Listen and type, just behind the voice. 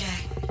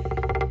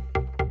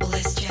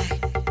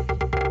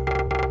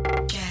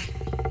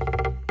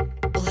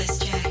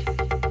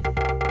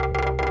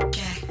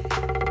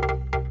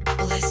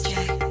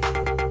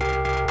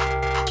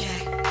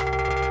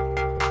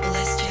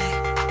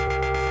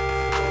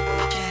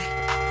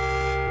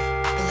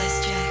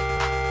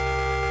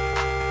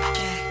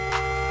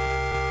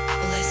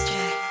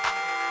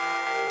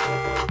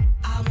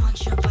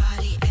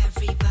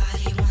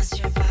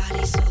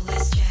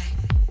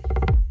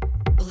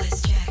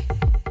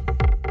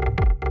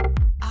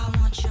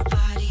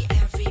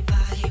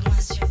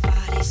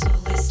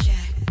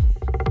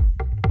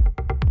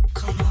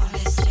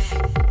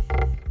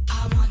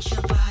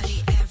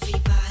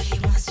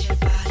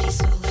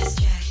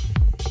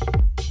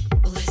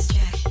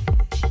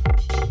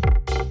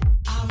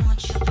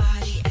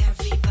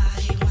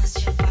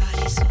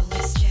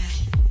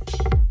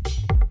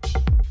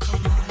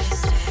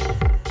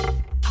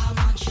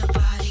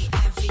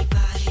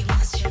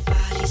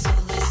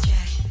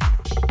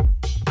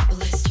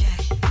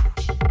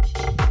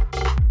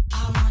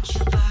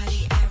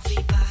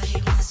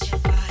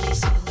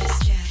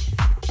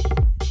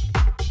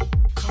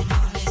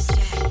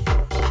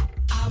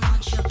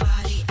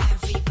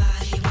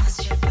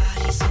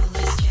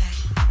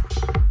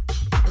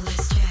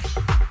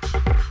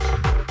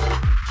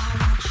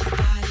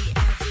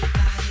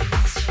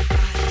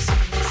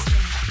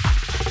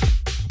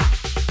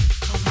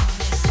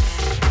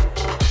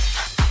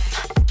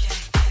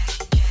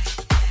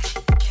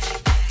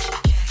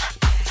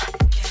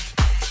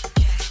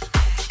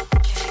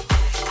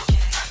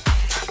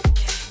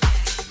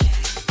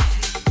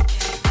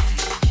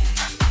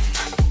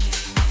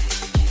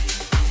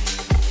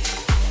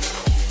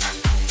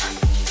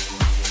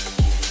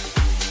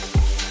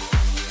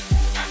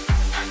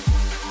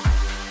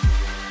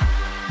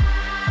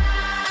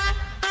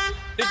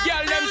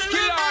girl them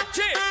skill out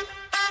chick.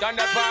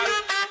 Thunderfall,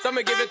 some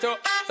me give it to,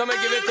 some me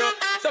give it to,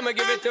 some me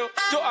give it to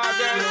our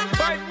girls.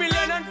 5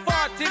 million and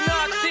 40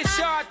 naughty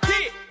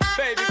shorty.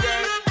 Baby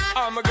girl,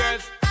 all my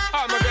girls,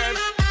 all my girls.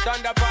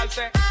 Thunderfall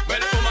say,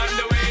 well, I'm on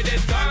the way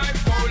this time.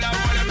 Cold, I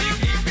wanna be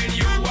keeping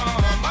you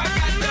warm. I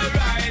got the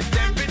right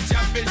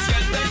temperature to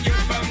shelter you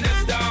from the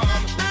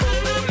storm.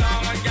 Hold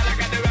on, girl, I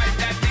got the right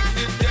tactics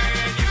to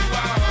turn you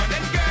on.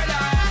 And girl,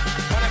 I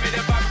wanna be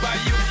the papa,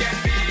 you can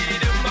be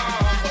the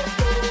mom.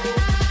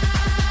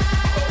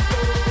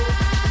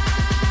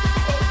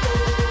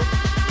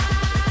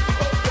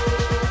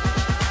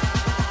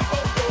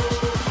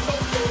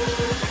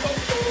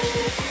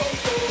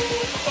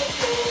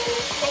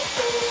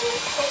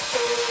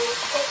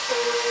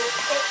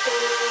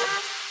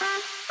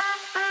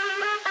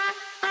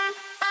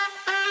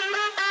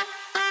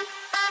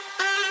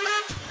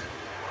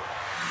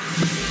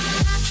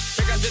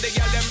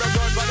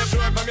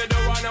 From you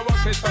don't wanna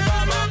work with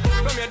performer.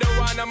 From you don't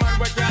wanna man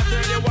work can't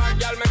turn you on.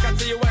 Girl, make I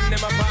see you when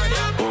them upon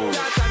ya.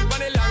 Can't stand for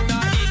the long, no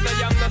eat no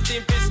yam, no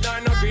steamed fish,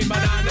 no green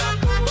banana.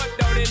 But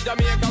down in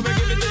Jamaica we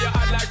give it to you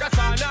hot like a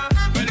sauna.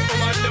 Well,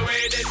 I'm on the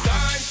way this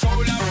time.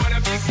 Cold, I wanna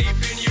be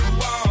keeping you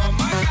warm.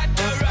 I got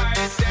the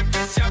right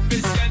temperature to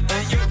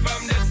shelter you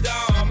from the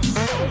storm.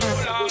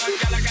 Hold on,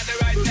 girl, I got the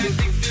right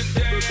tactics to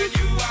turn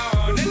you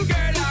on. And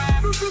girl,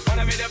 I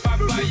wanna be the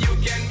papa, you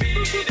can be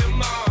the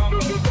mom.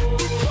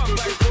 Come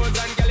back, pose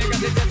and girl, you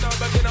got the test out,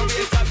 but you know we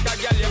ain't stop, 'cause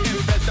girl, you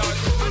impress out.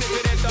 And if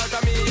it ain't out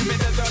of me, if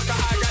it is out,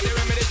 'cause I got the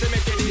remedy to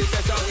make it easy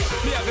out.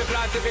 Me have a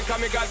plant if it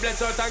come, me God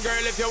bless out. And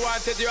girl, if you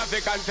want it, you have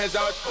to confess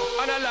out.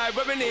 On a life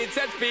where we need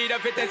set speed,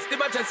 if it test the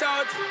matches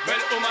out.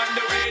 Well, I'm on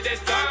the way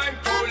this time.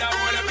 Cool, I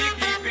wanna be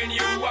keeping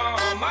you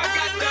warm. I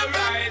got the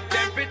right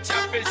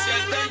temperature to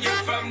shelter you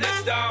from the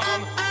storm.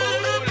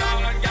 Hold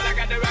on, girl, I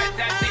got the right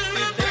tactics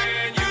to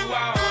turn you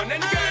on.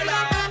 And girl,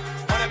 I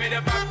wanna be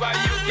the papa,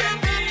 you can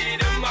be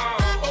the mom.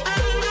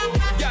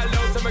 Girl,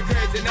 know some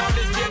crazy now.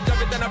 This game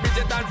drop it on a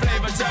Bridget and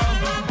flavor show.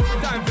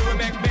 Time to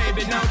make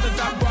baby now. To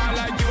stop war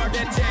like you are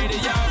get shady,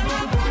 yo.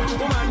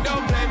 Woman,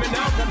 don't blame me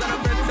now, 'cause I'm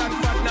a friends and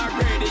fun, not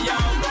greedy, yo.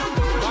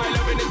 My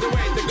loving is the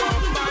way to go.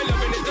 My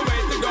loving is the way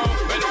to go.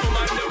 Well, I'm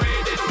on the way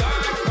this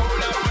time.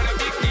 Cold, I wanna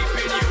be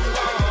keeping you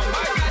warm.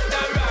 I got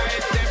the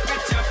right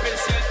temperature to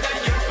shelter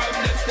you from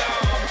the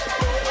storm.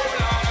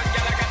 Hold on,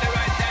 girl, I got the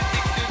right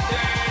tactics to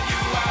turn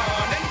you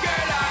on. And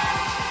girl, I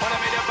wanna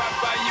be the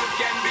papa, you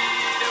can be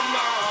the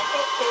mom.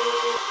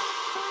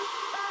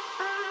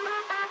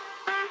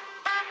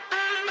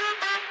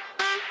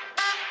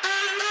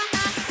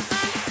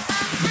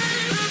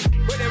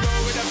 When they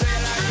roll with a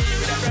player like me,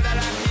 with a brother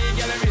like me,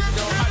 girl, there is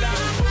no other.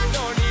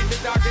 No need to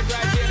talk it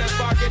right here, just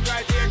park it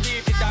right here,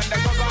 keep it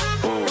undercover.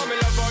 Come in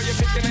love how you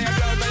fit in your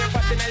blouse, how you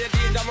fat in your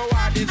jeans, I'm a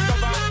wild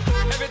discover.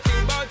 Everything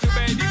about you,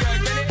 baby girl,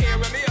 can you hear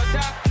when me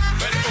utter?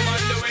 Well, I'm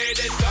on the way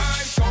this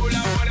time. Cold,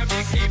 I wanna be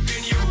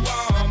keeping you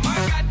warm. I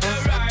got the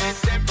right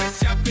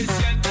temperature to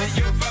shelter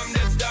you from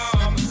the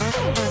storm.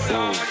 Hold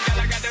on, girl,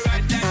 I got the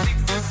right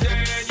tactics to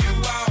turn you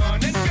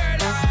on. And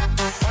girl, I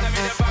wanna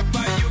be the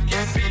papa, you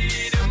can be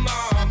the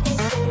mom.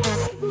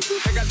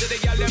 Take us to the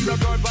girl, them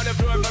broke out for the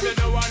floor. From you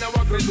don't wanna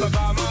work with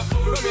performer.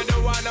 From you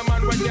don't wanna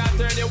man when can't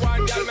turn you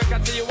on. Girl, make I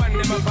see you when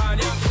them upon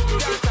ya.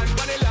 Can't stand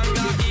for the long,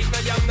 no eat no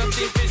yam, no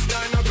steamed fish,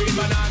 no green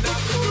banana.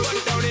 But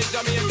down in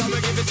Jamaica we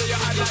give it to you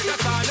hot like a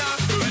sauna.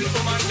 Well,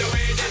 I'm on the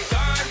way this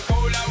time.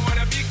 Cold, I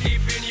wanna be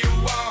keeping you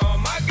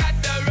warm. I got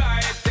the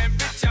right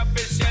temperature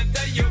to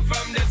shelter you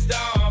from the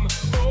storm.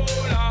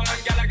 Hold on,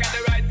 girl, I got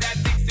the right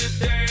tactics to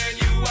turn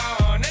you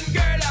on. And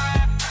girl,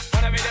 I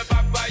wanna be the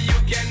papa, you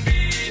can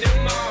be the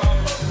mom.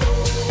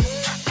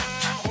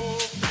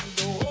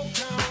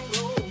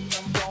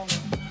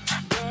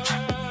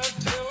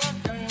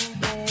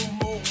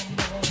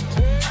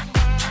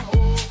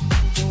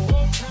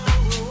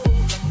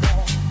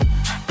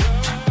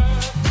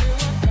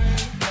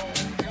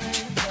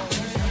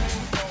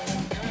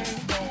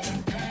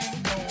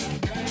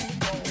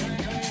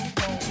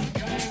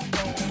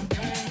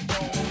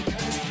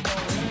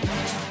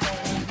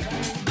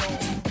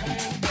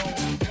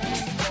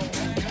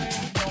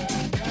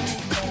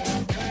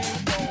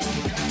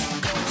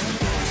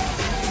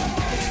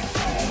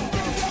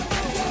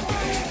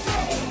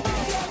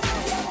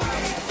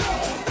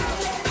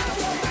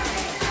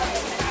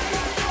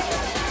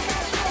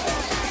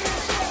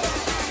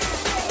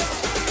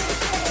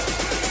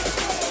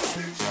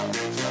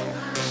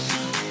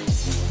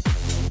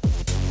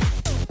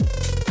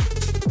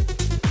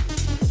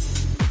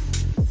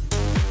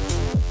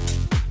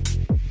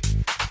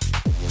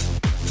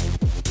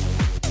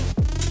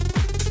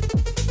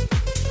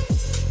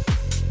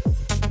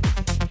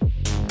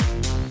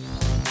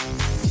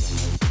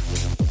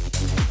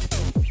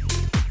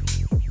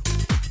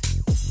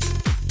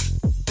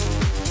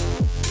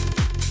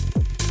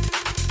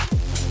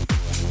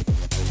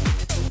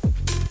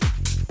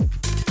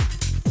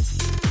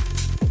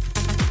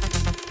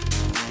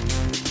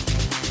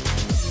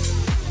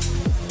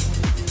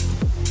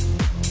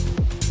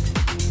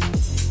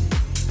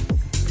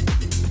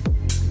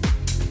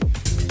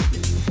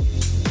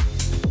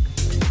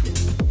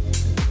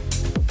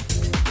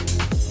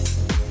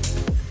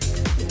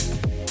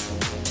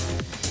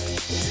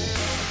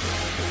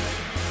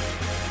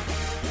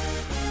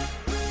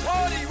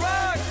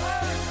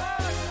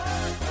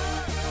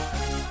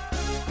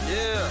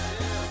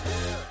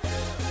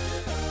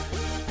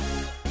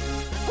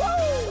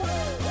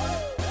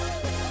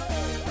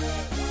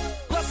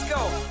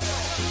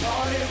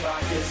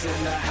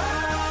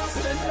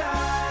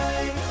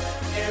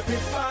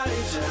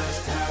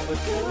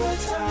 good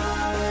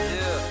time.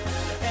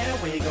 Yeah.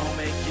 And we gon'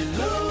 make you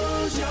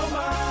lose your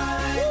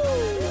mind.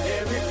 Woo.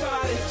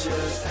 Everybody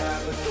just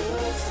have a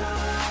good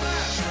time.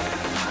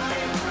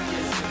 Everybody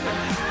just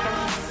have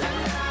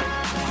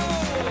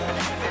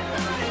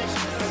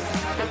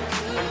a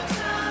good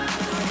time.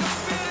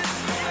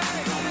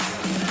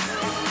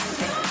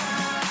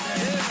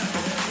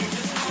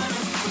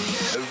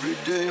 Every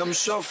day I'm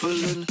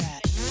shuffling.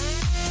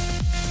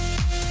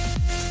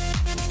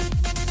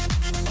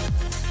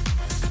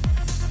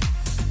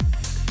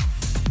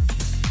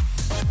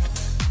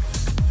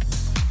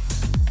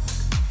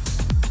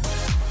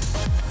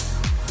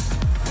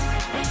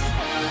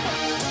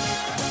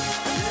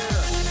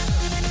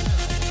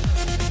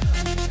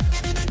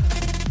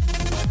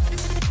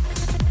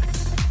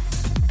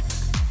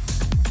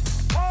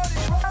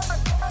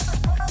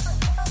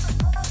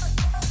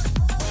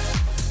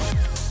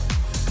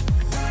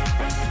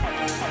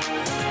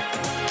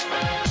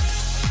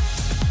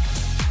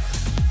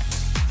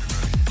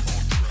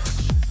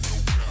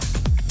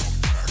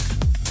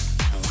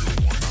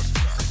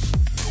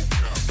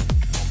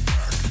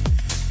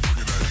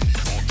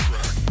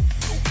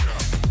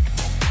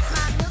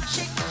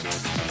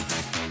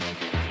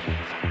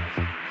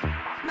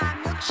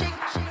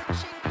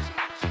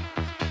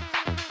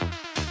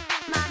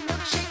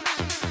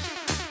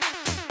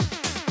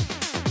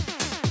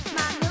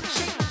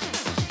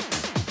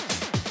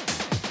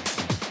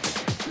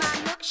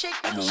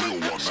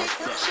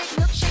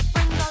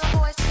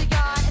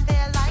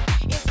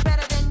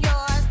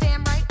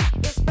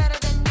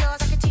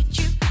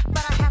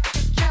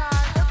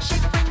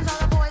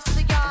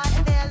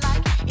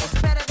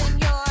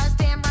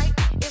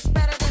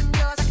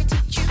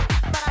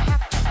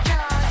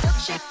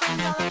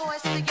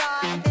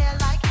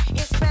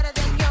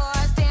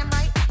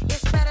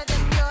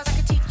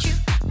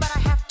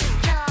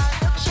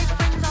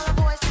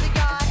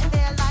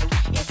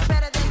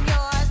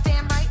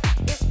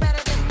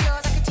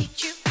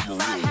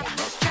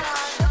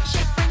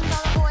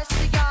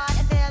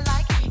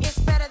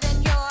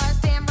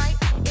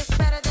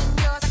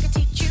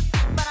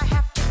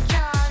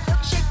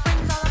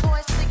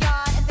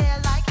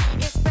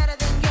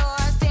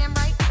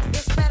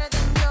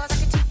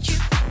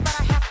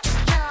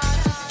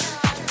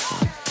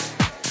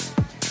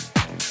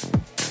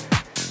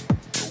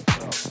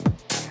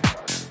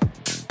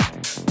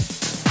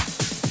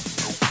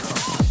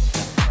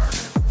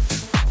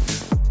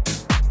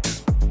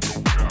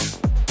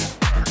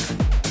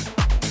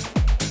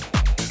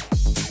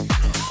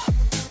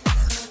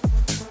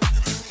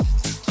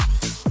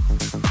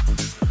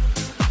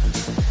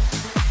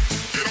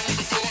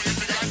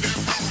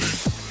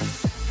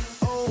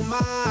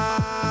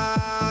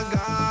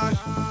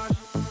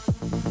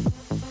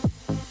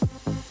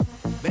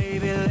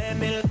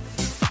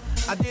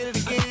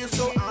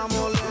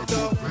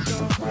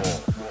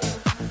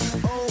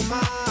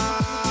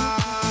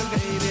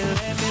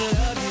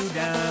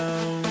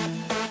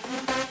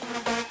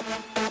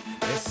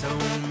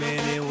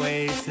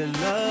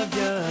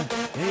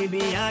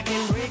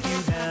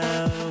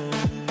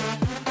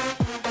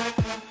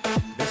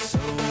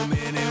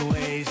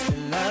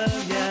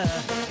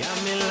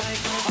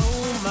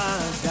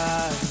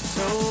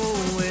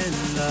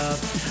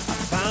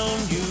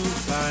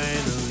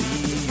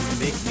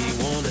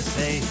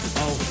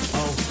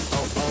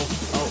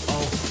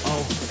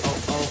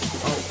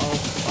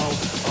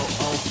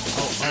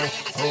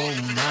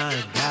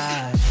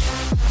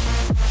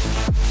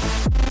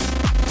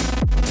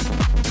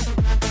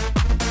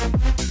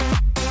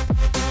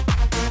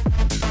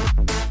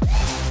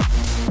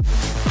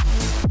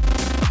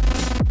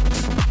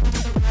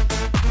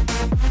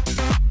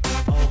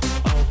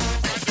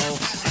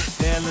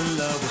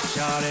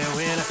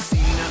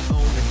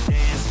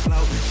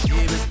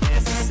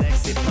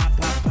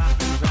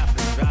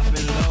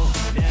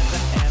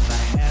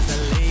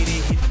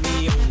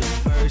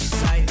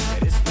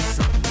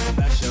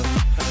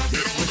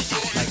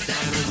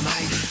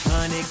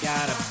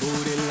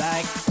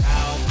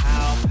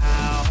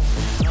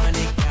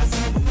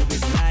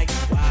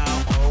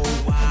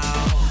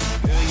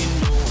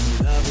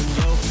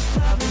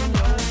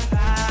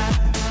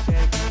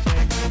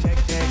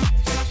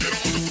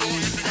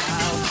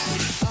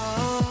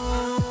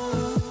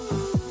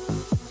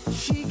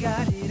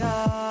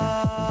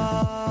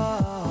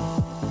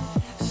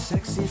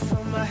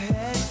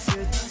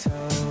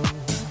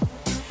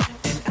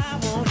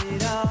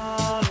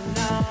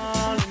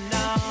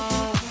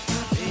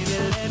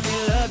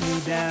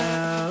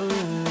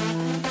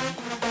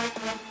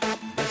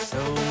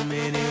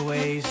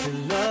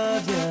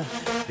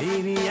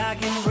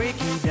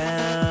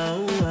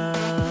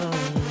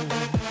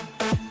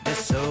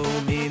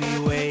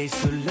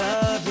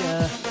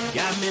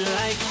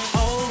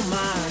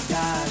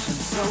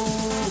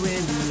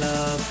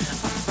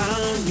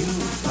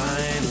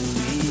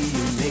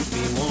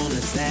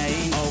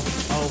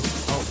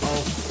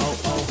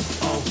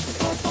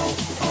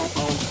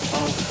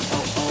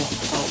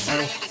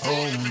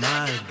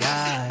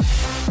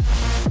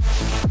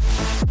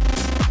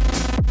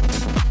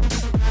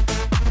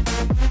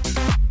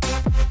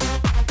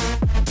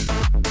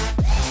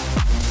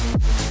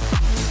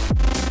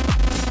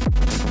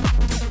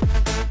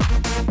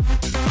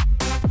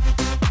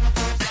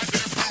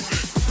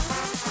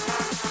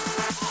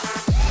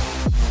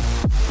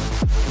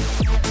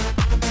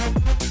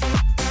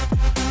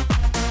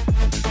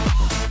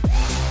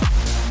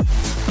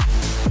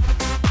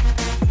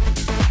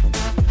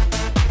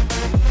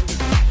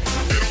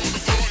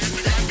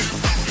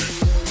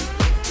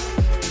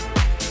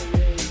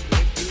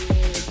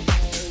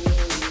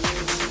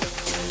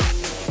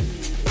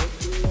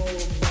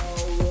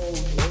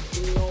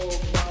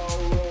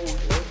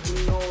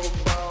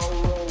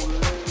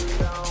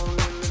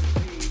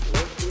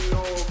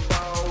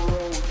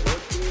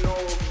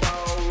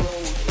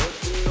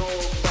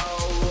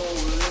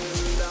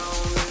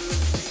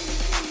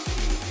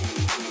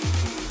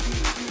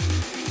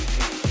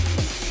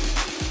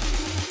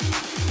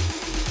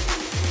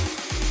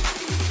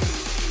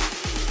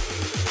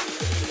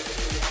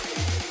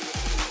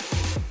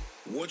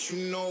 What you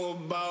know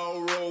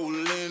about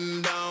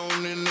rolling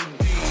down in the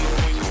deep?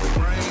 When your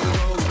brain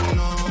goes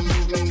numb,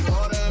 you can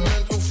call that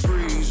mental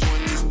freeze.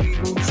 When these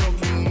people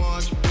talk too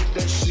much, but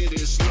that shit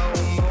in slow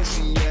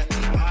motion. Yeah,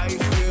 I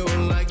feel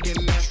like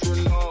an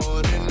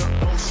astronaut in the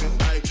ocean.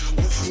 Like,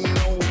 what you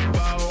know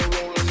about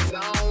rolling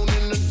down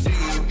in the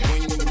deep?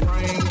 When your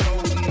brain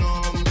goes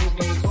numb, you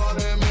can call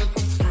that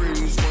mental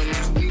freeze. When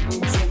these people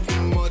talk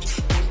too much,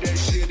 but that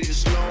shit in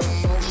slow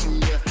motion.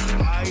 Yeah,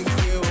 I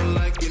feel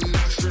like an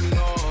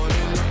astronaut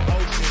in the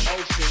ocean.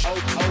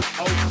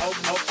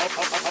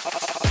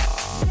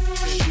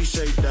 She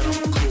say that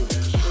I'm cool.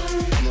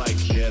 I'm like,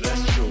 yeah,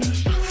 that's true.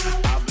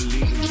 I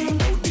believe in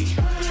G-O-D.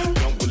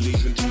 Don't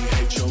believe in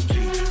T-H-O-T.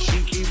 She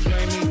keep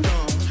playing me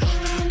dumb.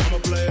 I'ma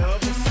play her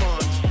for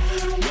fun.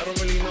 Y'all don't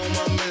really know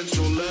my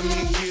mental. Let me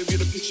give you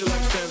the picture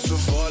like pencil.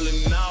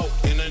 Falling out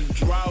in a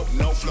drought.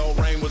 No flow,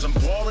 rain wasn't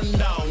pouring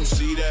down.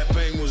 See, that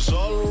pain was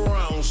all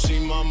around. See,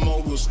 my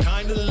mode was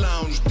kinda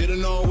lounge.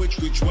 Didn't know which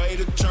way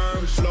to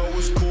turn. Flow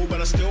was cool,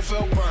 but I still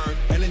felt burned.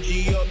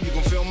 Energy up, you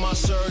can feel my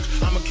surge.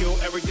 I'ma kill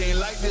everything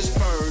like this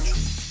purge.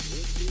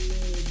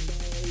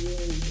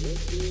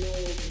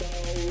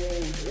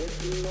 What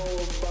you know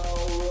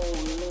about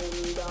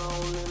rolling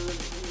down?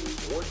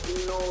 What you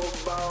know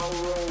about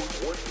rolling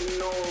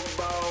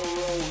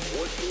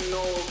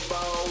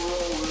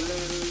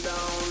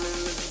down?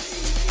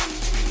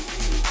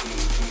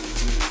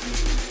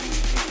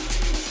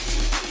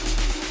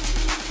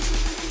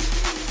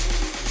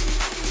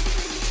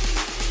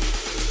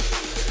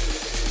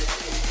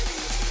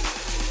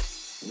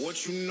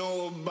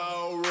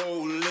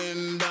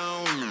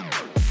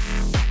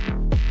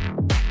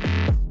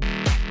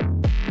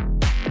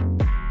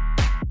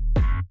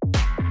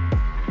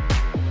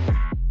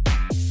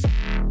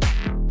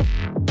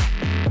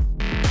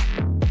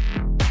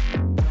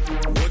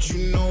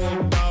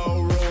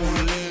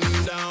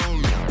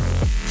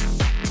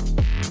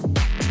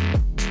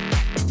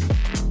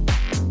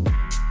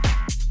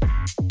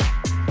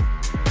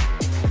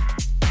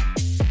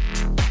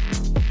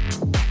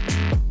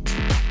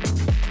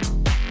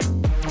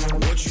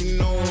 What you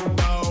know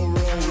about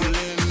rolling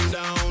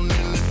down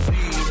in the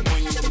deep?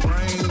 When your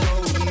brain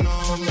goes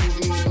numb, you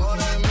can call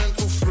that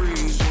mental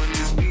freeze. When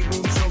these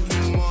people talk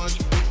too much,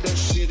 put that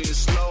shit in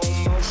slow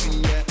motion.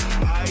 Yeah,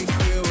 I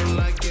feel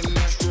like an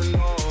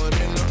astronaut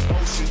in the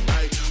ocean.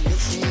 Like,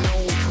 what you know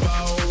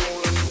about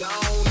rolling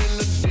down in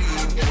the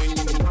deep? When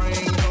your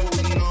brain goes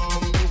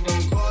numb, you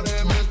can call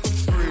that mental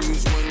freeze.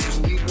 When these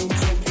people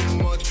talk too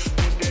much,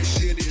 put that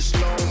shit in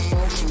slow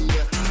motion.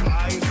 Yeah,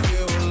 I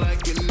feel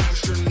like an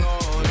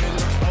astronaut in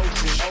the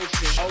ocean.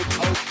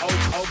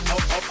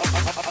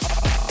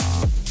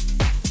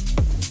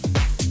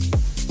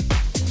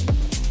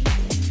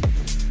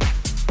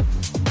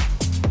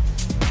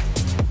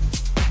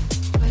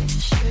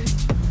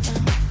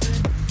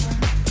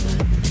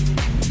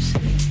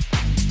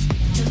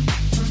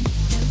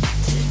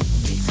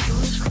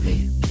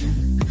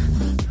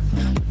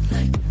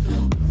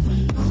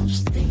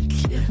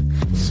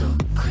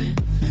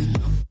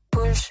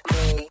 Push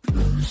me.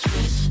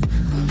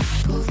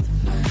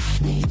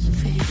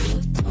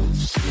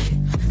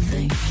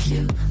 Thank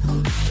you.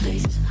 Oh,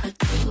 please, I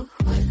do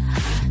what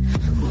I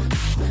want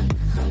when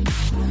I'm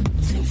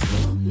wanting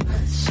for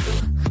my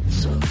soul.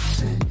 So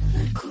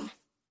cynical.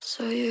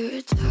 So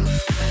you're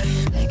tough,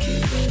 right? Like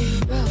you're really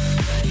rough,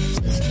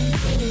 right? Just can't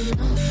get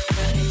enough,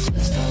 right?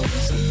 Just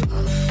always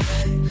above,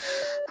 right?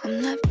 I'm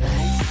that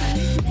bad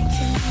type, make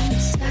you on the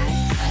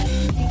side type,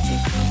 make you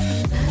go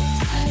for that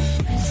type,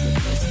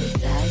 reciprocity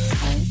that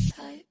type.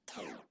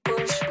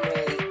 Push me,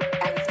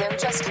 and then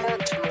just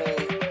hurt me,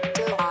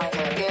 till I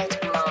can get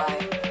my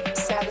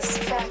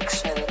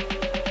satisfaction,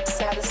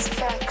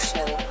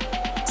 satisfaction,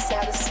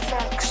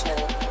 satisfaction,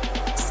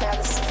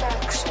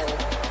 satisfaction,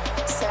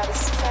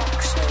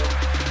 satisfaction.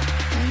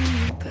 I'm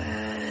a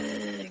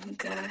bad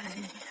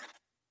guy.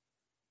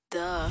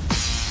 Duh.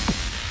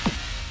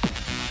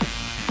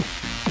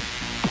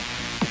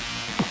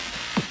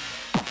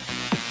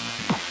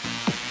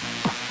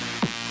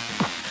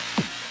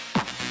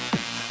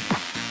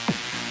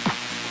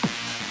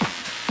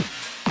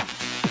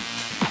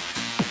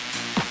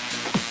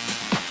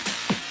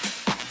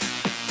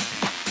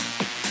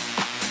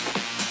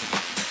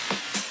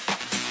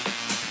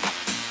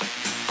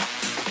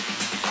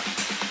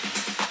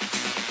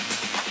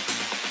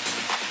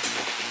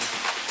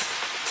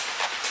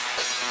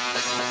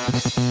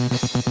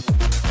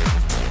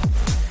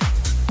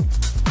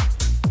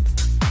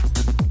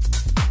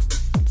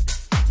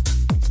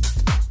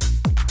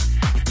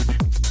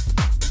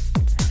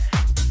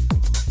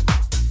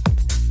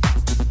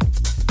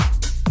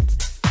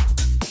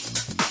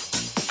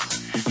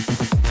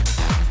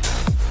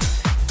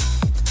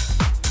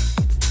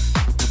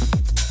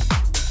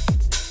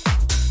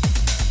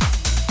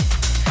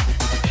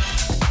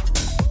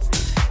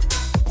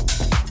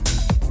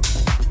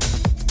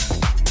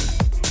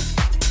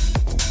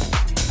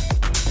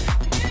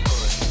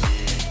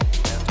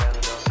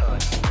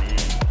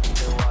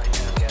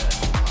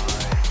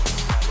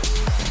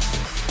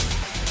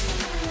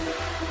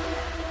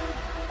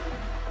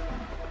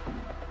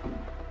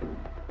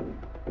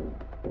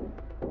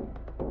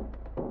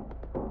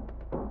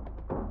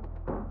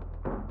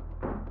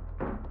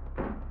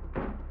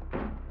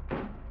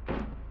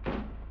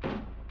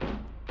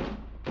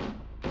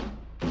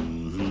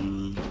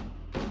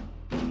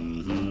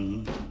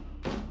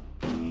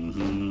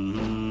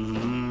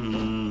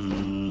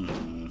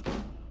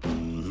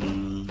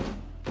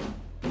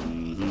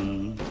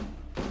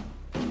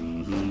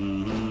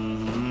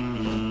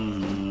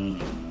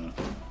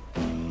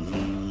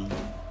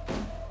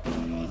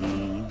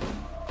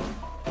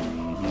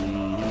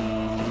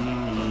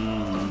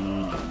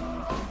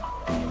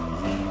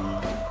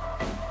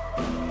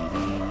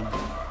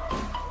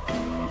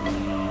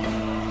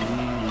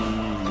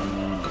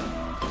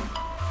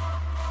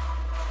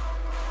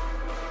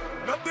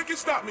 can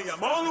stop me.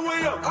 I'm all the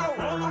way up. Oh,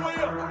 all the way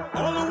up.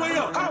 All the way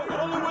up. Oh,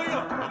 all the way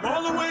up. I'm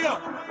all the way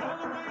up.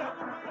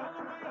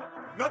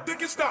 Nothing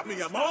can stop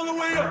me. I'm all the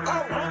way up.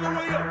 Oh, all the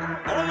way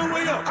up. All the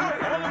way up. Oh,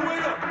 all the way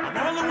up. I'm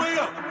all the way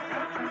up.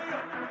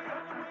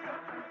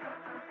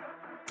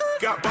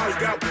 Got bodies,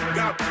 got.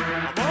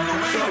 I'm all the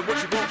way up. Shorty, what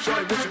you want?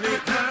 Shorty, what you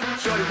need?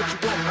 Shorty, what you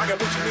want? I got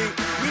what you need.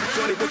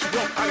 Shorty, what you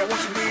want? I got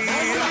what you need.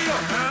 All the way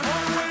up.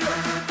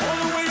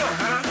 All the way up.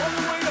 All the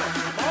way up.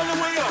 All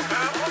the way up.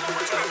 All the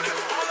way up.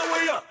 All the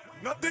way up.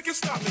 Nothing can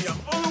stop me. I'm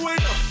all the way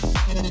up.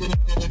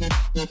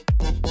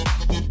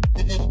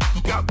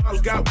 Got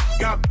bottles, got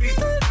beat.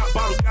 Got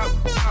bottles, got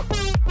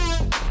bottles.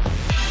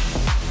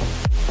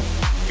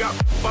 Got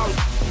bottles,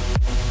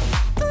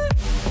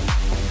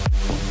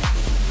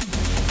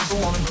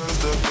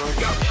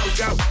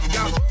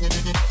 got.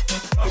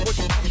 What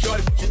you want,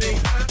 shorty? What you need?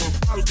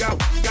 Bottles, got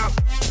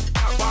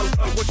bottles.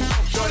 What you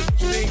want, shorty?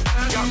 What you need?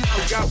 Got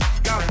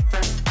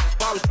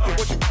bottles,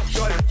 what you want,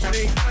 shorty? What you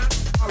need?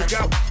 Bottles,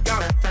 got.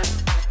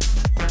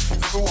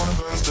 If I wanna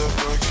go step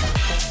back,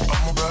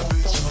 I'm a bad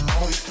bitch and I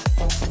know it.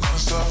 Kinda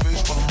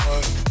savage, but I'm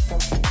right.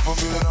 If I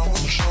feel it, I'm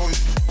gonna show it.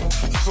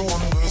 If I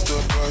wanna go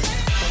step back,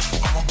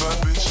 I'm a bad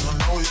bitch and I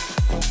know it.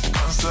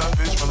 Kinda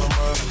savage, but I'm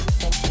right.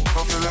 If I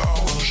feel it, I'm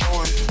gonna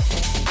show it.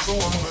 If I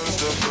wanna go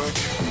step back.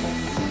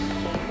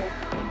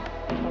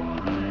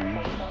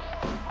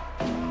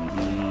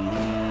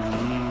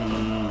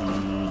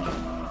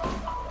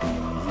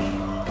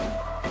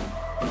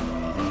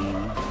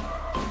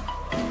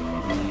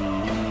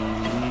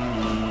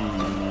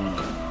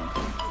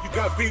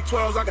 Got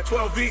V12s, I got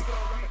 12V.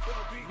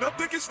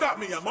 Nothing can stop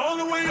me. I'm all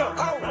the way up.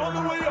 Oh, all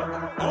the way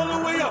up. All the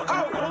way up.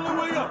 Oh, all the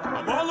way up.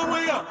 I'm all the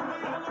way up.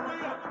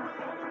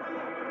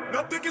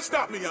 Nothing can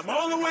stop me. I'm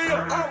all the way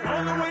up. Oh,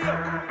 all the way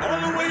up. All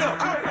the way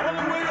up. Oh, all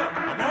the way up.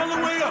 I'm all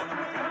the way up.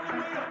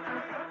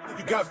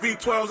 You got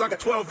V12s, I got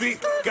 12V.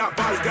 Got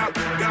bodies, got.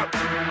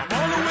 I'm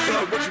all the way up.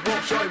 Shorty, what you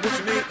want? Shorty, what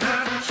you need?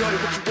 Shorty,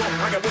 what you want?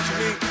 I got what you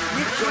need.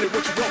 Shorty,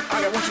 what you want? I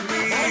got what you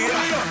need. All the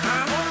way up.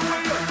 All the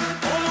way up.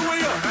 All the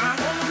way up.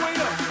 All the way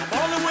up.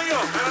 All the way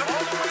up.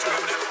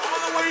 All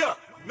the way up.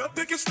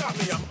 Nothing can stop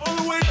me. I'm all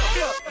the way up.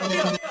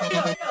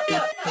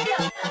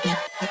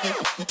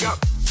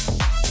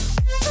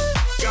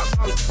 Got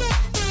bottles.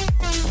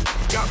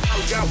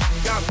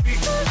 Got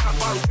beat.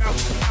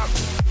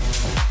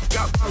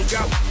 Got bottles.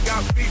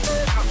 Got beat.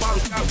 Got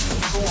bottles.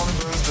 If I wanna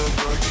go step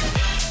back.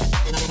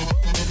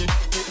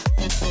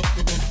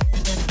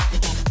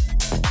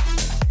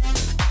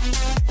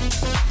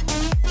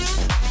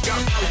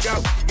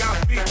 Got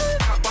beat.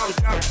 Got bottles.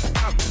 Got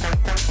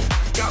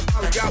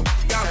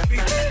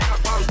beat. Got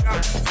bottles.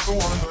 If I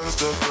wanna go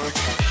step back,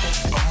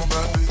 I'm a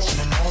bad bitch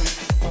and I know it.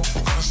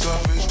 Kinda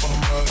savage, but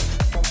I'm right.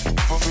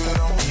 If I feel it,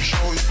 I'm gonna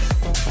show it.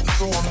 If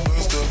I wanna go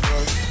step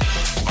back,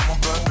 I'm a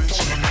bad bitch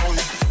and I know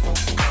it.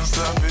 Kinda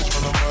savage,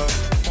 but I'm right.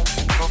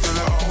 If I feel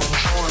it, I'm gonna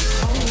show it.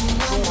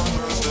 If I wanna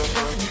go step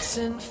back.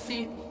 10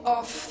 feet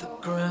off the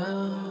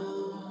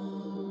ground,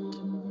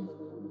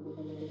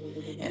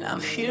 and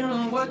I'm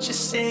hearing what you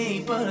say,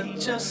 but I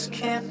just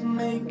can't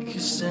make a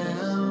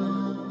sound.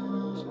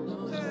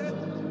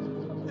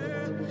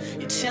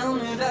 You tell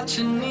me that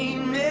you need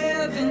me,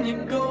 then you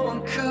go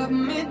and cut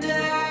me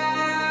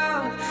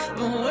down.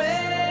 But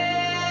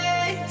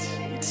wait,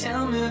 you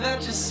tell me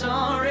that you're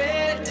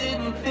sorry,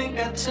 didn't think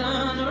I'd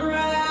turn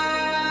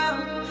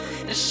around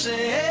and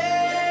say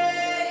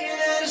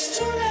that it's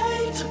too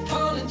late to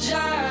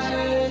apologize.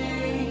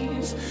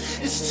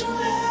 It's too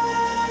late.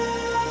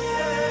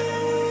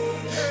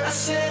 I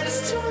said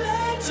it's too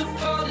late to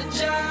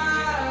apologize.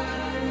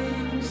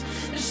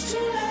 It's too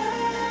late.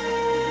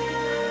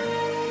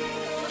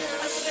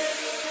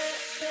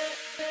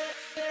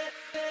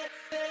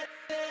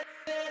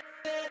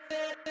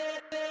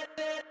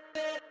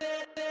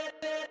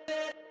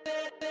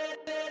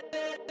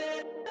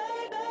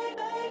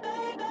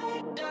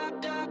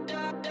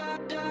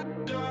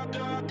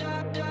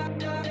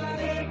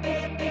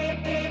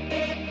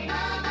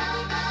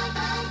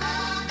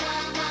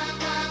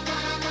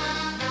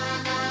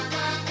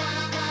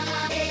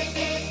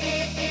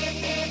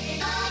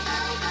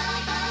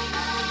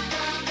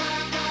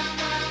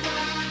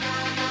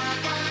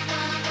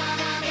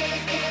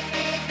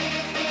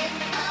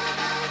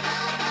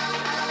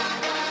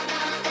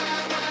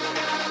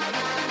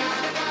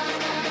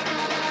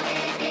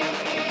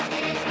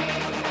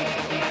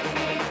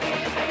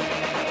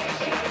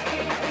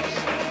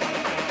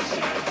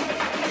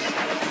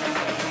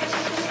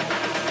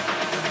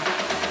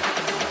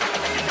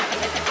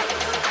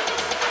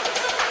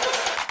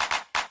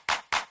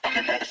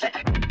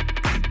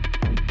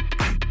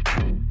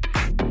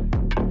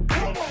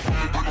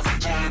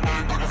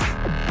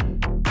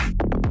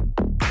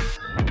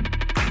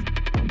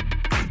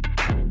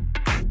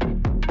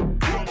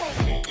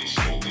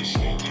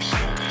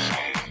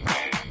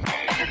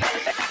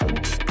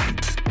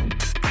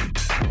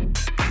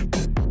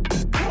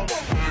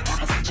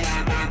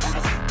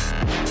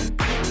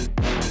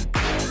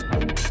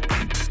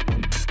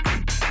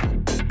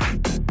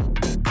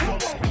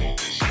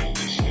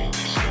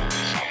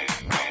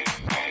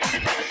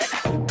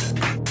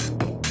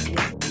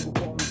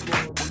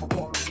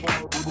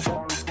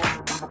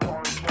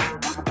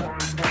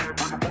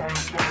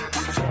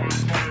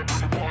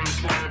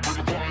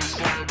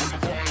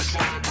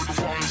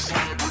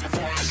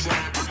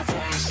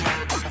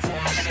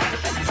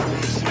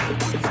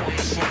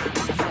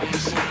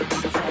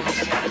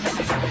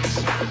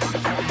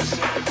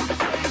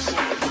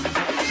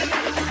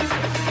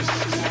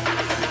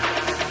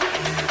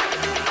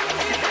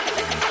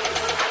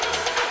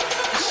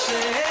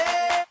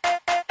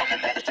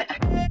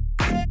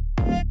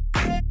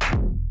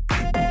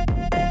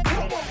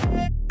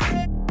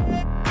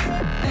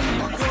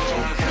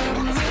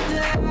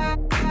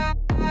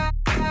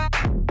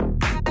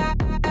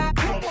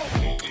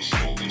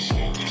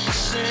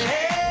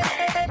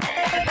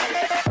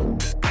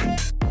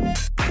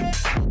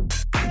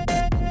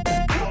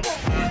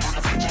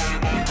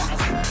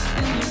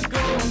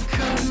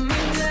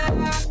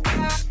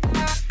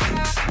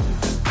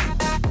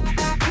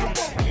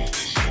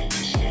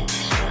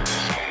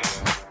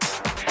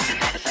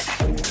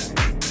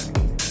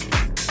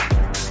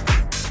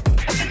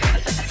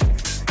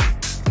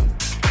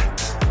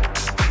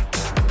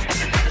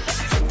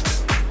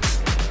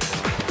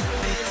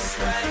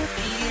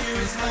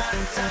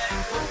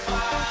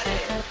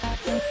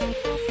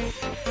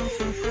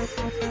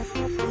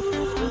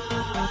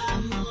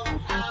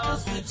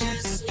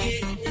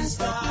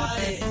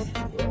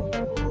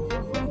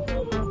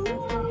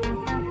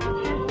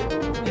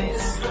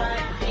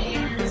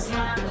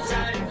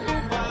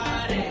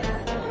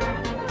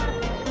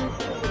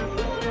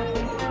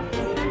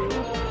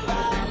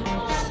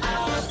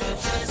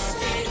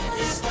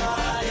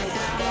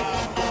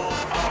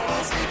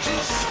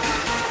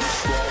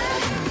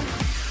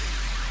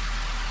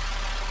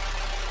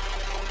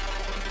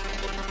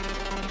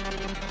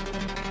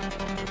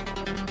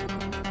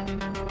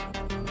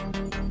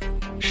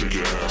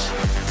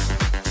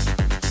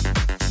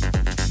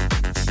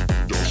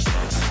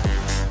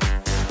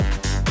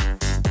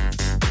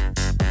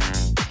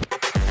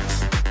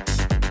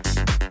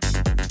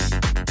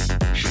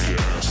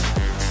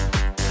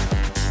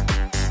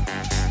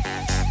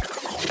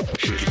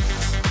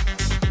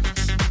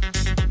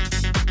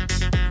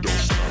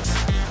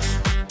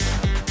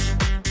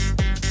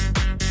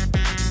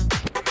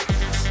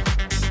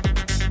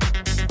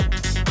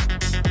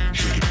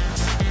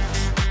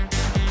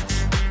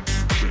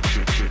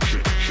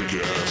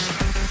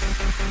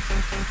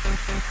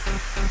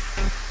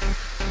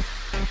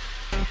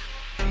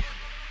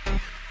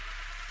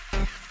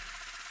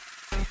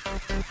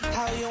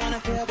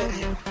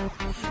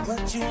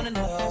 What you wanna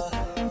know?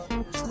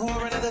 Just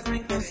pour another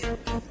drink, baby.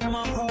 Come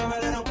on, pour a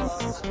little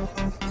more.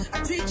 I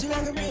treat you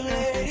like a real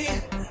lady.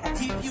 I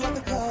keep you on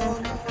the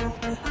cold.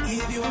 I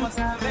give you one more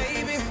time,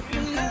 baby.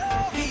 You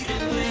know, even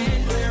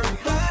when we're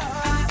apart,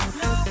 I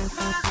know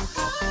my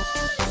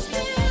heart is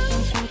still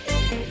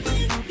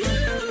with you.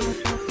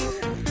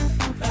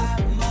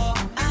 5 more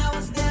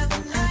hours till the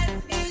night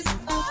is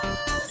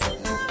ours.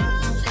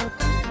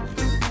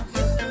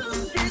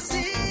 This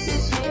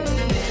is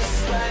this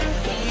right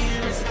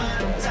here is my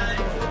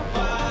time for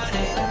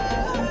party.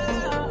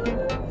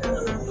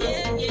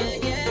 Yeah, yeah,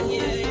 yeah,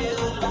 yeah,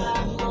 yeah.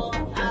 5 more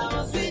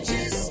hours, we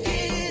just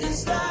getting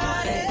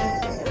started.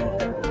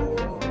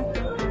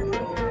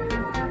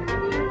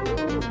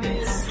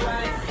 This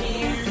right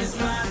here is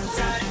my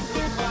time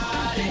for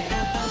party.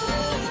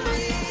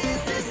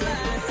 This is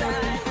my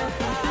time for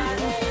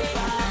party.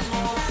 5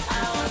 more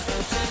hours, we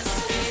just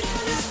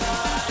getting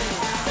started.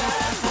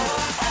 5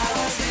 more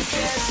hours, we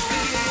just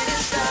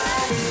getting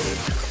started.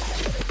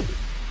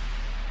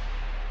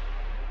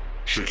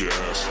 Shake your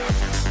ass.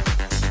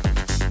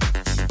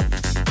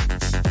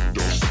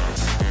 Don't stop.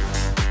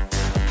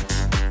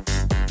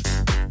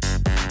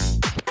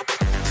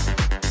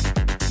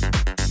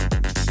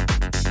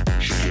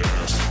 Shake your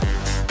ass.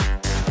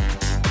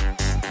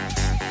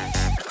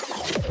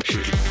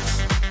 Shake it.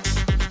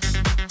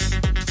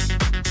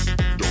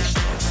 Don't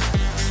stop.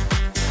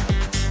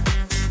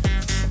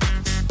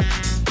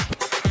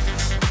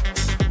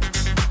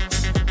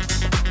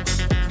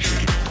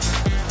 Shake it.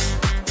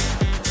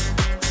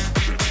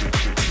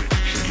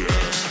 Shake your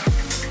ass.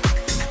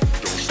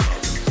 Don't stop.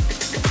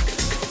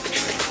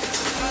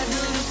 I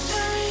do the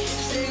same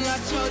thing I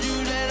told you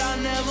that I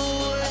never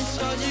would. I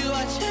told you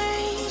I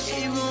changed,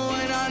 even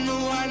when I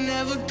knew I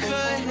never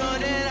could. Know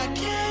that I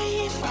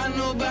can't find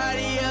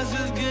nobody else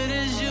as good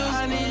as you.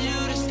 I need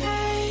you to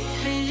stay,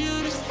 need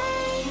you to stay.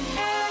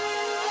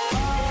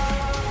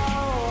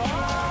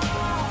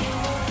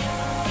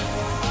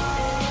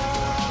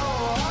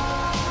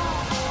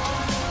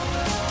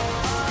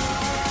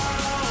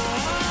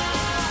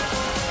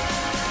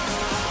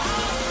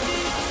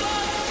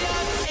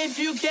 If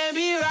you can't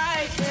be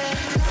right, yeah.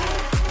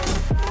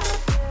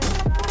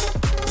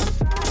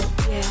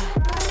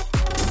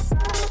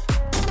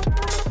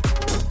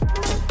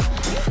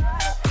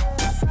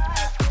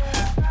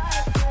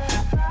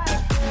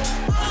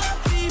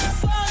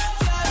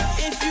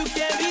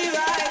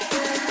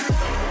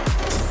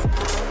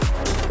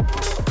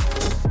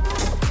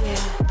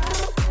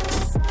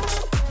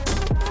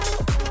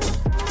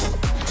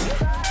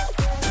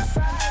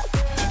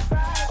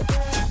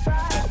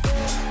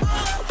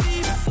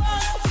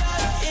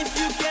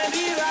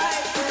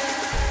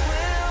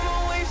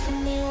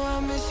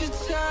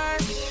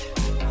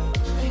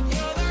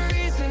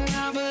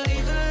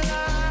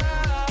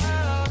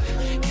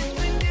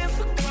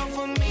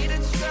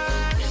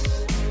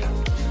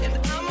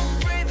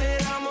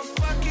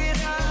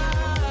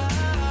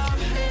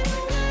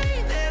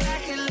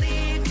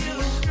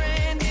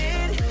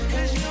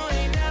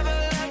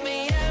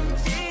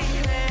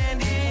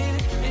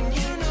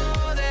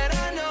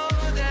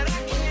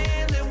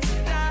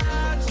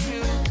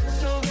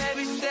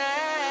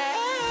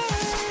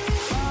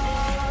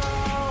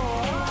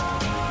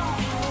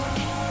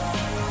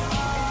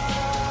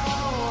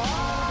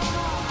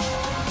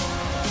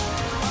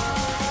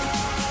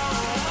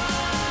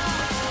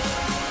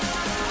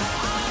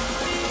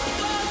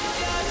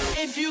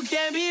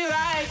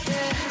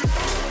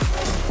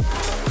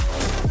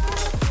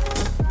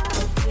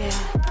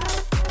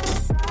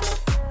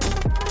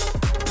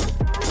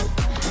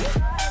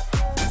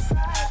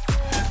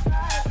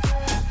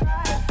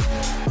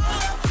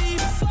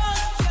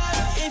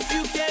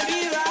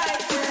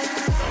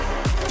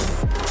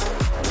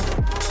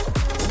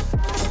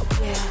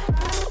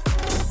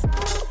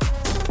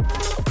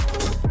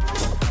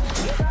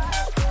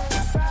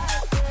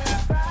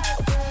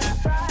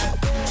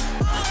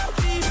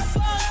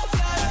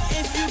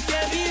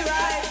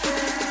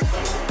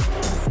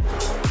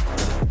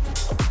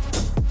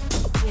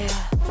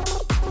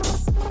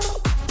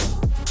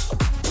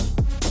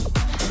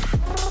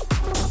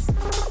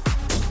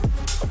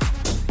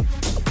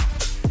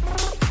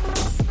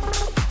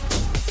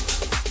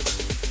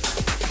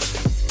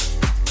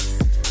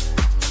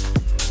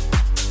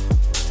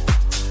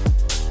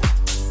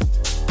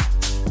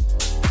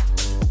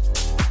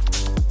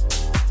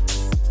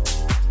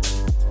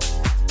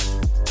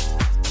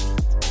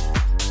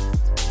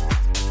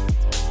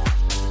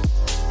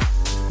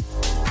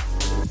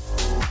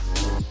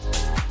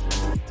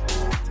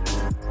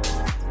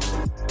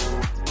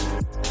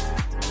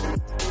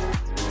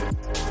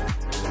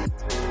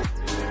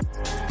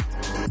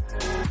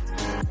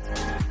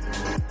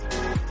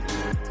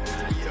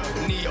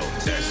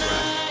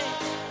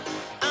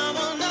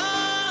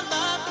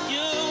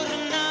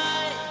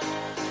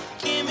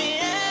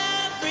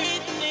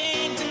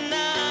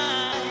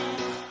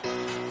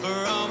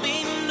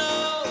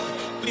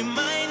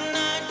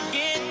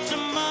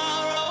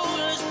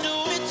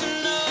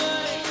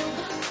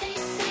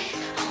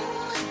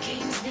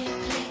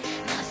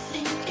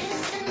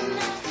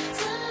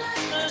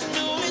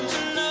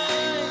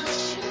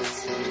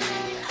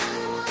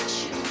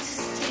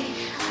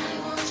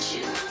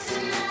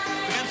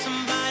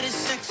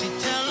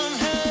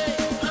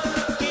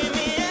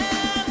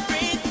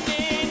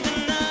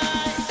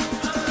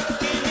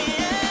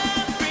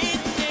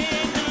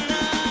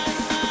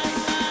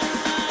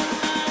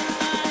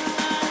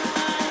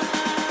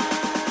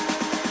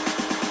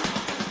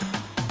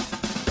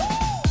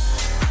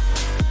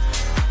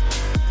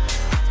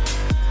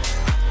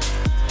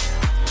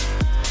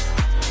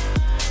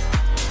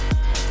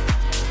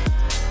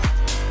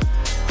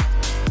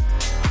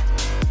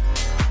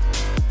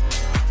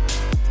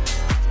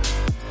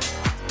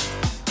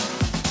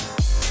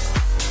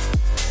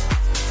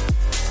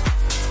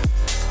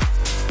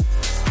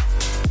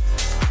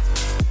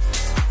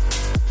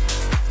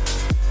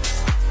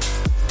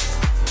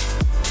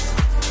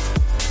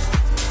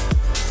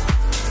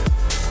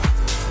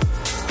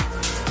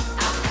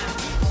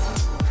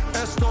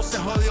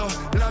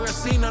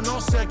 vecina no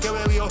sé qué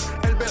bebió,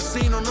 el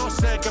vecino no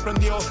sé qué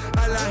prendió,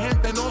 a la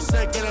gente no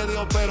sé qué le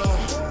dio, pero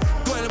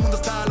todo el mundo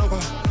está loco,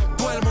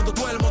 todo el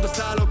mundo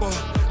está loco,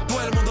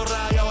 todo el mundo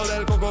rayado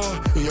del coco,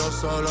 y yo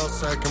solo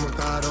sé que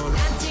montaron.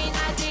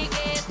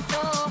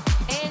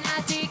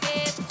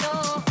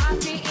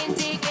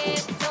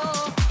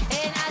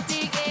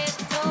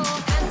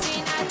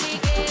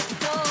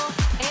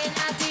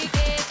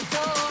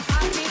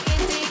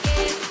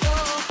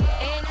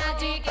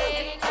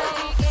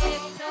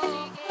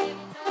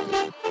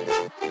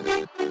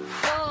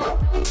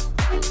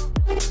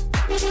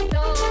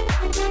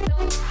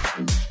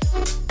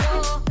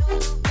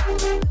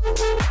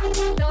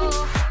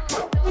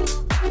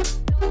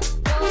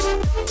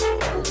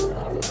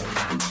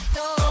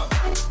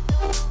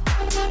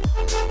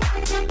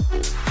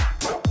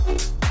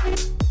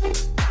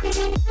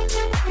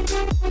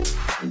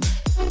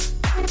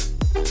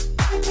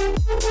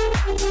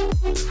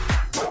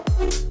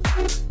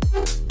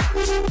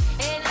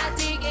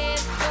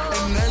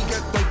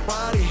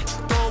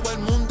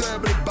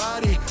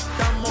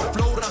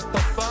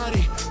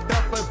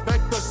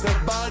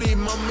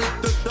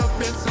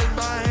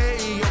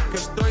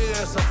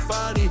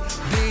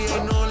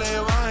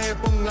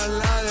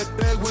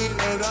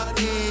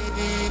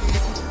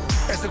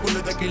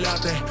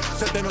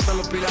 Se te notan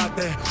los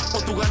pilates,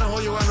 o tú ganas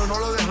o yo gano, no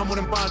lo dejamos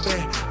en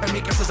empate, en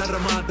mi casa se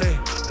remate.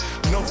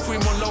 No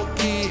fuimos low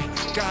key,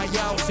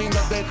 callados sin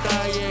los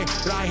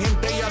detalles. La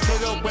gente ya se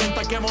dio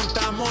cuenta que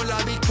montamos la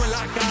disco en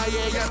la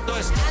calle. Ya esto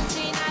es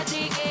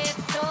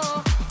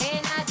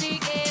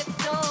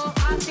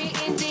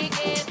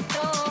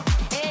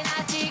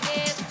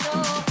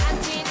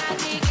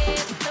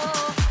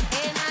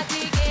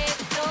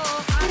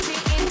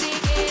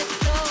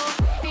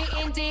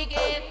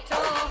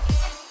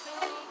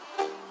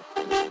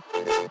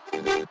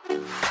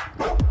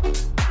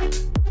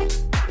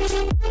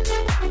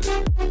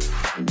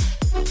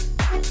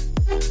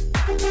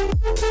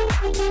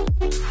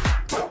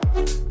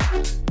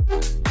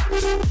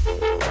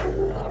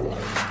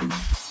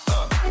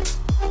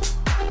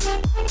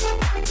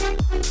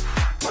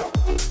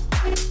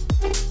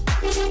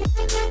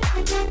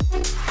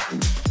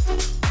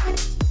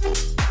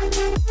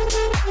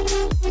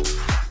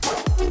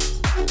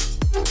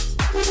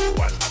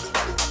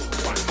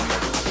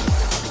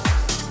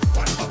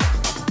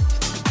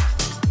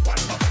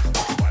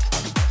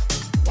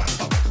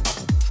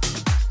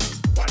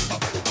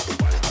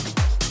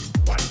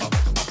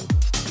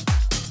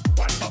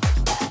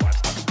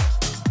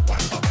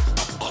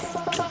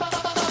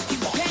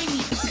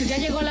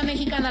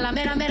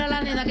la mera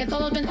la nena que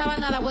todos pensaban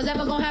nada was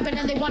ever gonna happen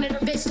and they wanted her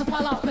bitch to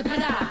fall off, but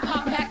nada,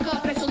 pop back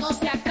up, eso no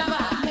se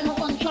acaba. Vengo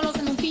con cholos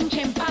en un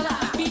pinche empada,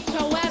 beat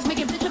your ass, make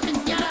it bitch up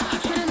piñata.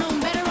 Should've known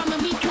better, I'm a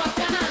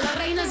michoacana, la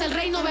reina del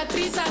reino,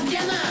 Beatriz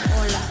Adriana.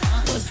 Hola,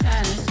 what's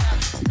happening?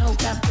 No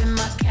cap in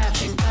my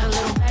caption, got a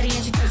little baddie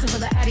and she texting for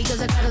the addy,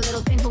 cause I got a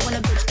little thing for when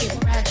a bitch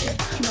get ratchet.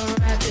 No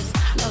ratchets,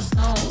 los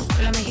no,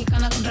 soy la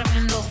mexicana con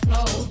tremendo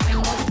flow,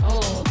 tengo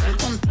todo, el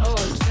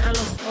control, cierra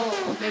los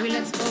ojos, baby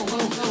let's go, go,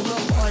 go, go,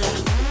 hola.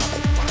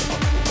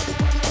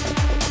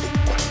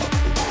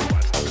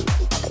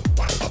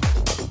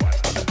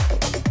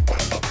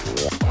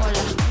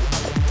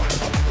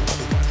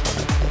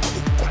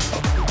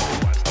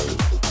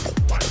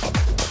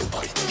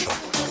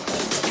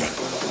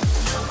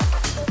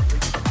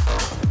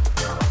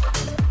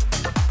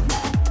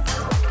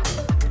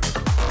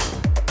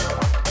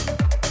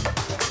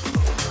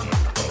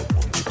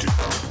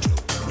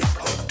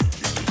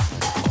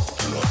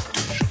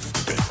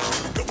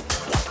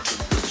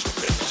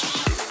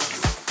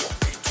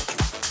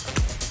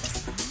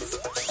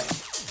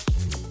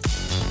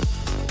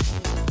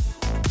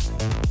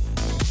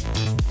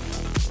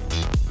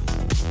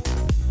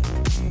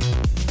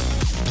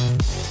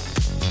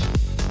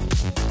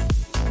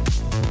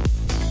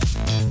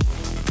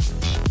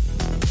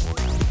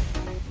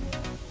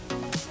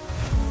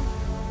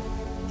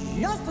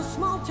 Just a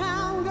small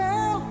town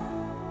girl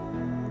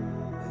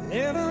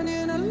living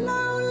in a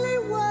lonely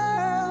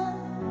world.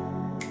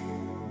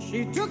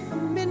 She took the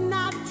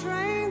midnight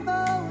train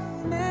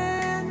going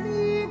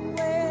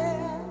anywhere.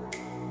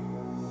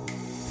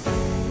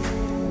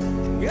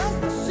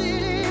 Just a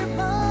city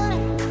boy,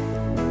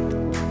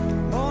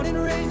 born and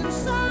raised in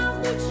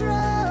South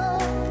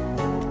Detroit.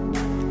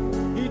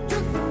 He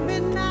took the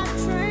midnight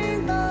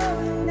train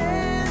going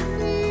anywhere.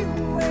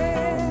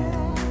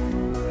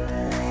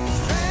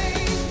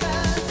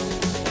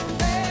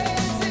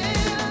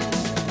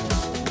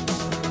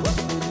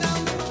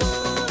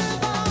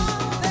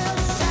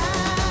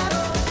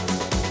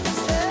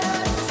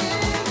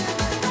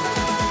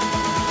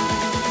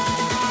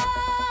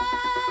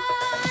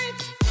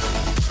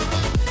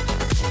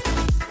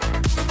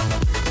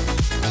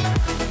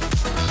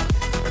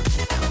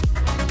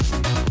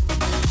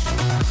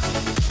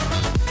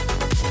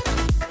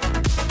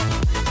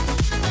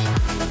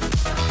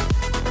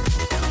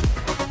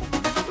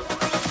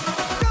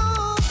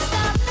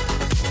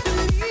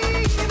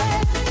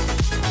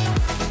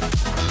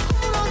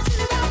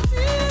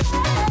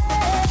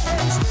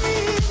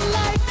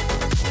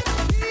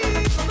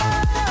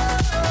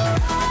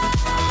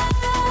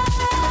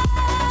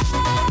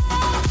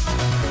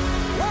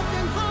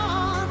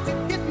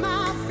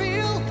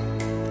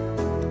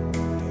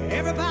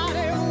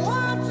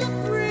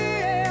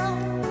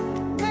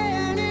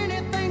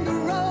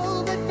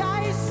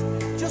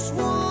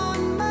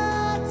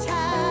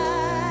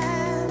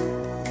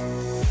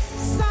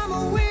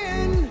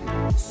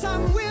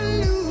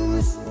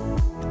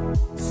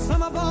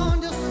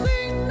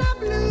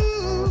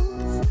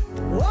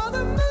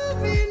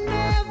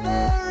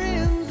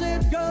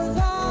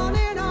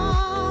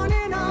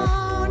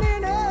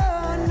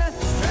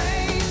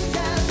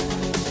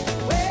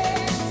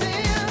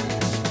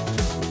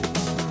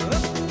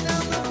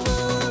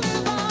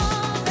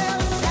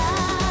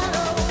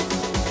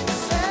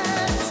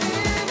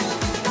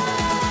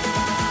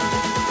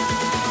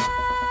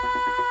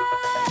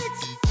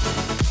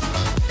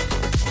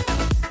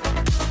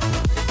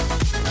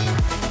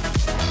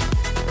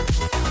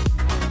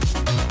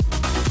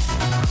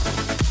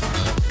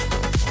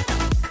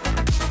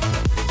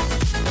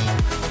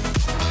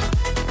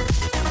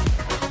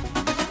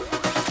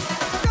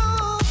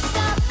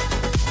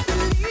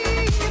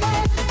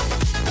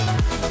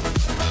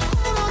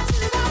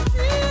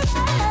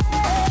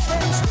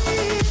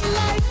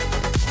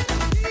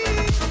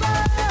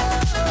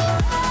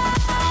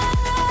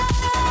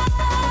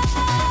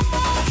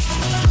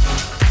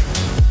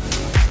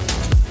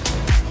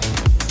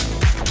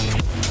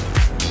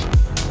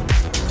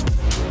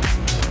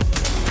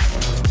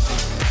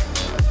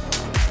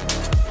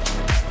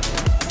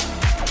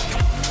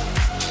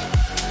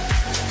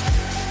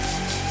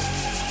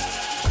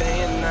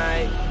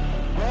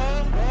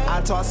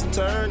 I toss and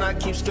turn, I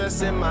keep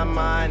stressing my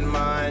mind.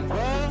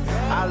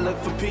 I look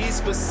for peace,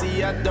 but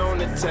see I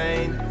don't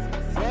attain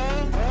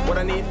what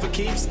I need for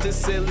keeps this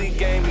silly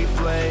game we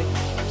play.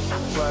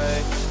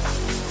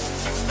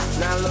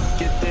 Now look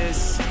at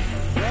this.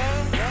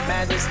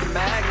 Madness, the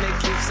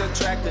magnet keeps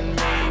attracting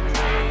me.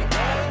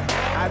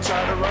 I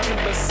try to run,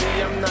 but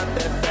see I'm not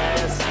that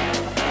fast.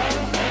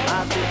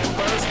 I pick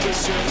first, but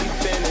surely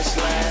finish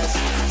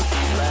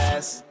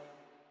last.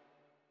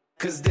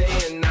 Cause day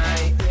and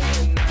night,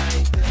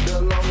 the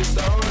lonely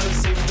stoner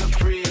seems to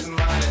free his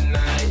mind at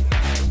night.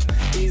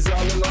 He's all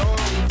alone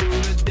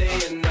through the day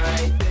and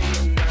night.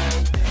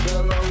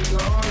 The lonely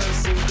loner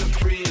seems to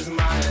free his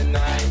mind at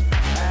night.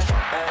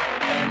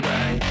 At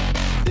night,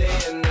 day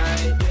and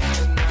night.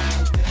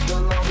 The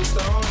lonely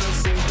stoner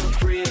seems to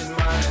free his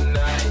mind at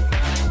night.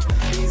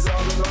 He's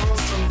all alone,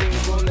 some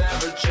things will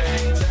never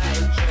change.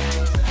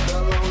 The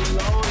lonely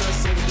loner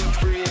seems to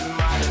free his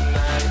mind at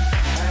night.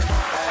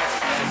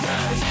 At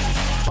night,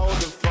 hold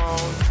the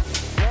phone.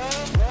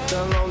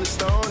 The lonely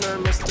stoner,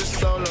 Mr.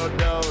 Solo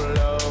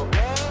Dolo.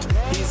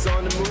 He's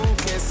on the move,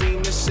 can't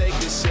seem to shake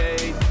the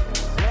shade.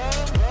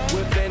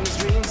 Within his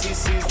dreams, he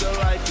sees the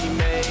life he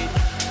made.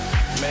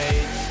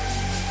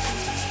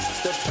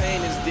 The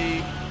pain is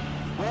deep.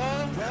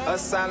 A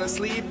silent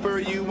sleeper,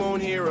 you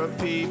won't hear a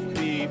peep.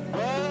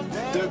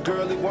 The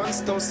girl he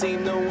wants don't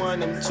seem to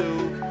want him to.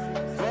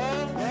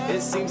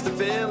 It seems the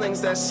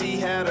feelings that she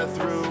had her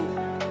through.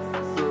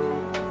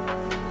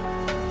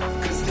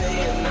 Cause day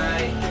and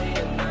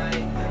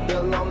night,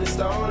 the lonely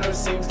stoner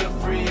seems to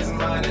free his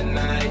mind at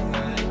night.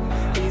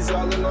 He's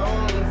all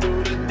alone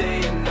through the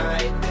day and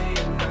night.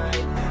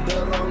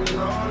 The lonely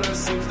loner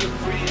seems to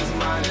free his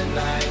mind at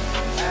night.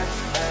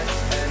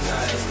 At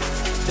night,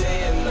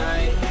 day and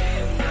night.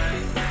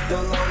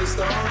 The lonely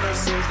stoner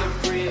seems to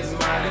free his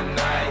mind at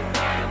night.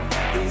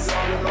 He's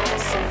all alone,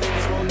 some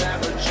things will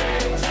never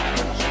change.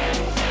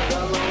 The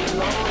lonely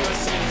loner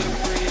seems to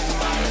free his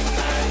mind at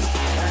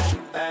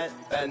night.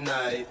 At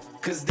night,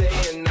 cause day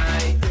and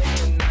night.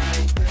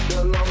 The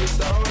lonely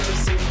stoner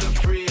seems to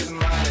free his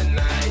mind at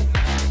night.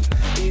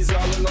 He's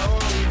all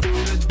alone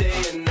through the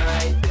day and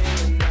night.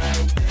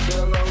 The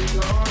lonely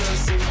loner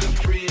seems to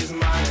free his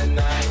mind at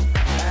night.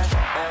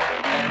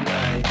 At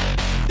night,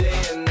 day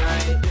and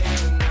night.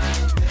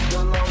 The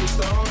lonely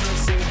stoner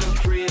seems to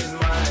free his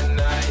mind at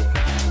night.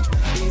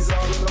 He's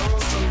all alone,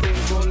 some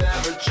things will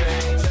never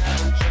change.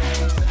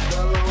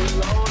 The lonely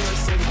loner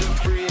seems to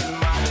free his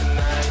mind at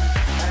night.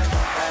 At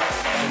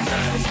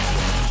night.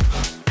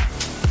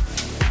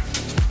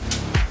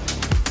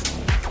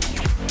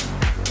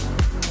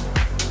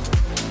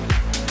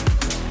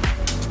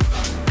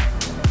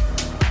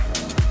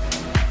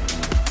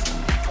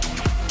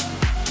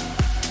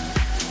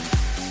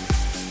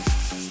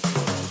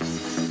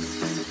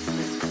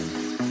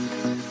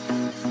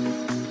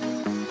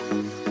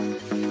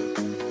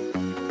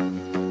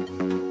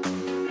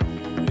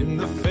 In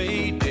the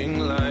fading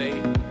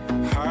light,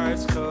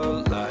 hearts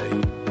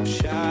collide.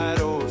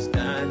 Shadows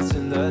dance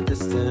in the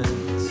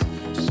distance.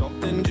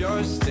 Something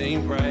just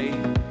ain't right.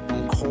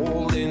 I'm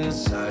cold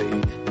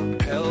inside.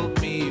 Help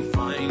me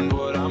find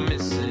what I'm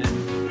missing.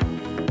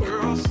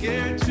 We're all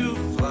scared to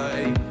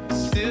fly,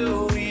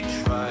 still we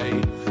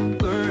try.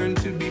 Learn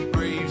to be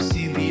brave,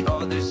 see the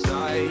other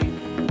side.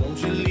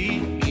 Won't you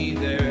lead me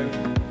there?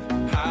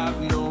 Have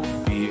no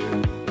fear.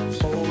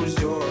 Close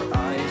your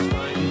eyes,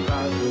 find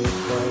paradise.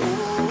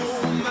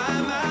 Oh my,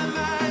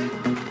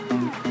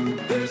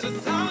 there's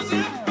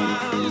 1,000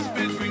 miles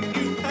between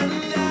you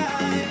and I.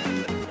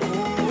 Oh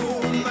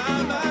my,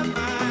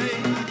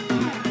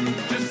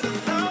 just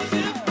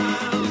 1,000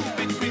 miles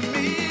between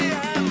me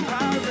and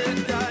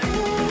paradise.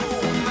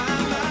 Oh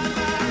my,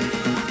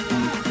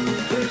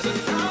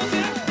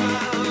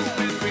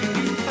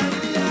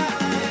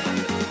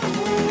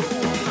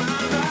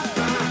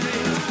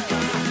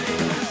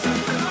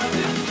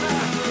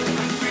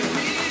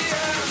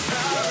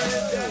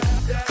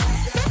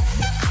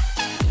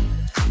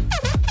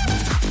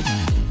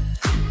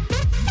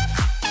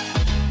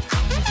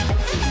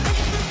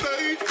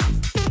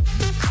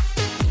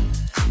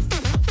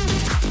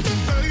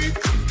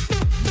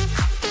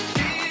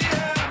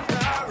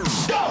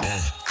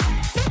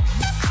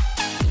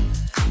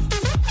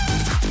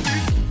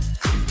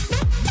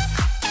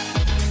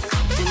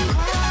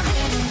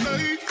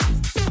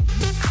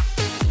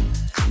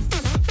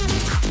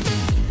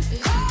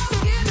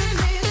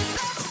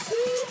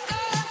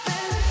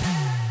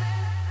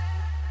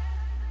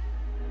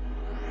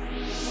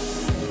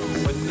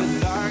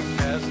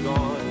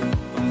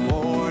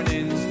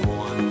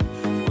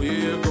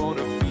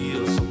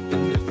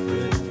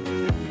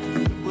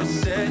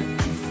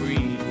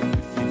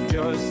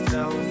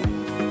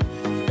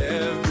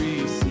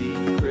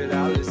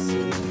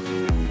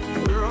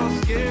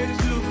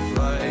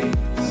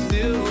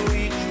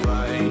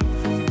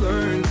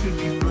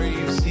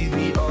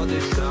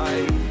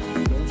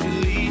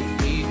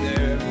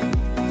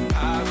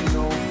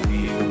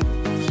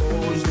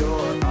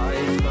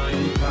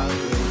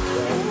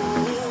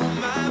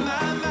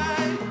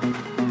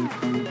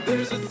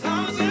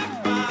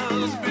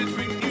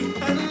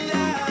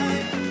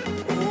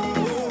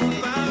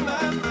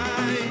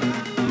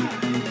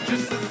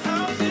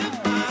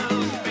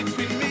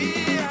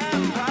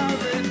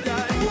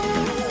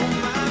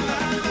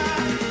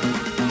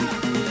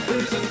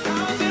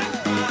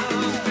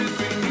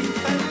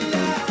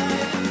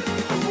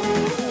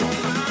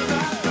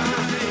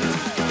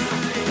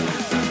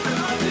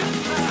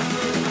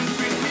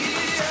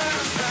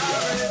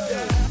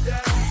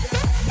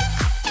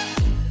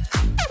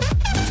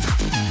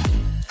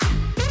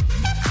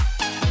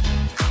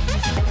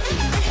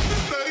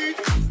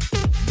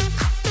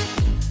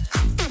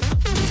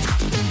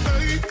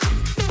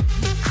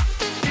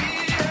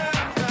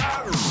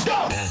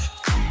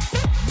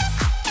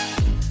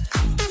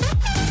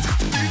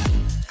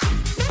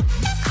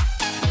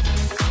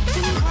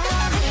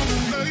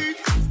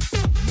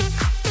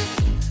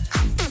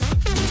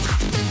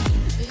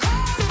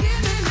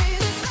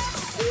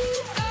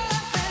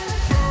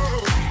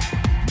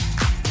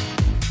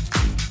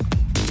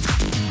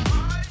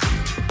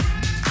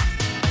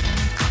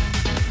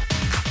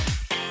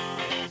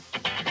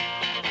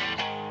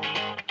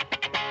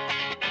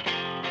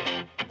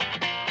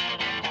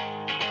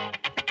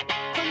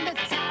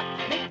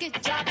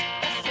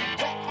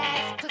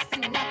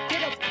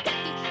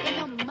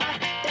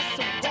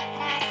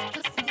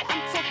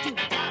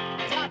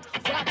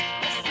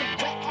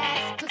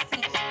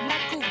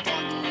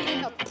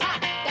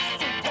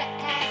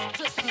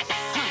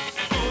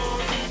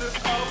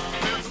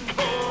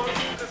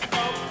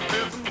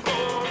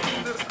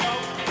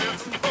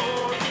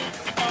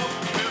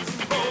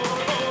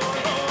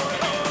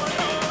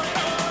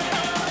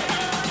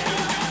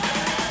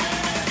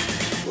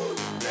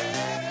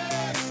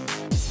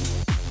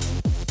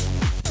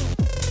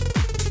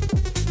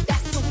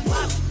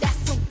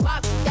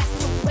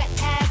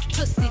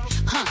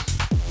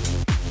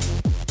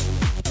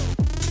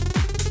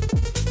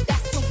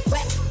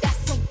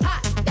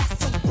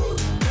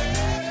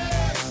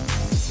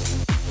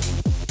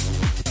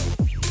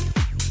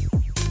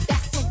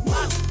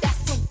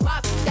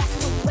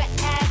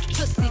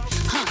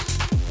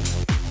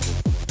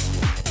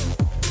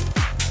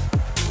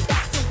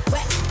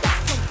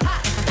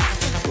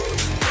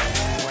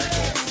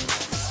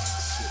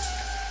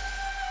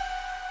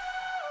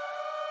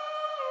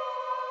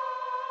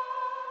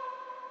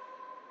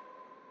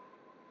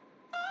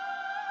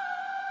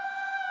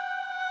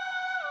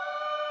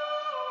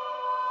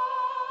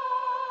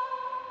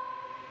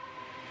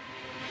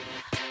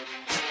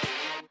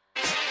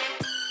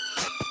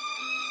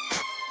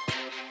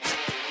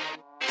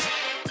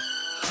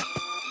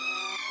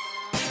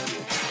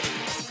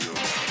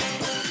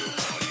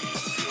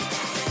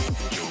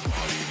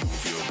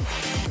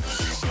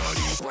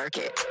 Work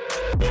it.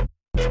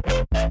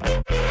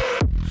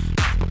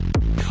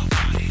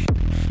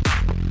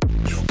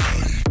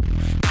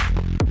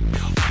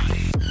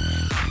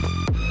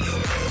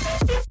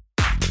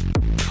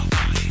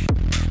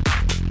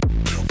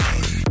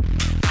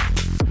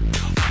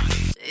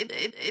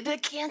 Baby,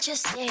 can't you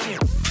stay here?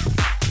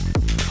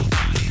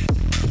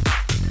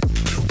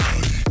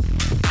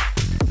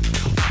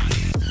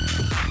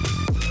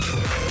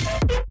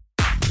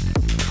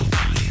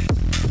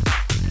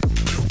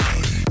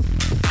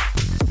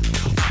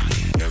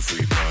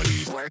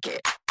 Everybody, Work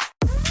it.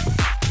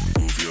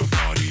 move your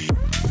body.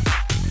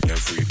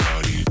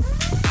 Everybody,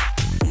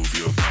 move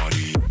your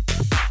body.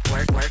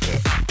 Work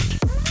it.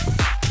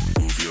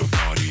 Move your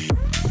body.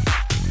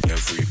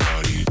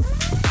 Everybody,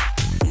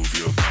 move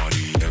your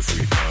body.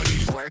 Everybody,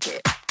 Work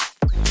it.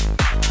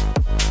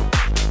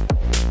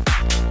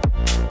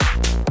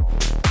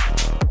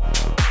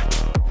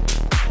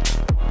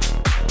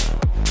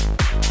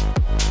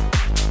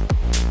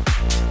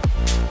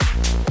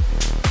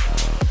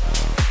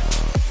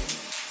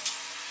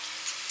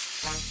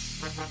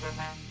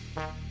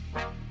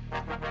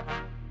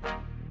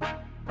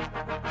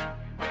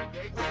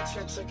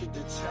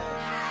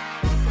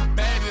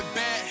 Baby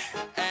bet,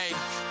 ayy,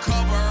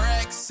 couple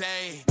racks,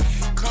 ayy,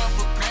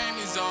 couple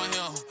Grammys on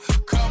him,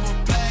 couple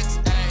blacks,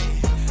 ayy,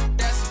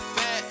 that's a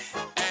fact,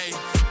 ayy,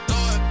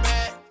 throw it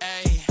back,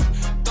 ayy,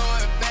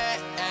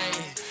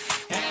 ayy,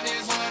 and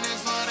this one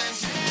is for the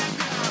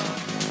champion.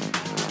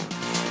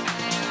 I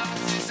ain't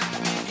lost since I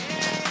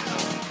began.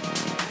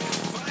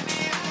 Funny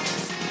how you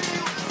said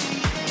it was the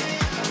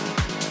end.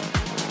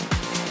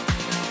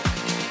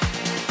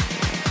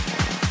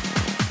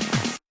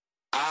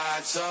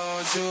 I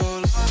told you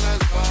long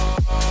ago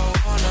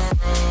on the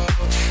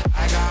road, I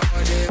got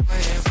what they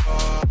waiting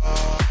for.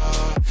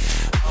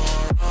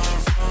 Don't run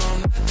from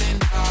nothing,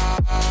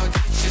 dog.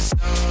 Get your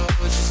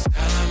soul, just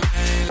tell 'em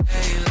ain't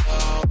lay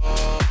low.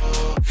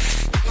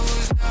 You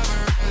was never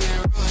really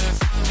rooting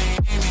for me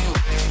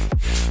anyway.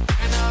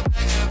 When I'm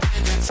back up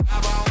in the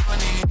top, I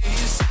wanna hear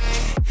you say,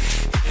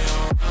 you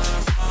don't run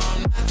from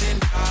nothing,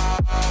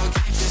 dog.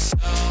 Get your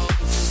soul,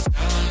 just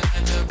tell 'em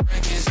that the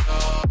break is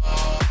over.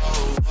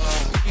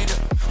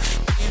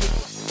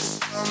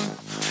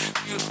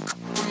 Need a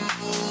couple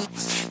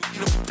moves,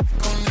 need a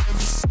back on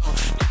every song.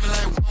 Need me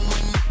like one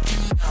way, Nicky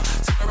now.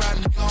 Tell the right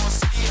nigga on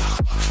see ya.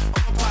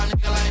 I'm a pop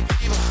nigga like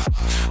Bieber.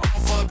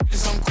 I'm for a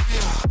bitch, I'm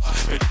queer.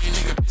 But these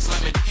nigga bitch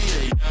like me,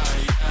 yeah,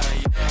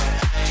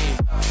 ayy.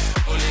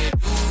 Oh, let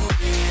do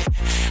it.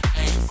 I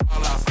ain't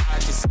fall off, I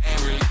just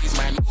ain't release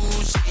my new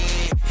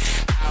shit.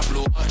 I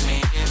blew up,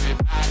 man,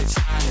 everybody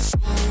tryna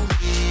sue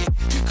me.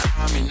 You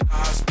call me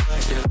Nas,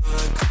 but the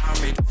hood call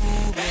me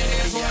Doobie. And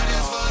this one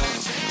is for the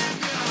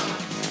champion.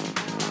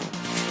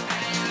 I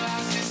ain't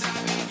lost since I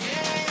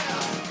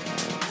began.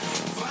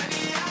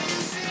 Funny how you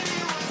said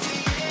it was the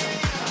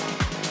end.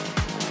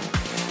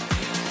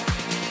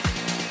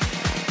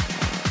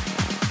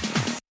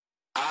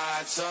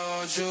 I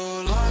told you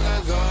long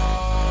ago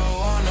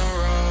on the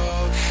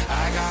road, I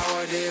got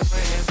what they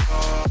waiting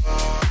for.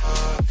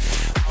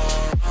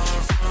 Don't run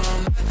from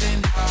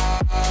nothing,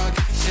 dog.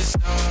 Get your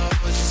soul,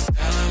 just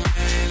tell 'em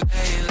ain't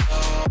lay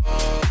low.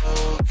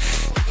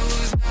 You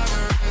was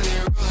never really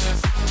rooting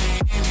for me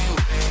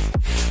anyway.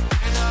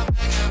 When I'm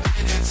back up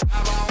in the top,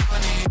 I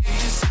wanna hear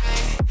you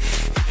say,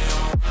 you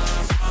don't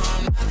run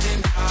from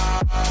nothing,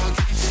 dog.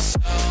 Get your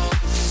soul,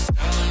 just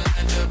tell 'em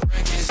that the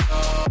break is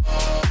over.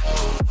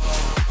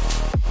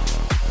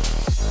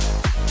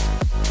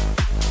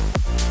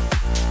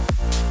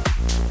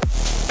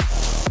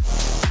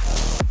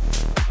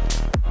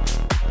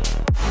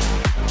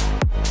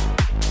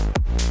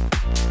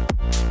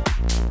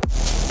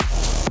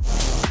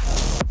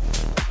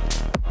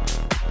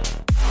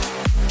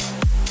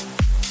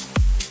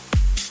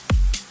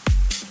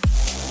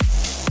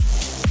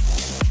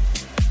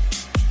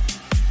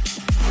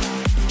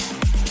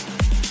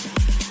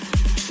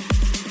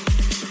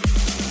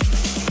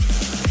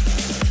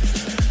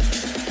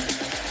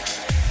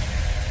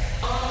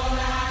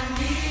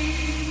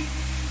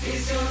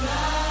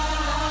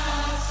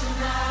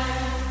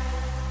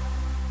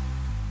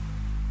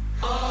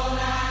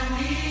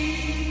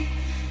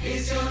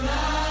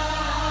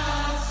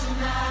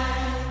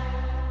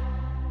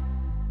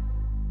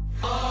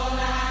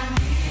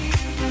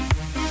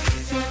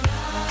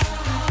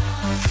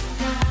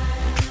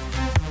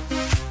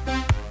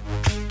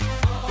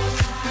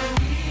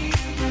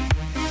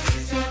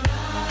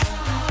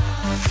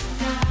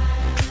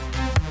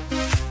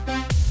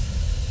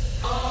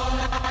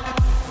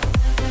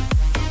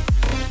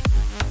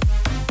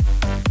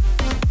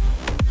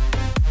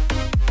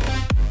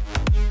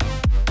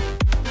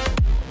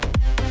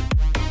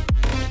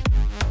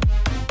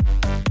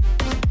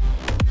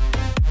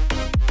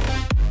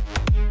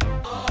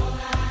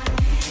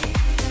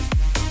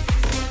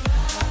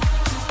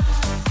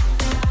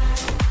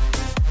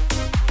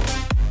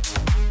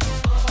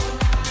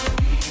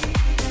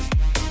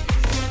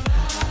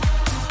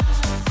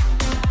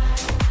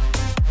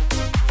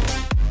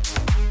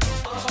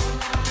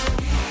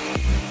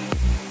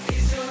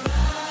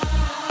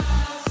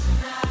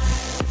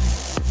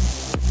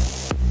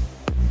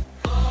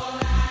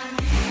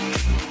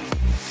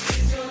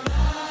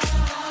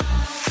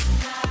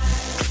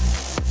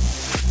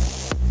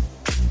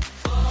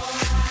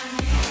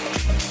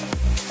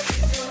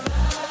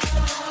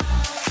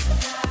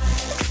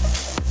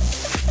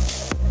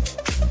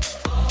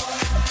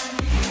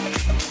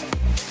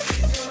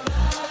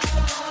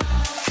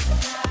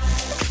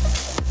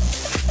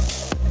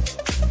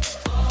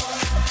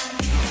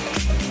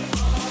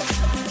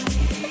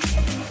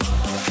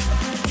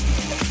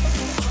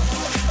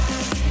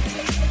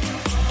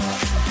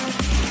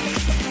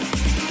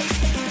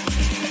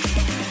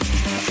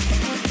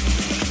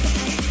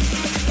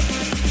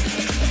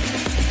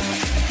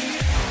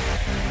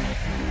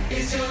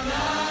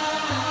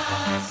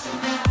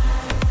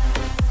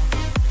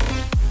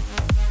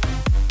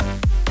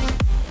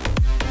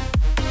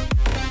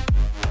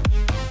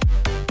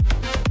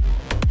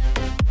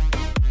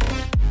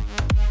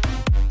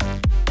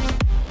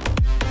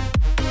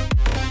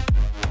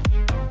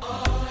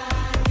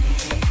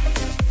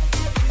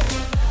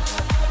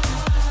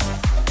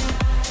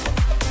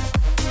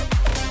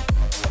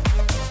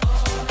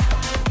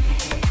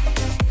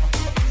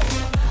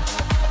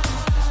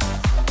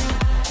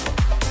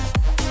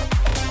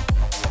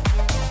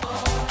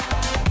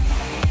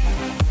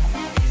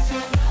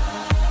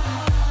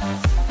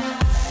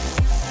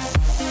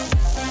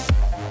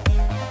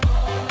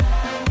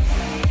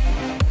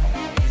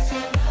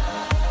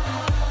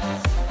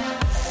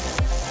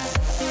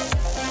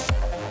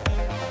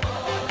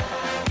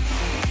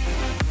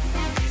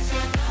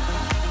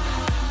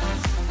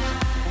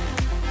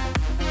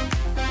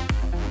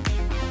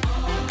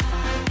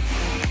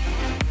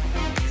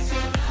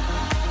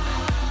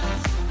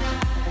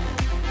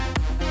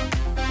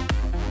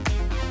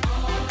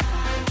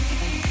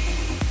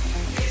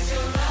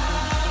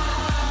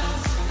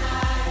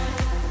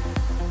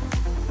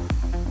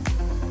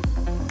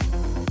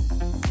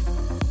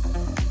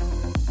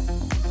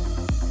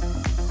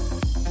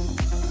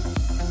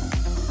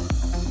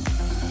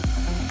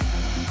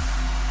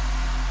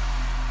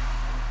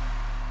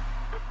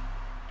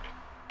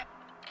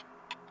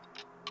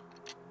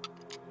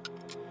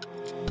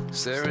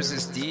 So there was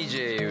this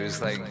DJ who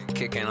was like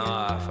kicking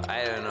off.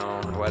 I don't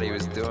know what he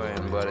was doing,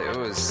 but it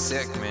was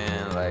sick,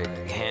 man.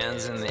 Like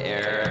hands in the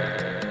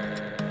air.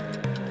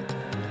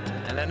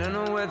 And I don't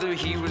know whether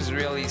he was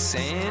really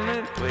saying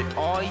it, but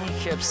all he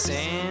kept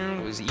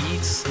saying was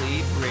eat,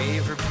 sleep,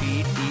 rave,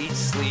 repeat, eat,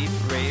 sleep,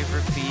 rave,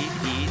 repeat,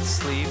 eat,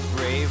 sleep,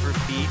 rave,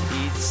 repeat,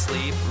 eat,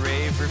 sleep,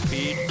 rave,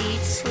 repeat. Eat,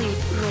 sleep,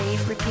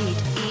 rave, repeat.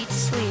 Eat,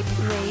 sleep,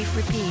 rave,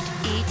 repeat.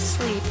 Eat,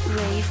 sleep,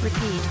 rave,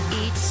 repeat.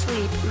 Eat,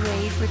 sleep,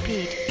 rave,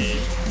 repeat.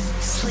 Eat,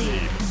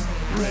 sleep,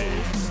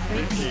 rave,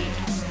 repeat.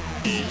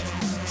 Eat,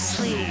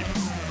 sleep,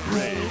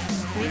 rave,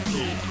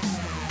 repeat.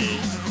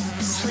 Eat,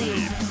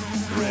 sleep,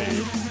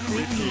 rave,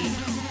 repeat.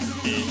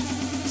 Eat,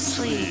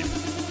 sleep,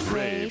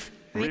 rave,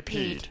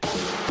 repeat.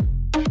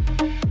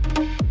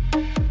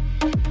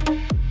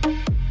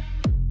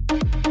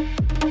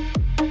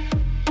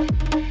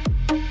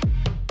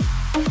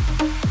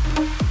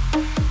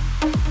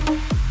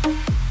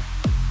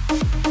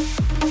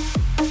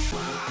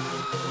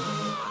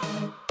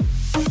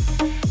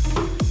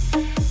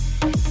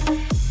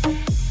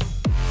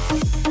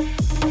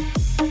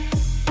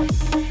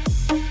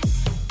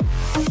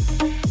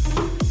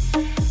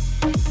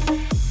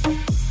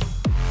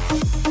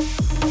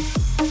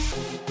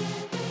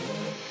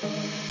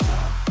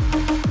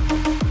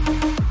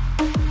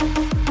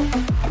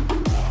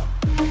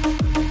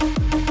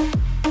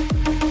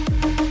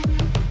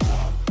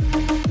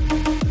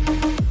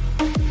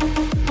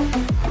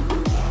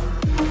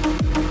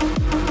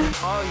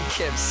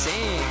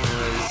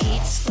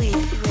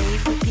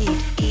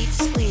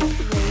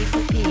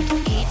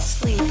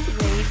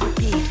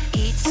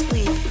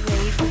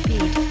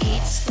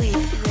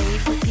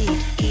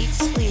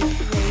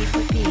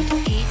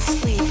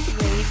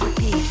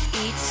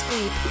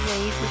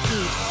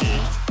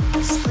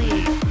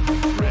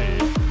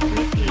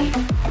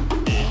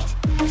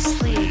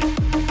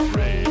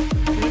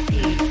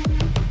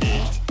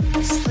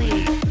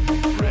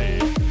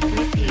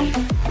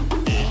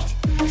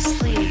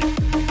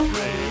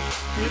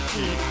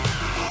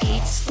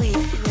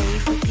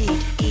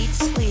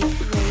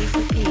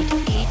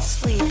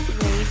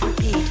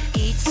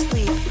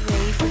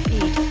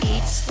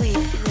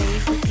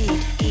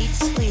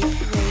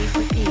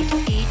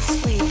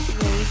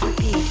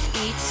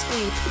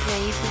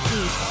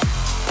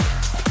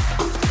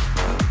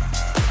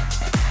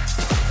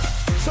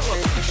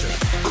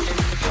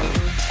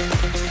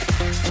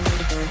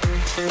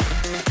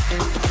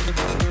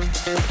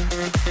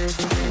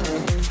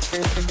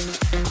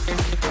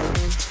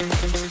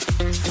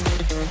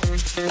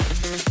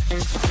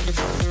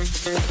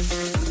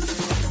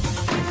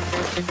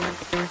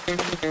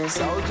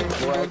 Soldier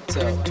boy,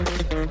 tough.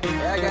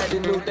 I got the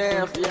new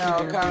dance for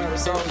y'all called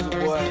Soldier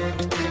Boy.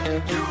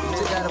 You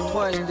just gotta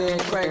punch, then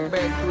crank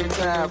back 3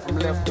 times from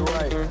left to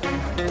right.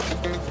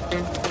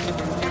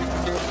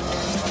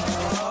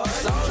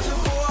 Soldier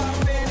boy,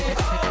 I'm in it.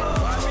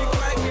 Watch me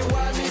crank it,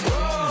 watch me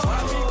roll.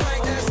 Watch me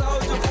crank that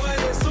Soldier Boy,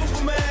 that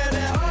Superman.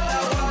 That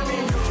watch me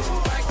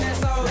crank that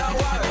Soldier. That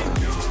watch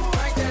me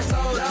crank that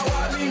Soldier. That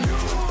watch me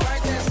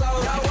crank that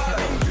Soldier. That watch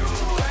me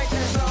crank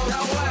that Soldier.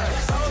 That watch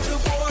Soldier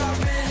Boy,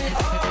 I'm in it.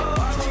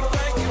 Watch me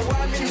crank it,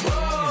 watch me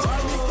roll.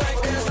 Watch me crank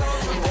that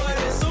Soldier Boy,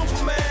 that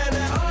Superman.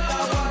 That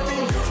watch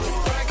me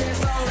crank that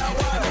Soldier. That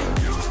watch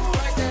me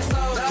crank that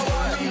Soldier. That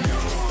watch me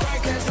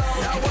crank that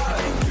Soldier.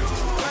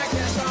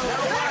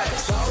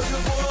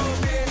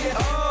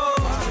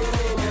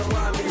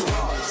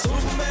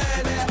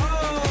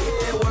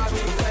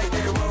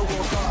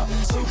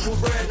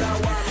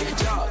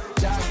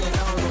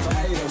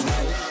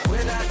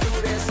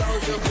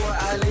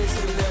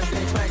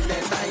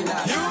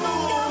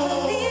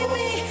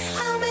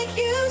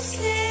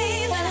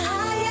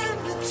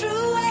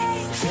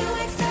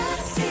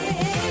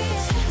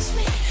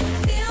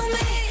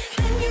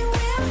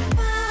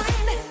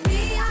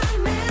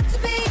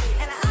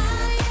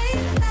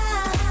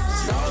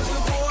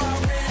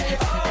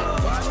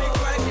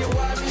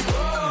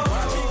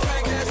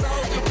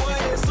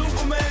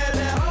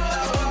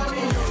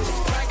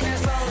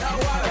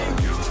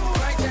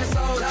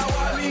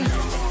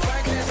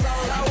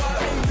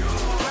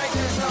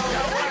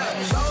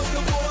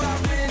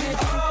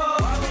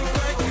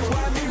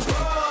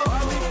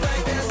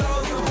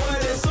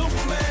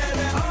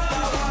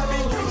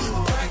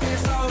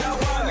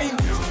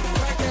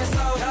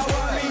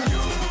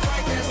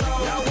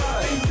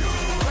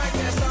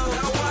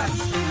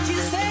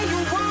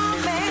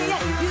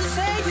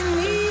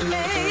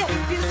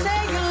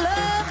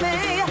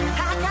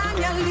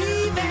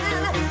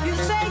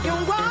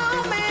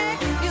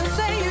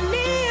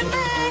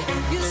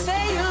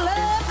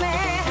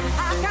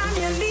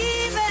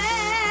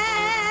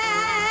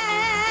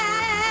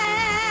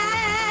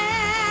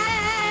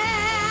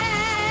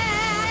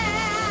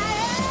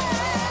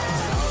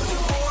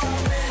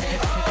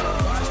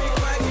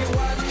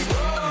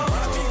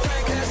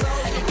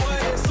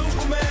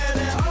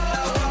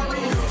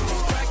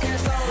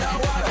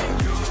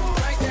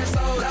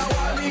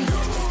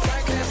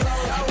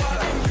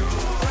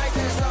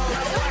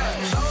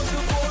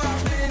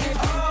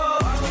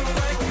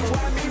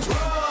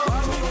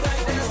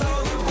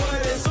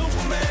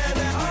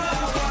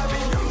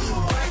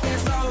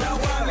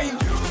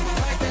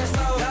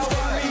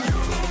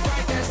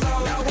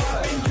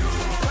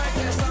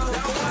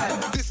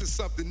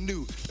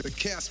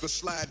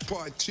 Slide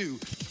Part 2,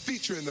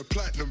 featuring the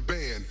Platinum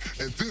Band.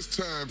 And this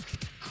time,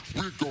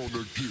 we're gonna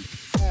get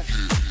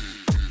funky.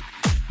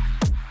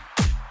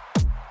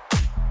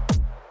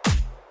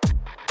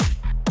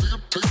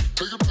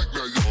 Take it back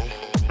now, y'all.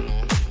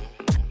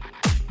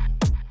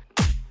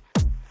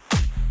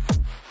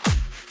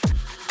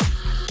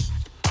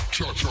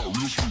 Cha-cha,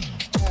 real smooth.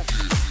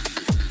 Funky.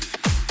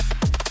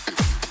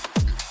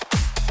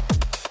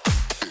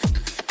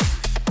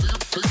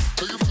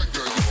 Take it back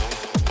now, y'all.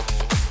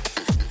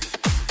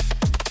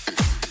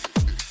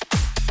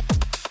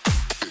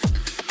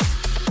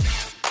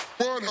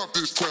 One hop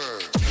this time.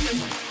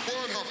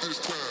 One hop this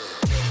time.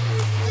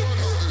 One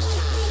hop this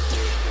time.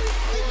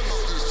 One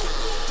hop this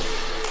time.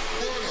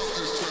 One hop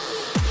this time.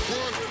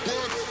 One.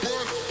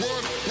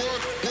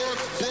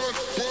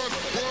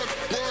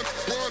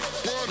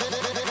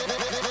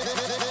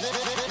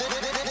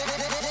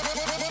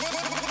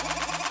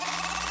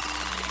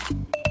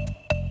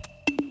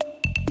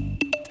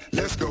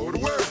 Let's go to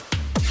work.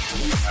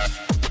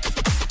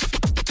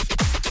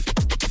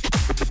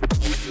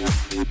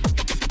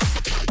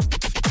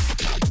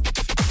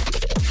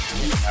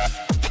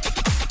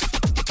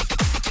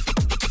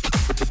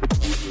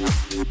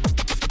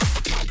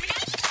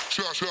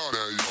 Shout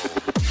at y'all.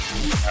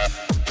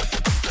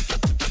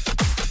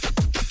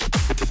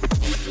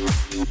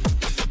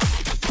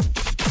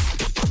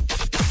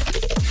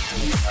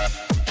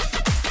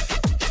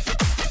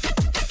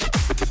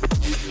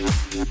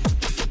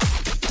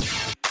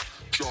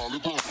 Charlie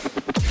Brown.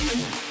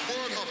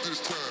 One hop this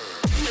time.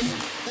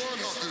 One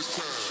hop this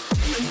time.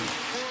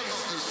 One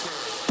hop this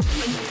time.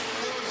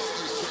 One hop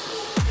this time.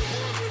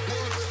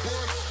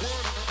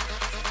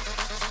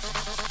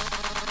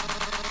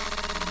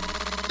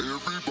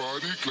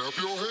 Everybody clap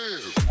your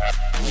hands.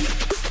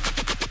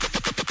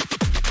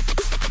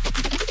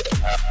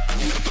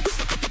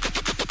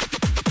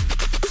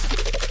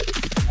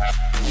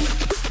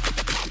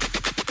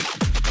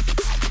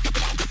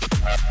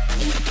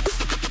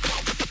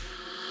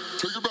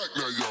 Take it back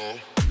now, y'all.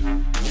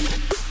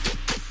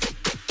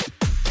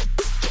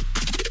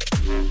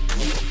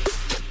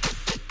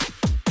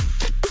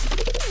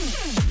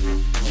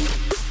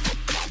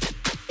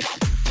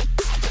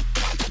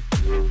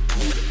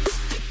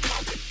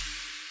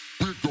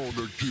 We're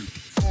gonna get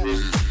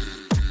funky.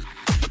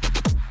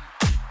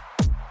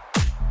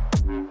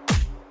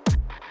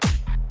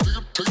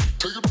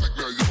 Take it back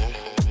now, y'all.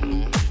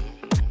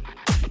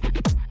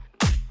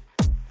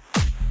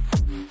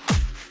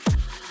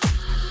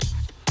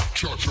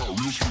 Cha-cha,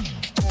 real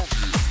smooth.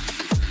 Funky.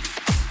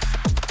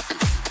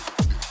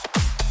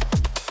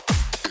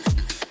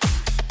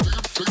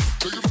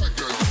 Take it back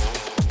now, y'all.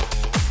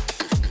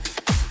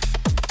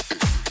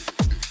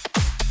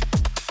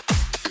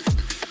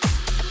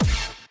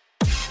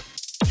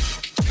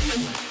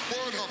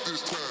 One hop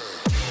this time.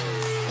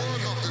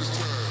 One hop this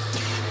time.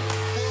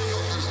 One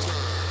hop this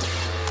time.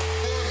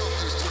 One hop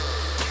this time.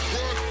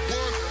 One.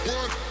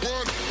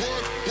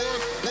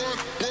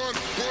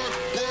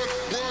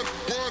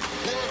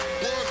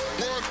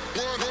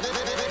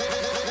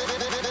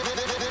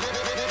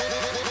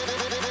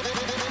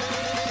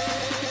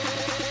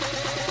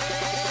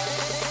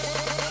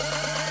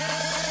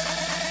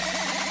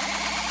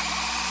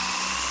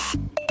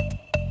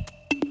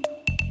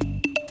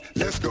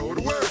 Let's go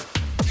to work.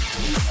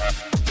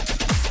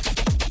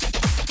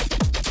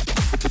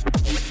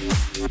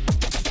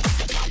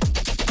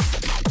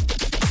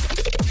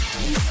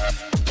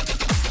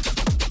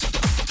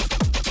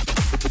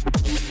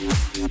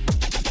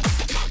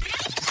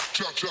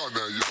 Cha-cha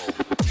now, y'all.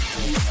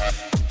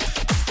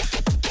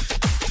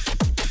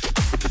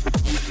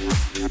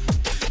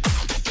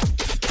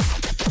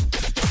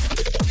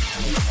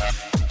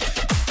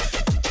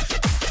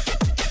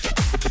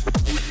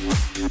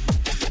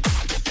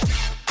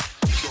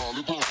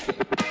 Charlie Brown.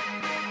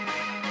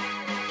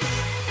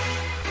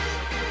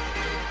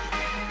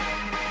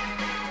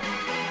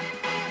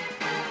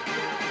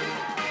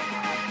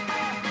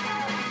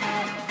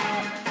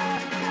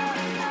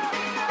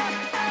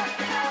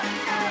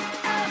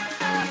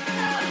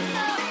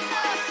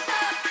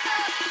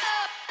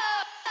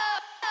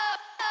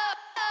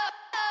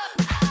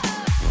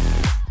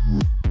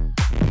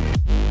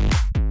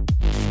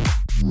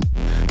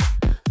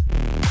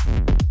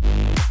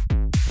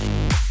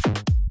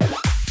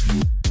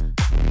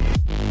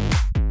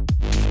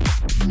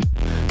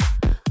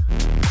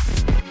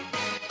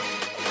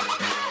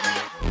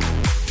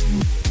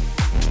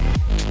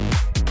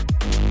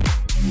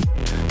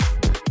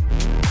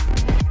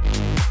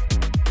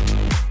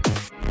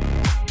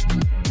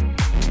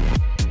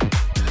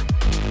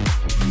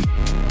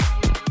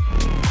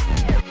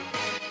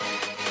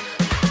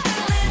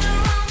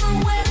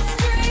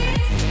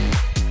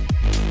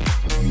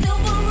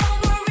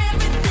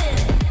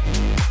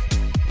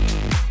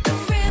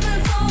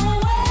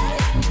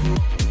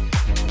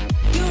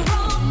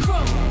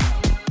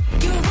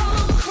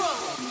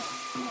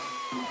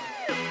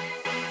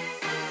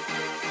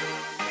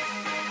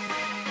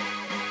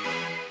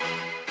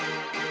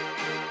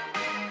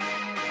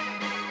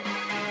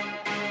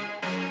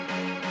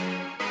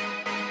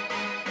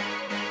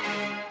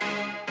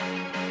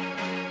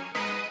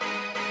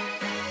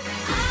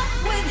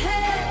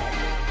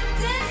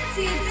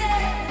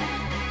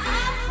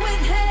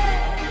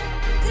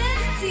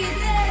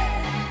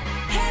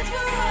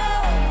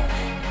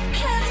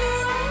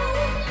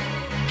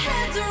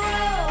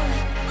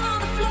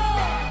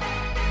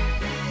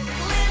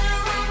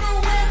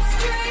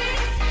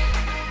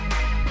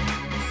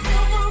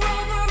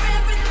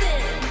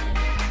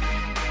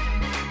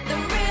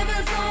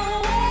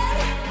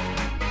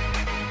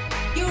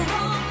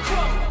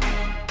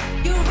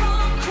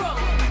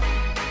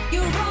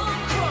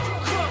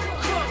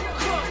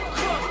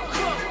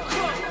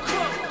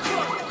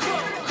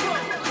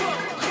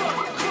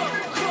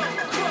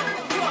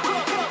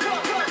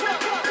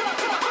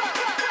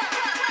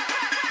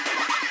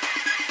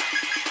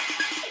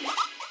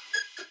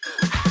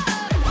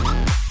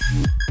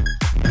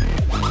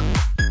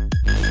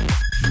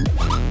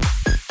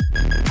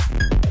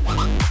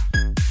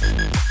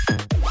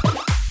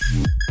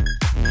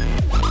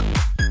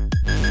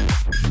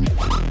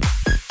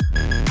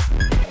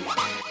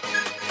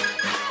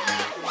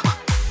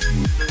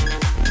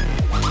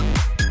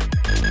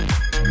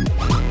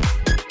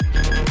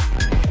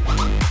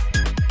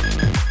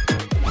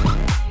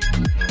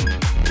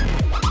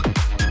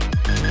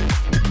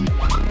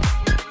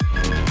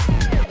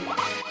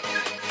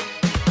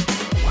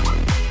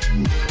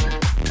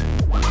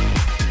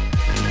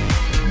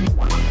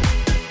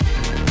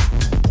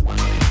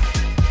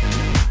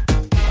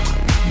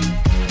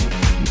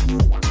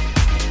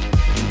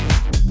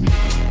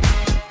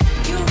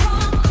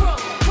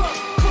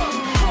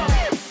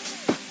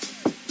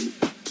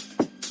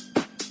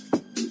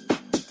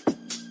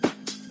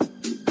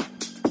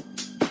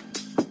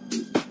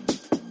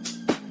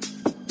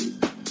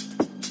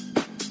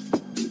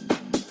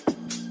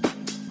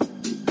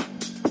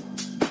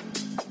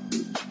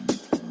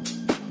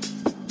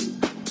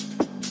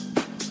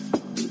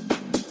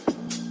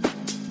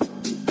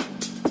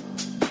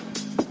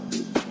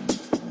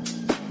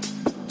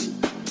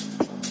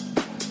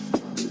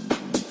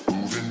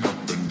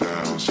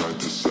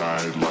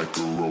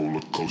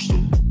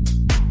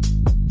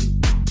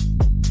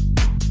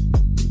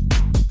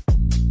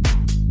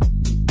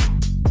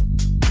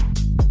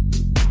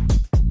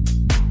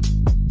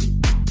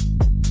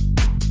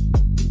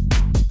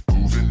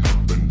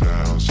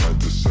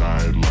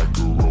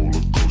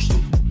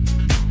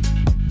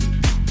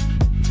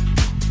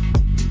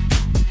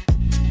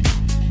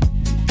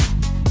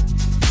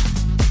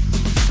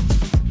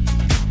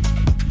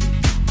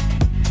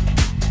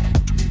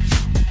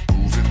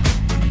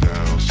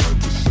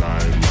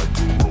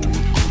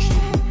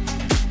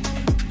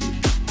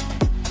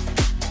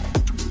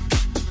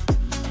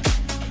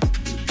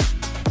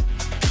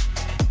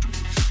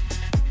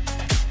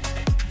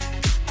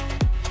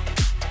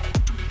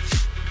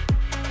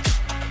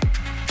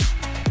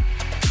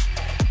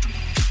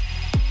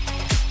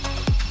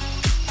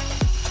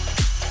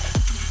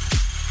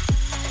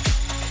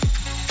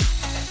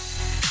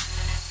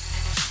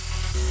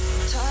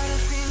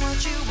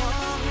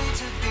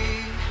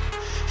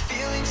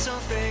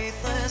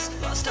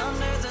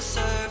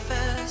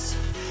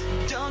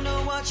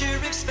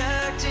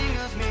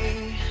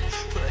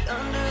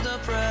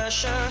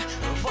 pressure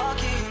of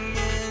walking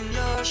in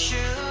your shoes.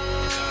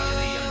 Caught in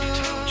the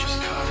undertow, just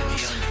caught in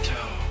the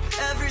undertow.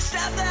 Every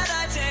step that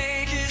I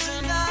take is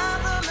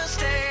another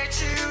mistake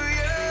to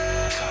you.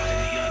 Caught in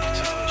the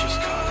undertow, just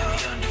caught in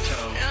the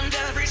undertow. And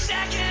every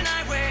second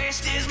I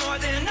waste is more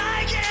than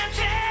I can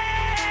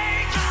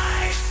take.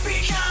 I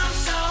become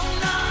so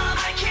numb,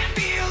 I can't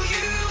feel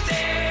you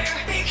there.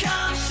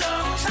 Become so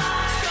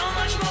tired, so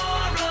much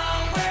more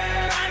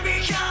aware. I'm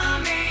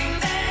becoming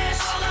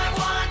this. All I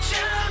want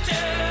to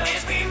do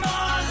is be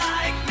more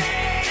like me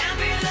and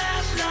be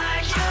less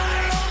like you.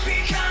 I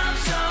become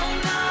so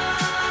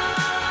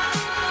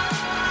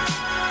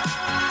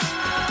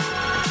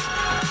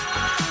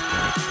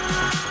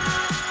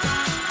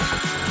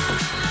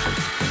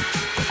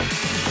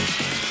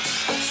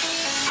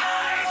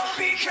I've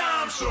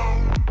become so.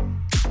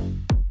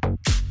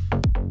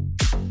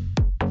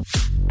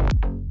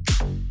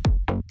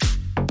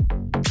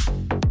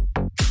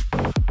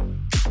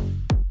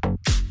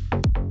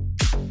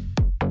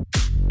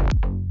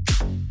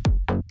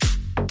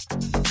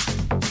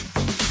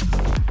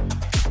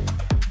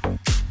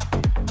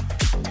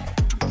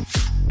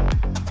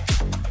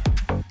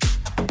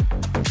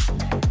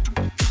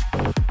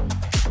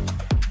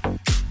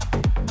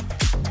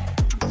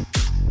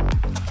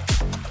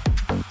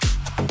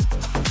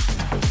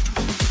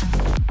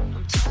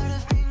 Tired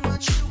of being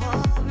what you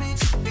want me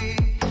to be.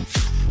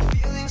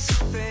 Feeling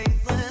so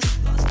faithless,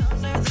 lost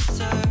under the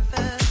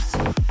surface.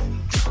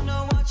 Don't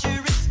know what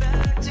you're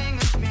expecting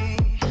of me.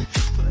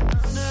 Put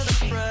under the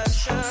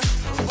pressure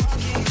of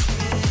walking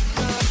in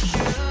your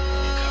shoes.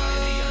 Caught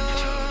in the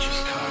undertow,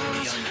 just caught in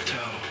the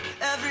undertow.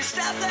 Every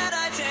step that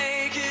I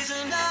take is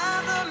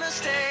another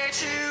mistake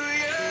to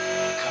you.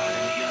 Caught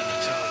in the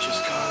undertow,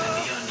 just caught in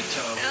the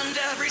undertow. And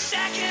every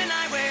second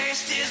I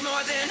waste is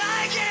more than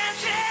I can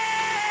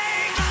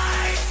take.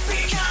 I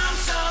become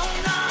so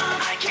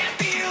numb, I can't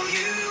feel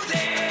you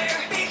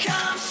there.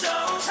 Become so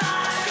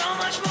tired, so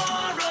much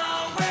more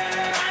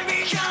aware. I'm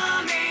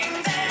becoming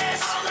this.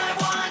 All I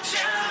want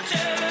to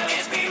do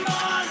is be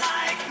more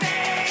like me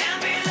and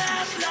be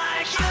less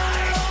like you.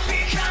 I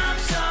become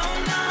so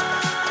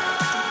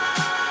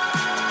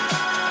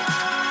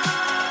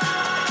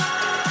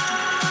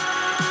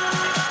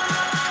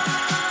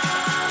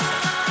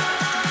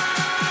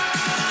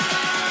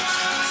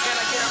Can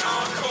I get an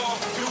encore?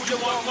 Do you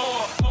want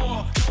more?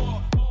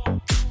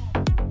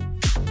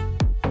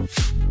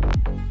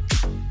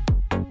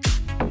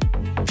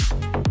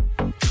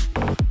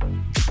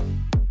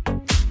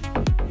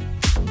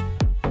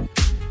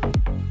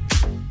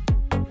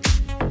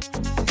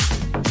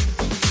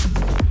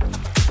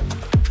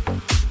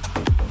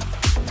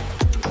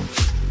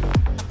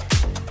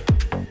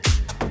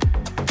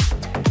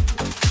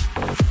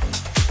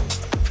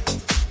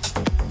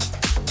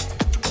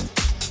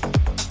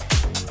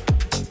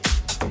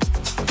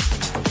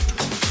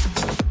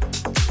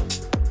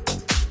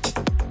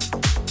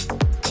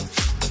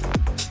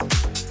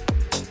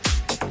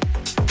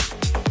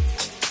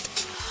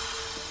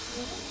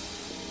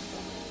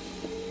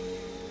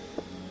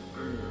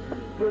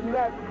 The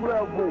next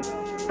level,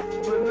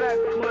 the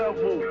next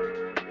level,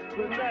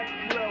 the next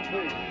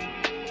level,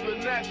 the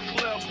next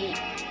level,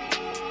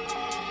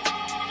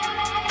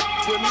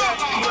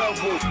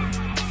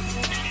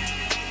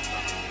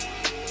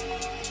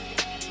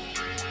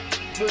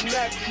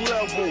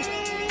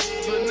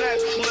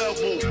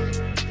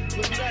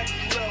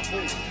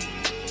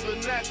 the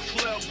next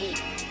level,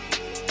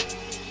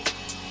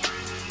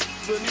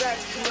 the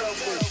next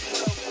level, the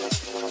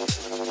next level,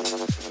 the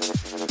next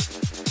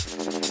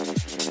level, the next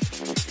level,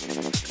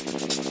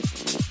 the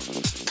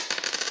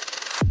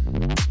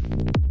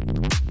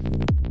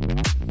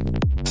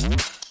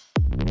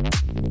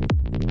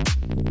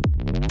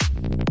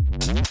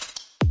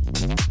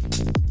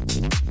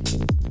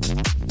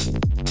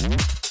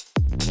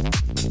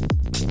next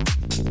level.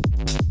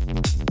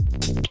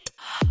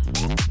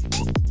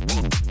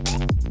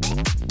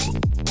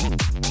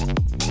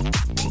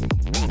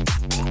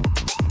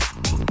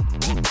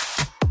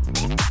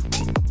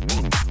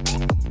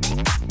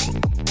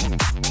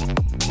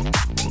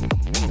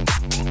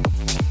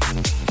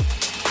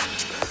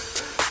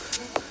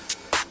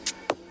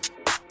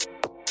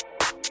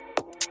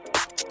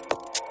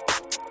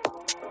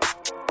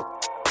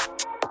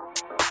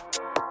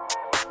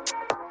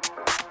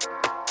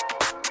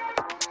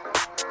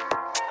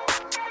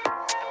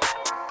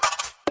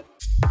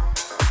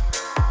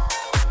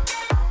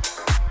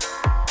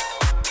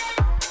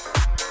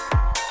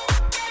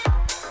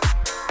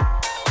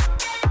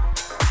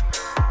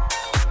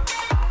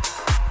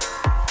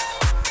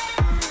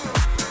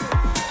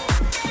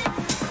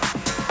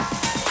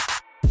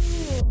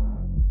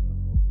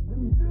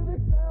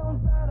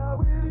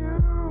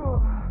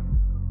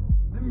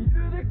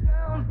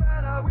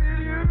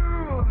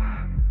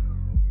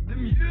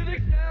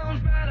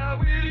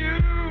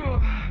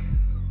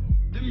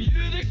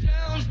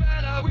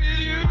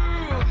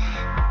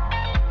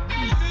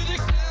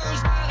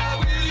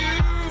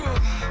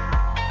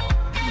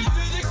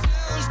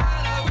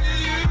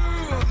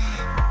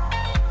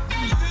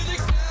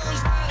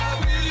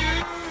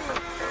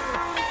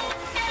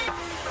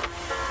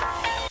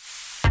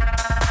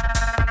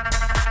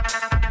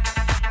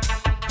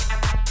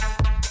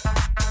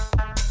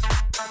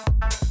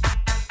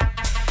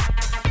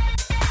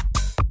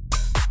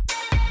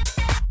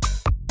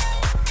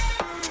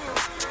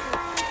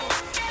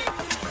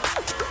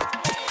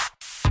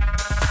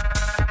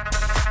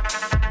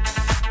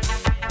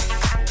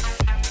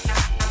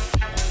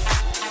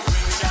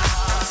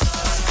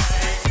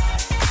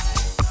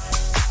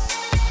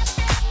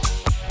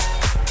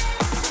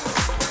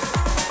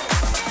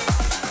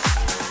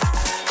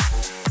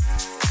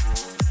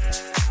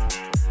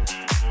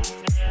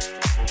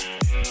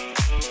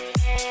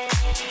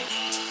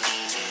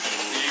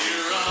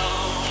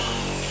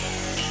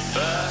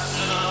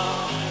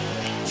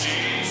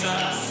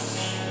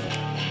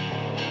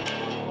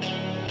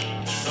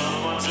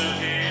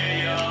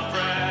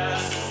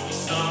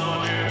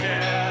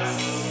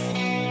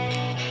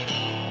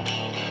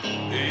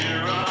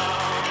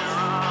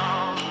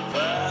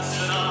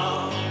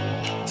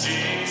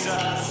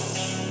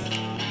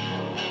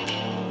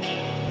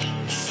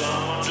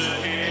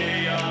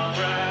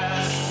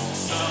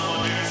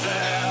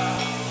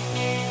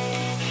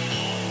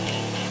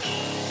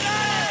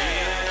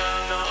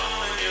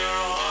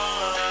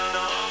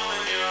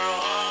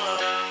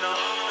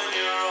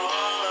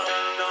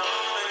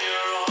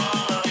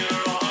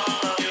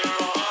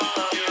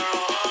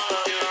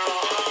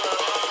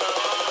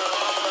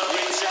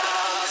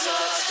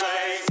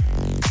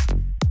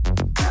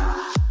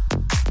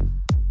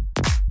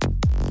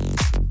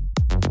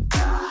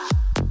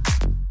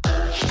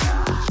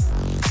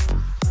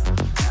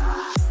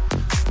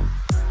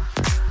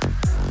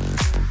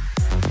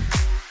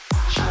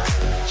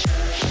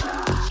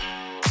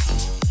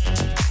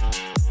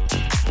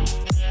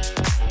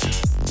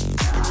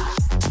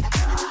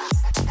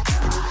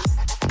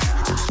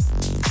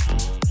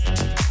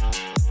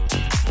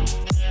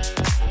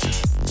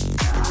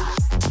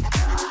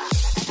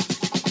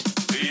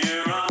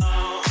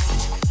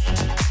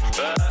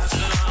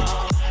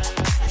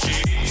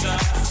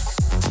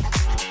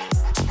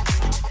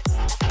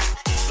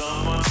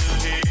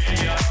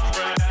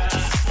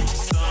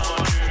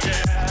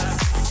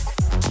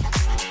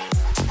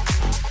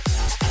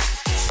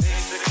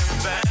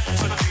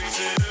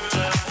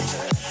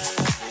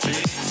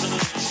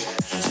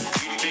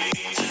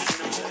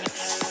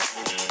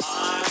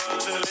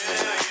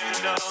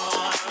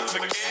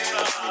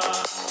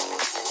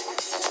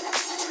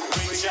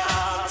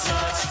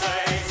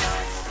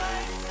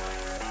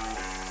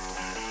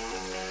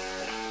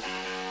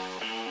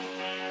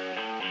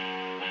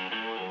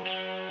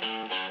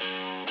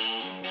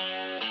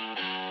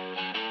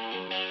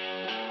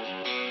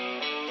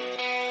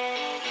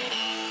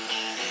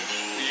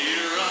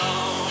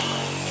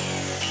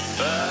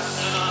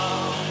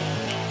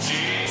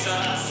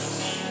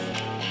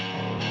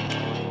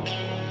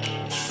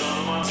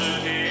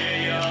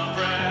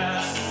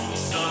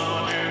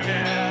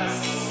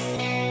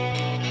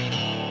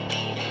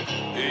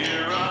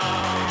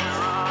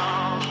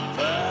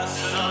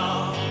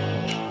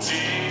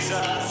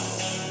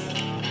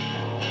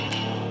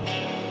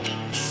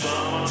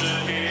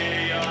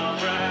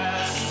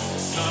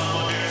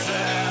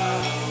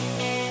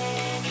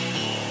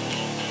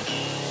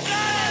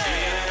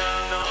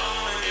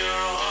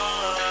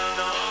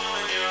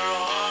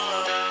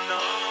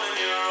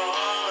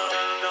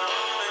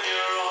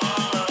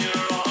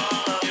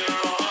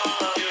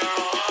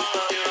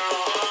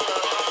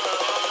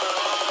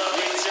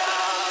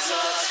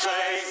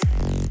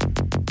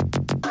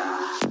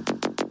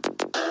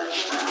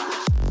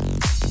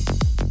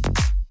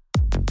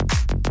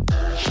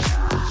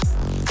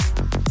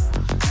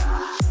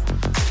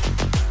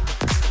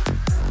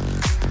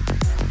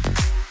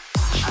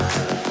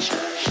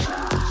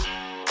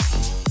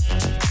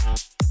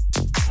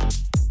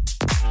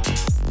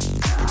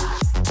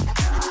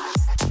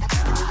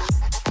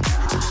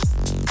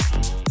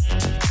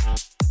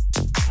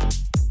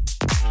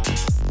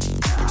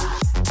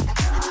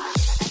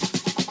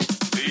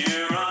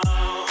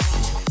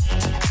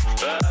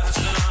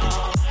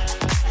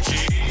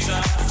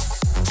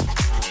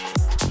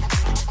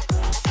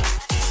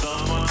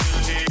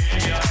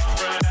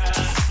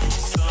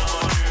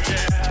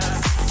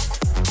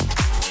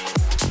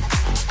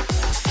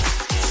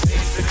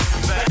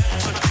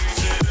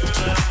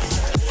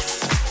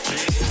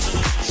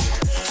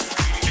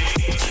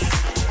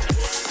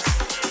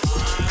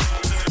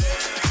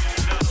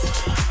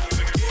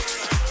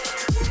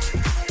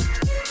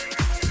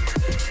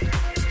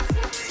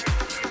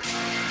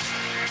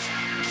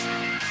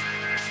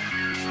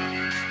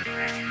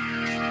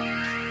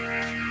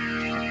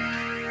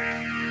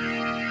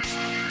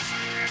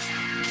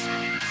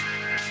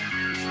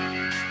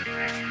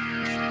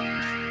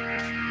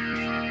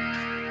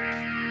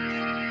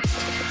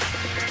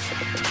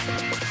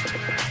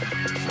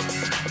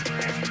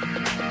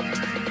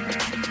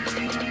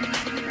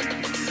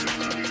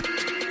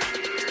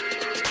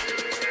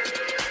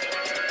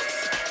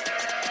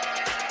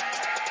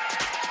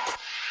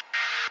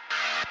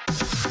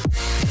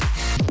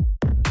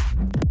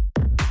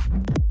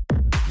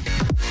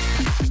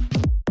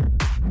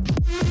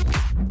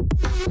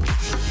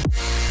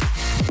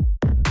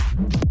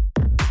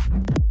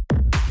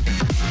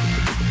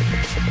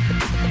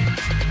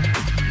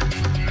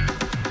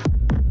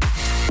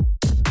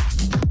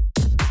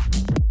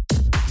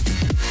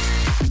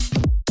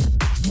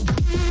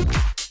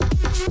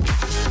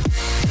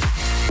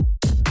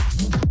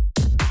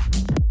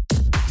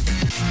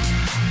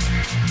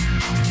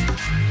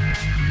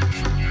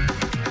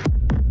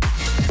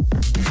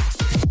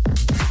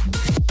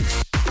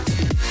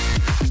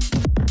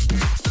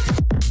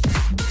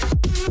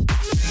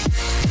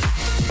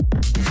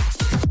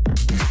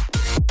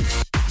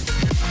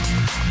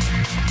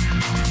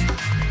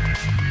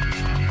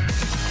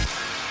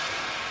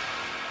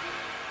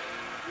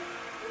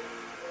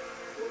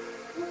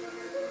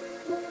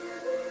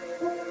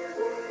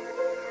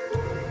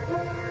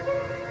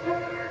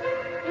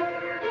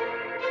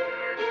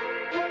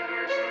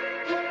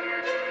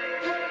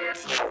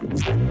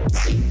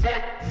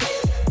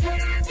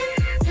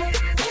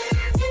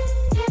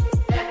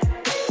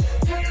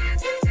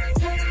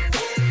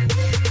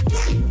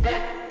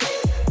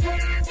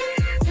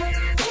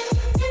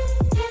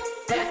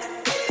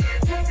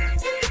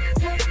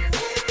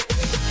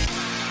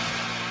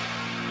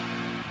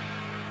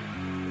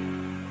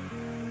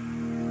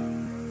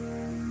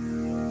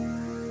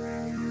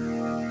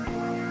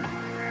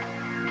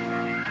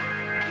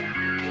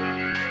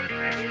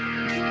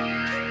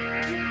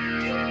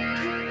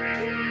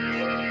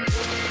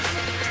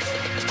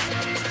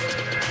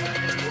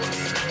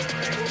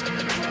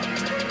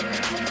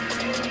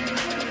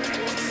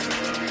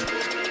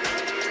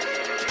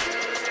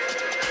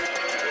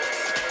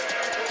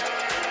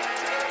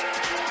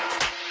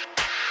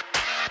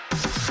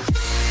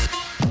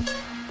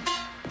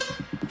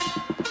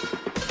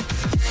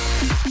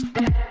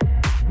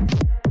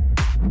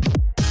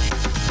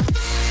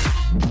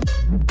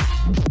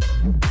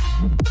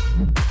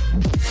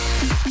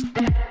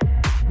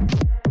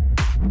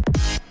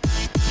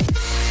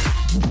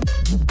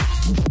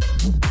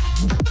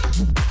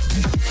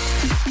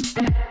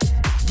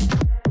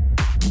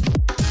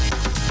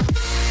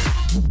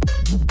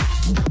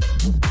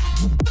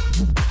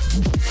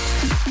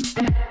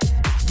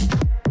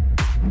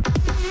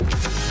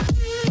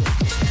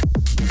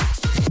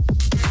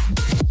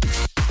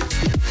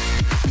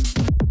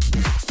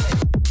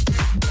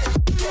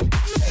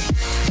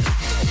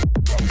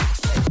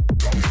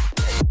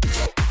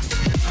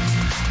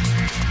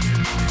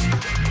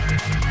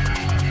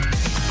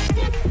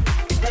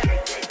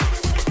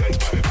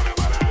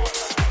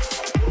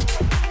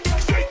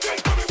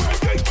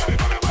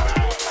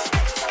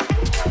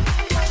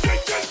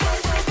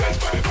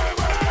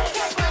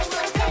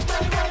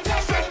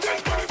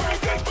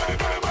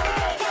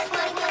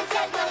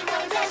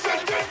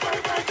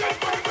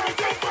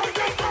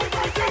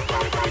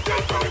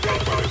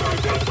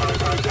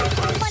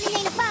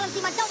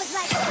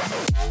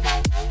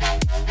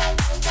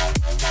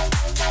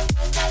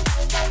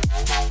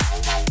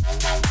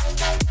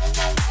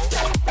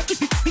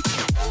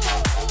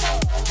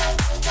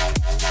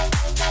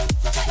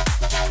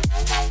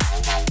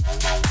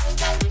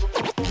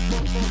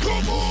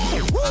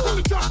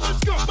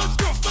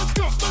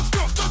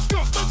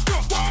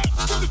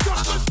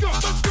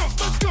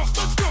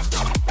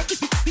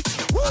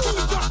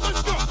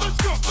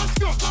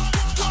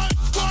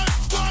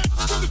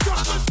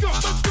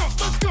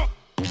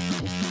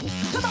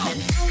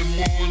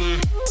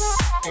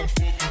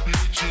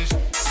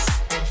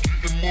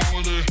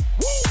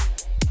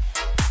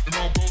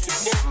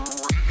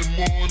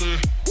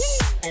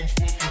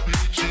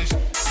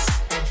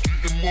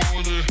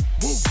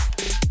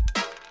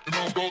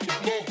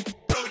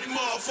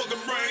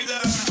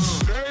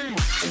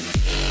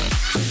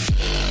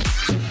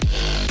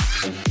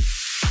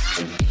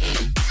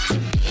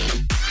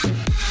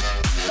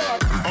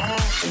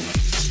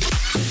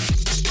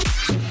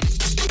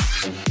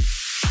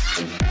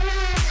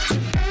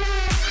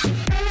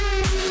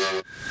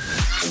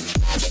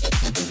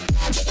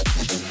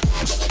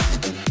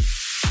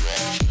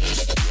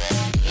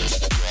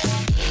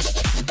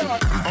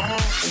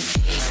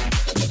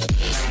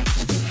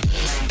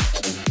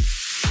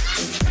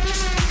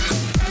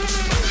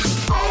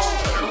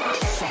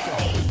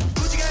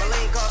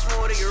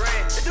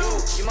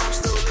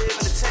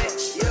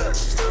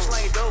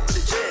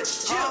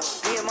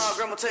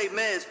 take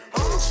meds.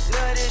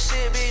 None of this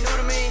shit be new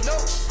to me.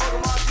 Fuck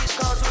with my teacher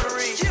called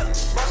tutory.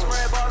 Boss some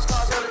red bars,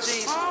 cause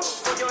allergies.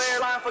 Fuck your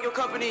airline, fuck your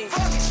company.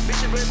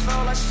 Bitch, your breath smell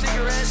like a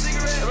cigarette.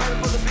 Right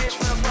for the bitch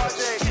from the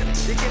project.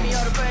 They give me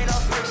all the pain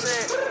off the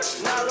set.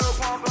 Now a little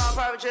pump on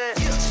private jet.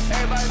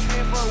 Everybody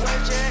scream for a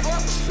wet check.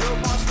 Little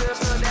pump still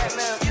that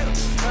meth.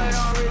 Put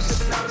on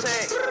wrist, sippin' on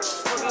tech.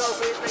 Fuck a little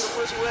bitch, make a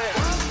pussy wet.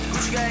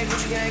 Gucci gang,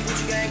 Gucci gang,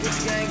 Gucci gang,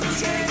 Gucci gang,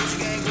 Gucci gang, Gucci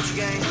gang, Gucci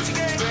gang, Gucci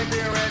gang. Spread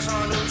their racks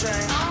on a new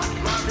chain.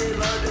 My bitch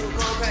love to do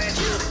cocaine.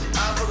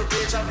 I fuck a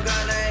bitch, I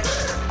forgot name.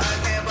 I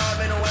can't bob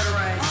in the weather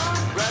rain.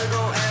 Rather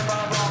go and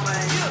bob on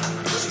man.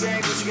 Gucci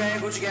gang, Gucci gang,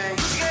 Gucci gang,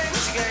 Gucci gang,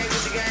 Gucci gang,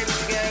 Gucci gang,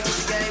 Gucci gang,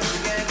 Gucci gang,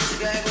 Gucci gang, Gucci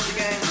gang, Gucci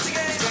gang, Gucci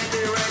gang. Spread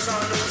their racks on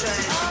a new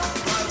chain.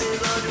 My bitch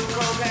love to do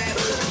cocaine.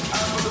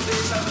 I fuck a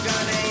bitch, I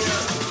forgot name.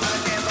 I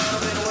can't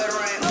bob in the weather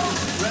rain.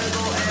 Rather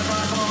go and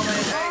bob on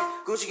man.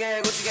 Gucci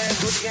gang, Gucci gang,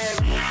 Gucci gang.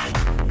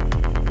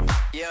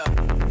 Yeah.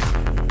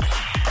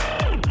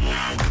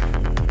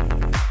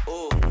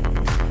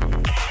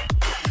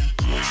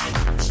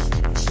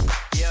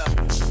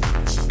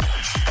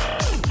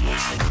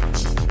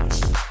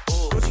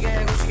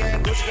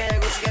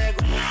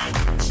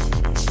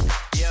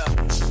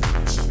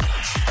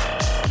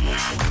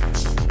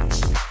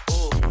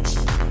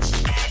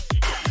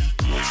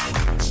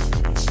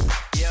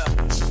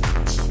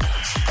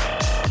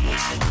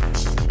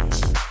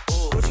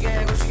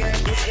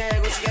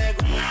 Gucci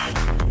gang,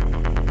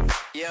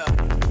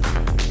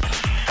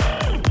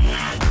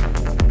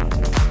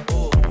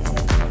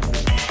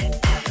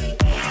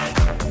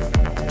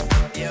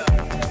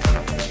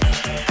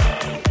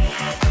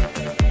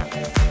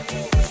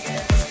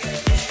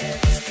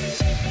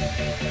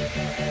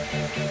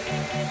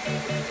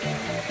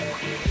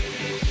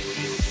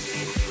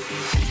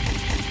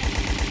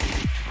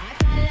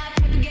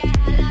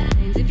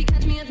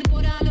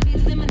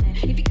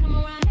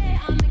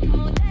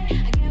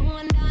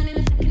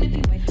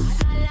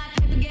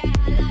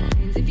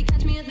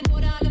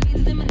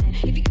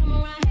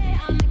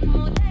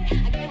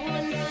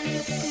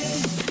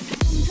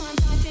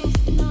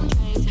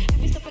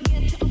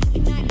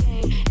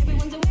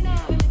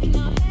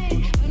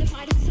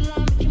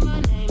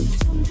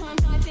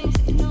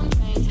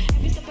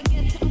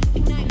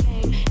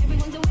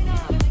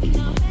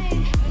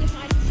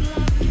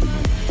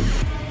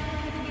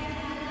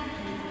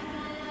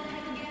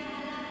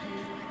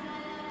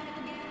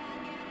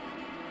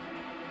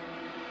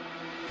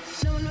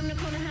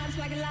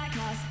 like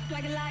us,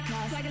 swag it like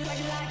us, swag it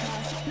like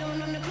us. No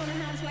one on the corner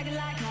has swag it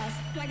like us,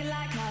 swag it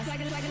like us,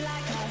 swag it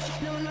like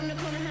us. No one on the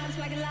corner has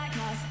swag it like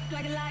us,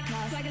 swag it like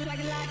us, swag it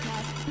like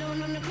us. No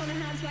one on the corner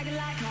has swag it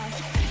like us.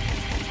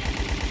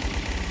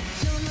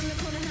 No one on the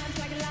corner has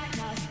swag it like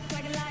us,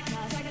 swag it like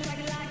us, swag it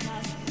like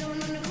us. No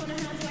one on the corner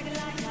has swag it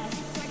like us,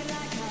 swag it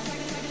like us,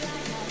 swag it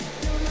like us.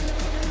 No one on the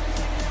corner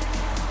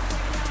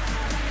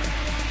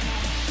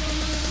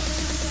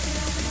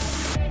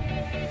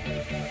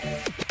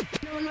has swag it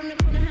like us, no one on the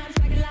corner has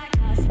swag it like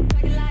us,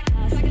 swag it like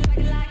us, swag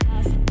it like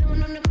us. No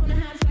one on the corner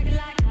has swag it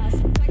like us,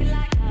 swag it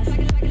like us,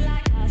 swag it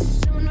like us.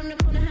 No one on the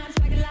corner has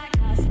swag it like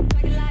us,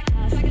 swag it like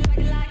us, swag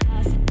it like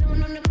us. No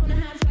one on the corner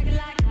has swag it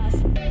like us.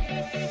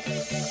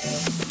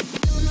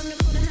 No one on the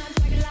corner has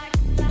swag it like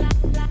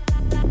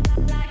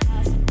like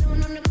us. No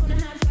one on the corner has swag it like like us. No one on the corner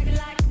has swag it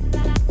like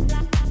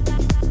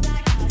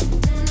like us.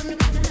 No one on the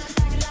corner has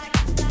swag it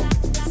like.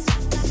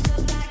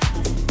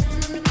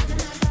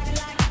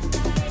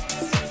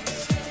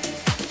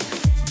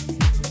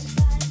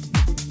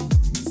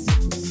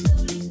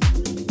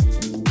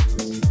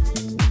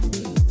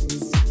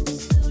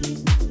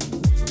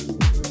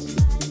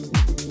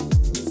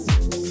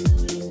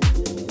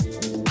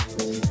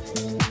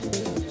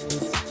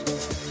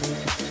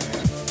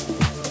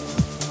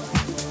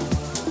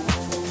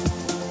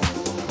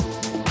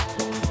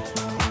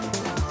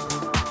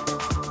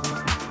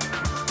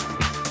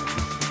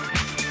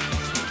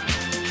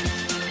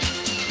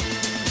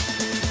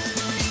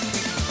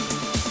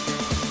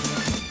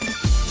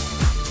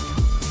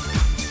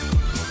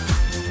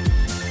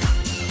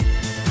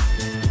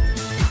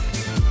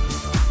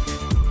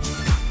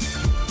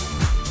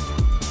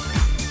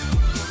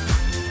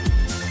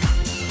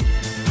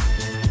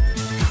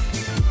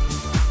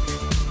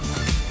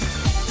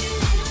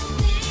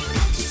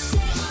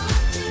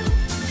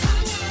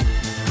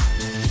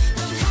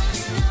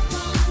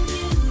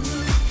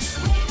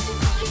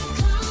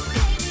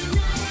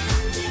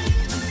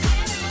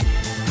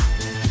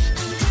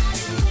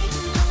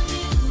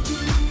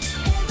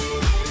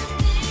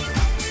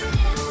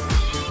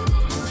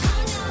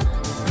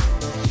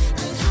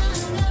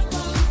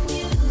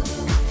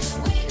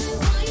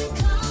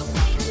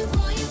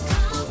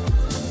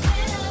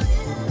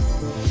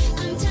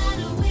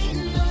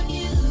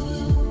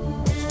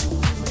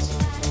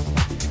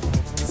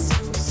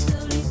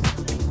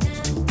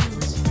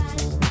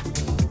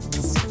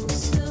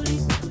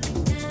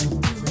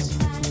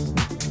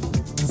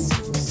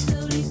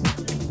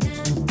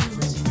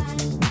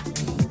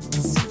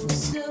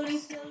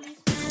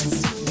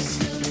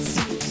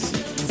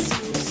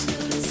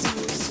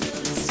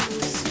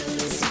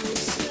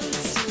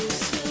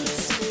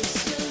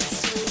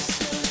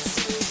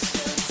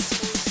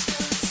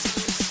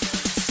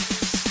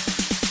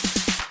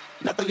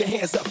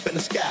 hands up in the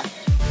sky.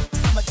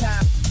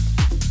 Summertime.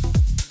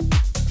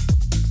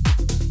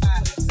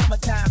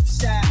 Summertime for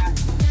shy.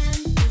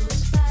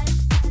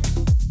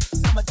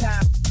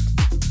 Summertime.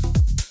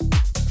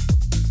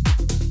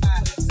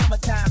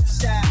 Summertime for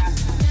shy.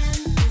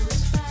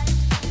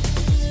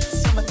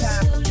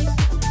 Summertime.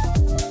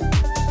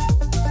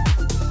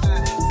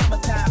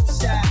 Summertime for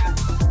shy.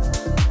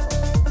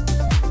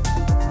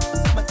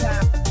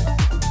 Summertime.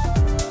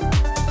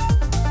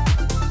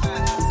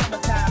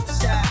 Summertime for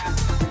shy.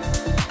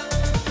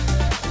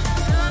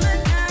 Summer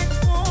nights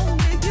warm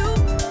with you,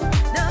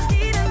 the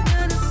heat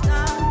under the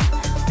stars,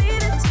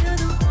 feel it till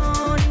the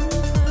morning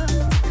comes.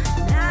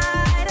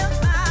 Night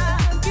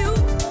about you,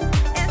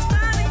 it's 5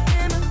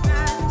 a.m. and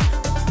rise,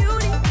 the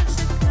beauty of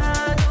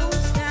Chicago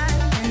sky.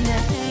 And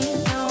there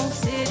ain't no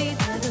city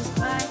that is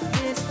quite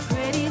this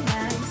pretty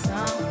like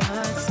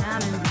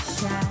summertime in the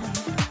shine.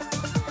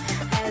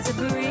 As the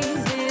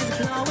breeze is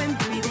blowing,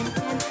 breathing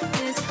in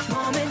this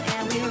moment,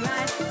 and we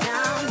ride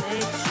down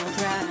Lakeshore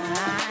Drive.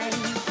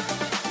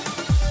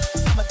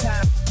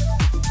 Summertime.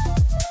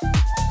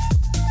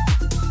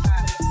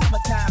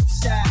 Summertime for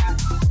shy.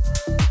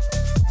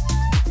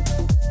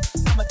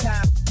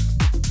 Summertime.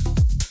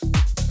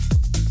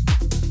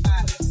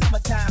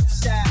 Summertime for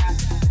shy.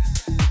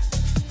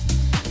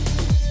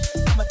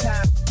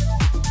 Summertime.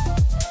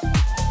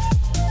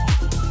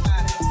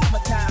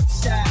 Summertime for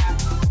shy.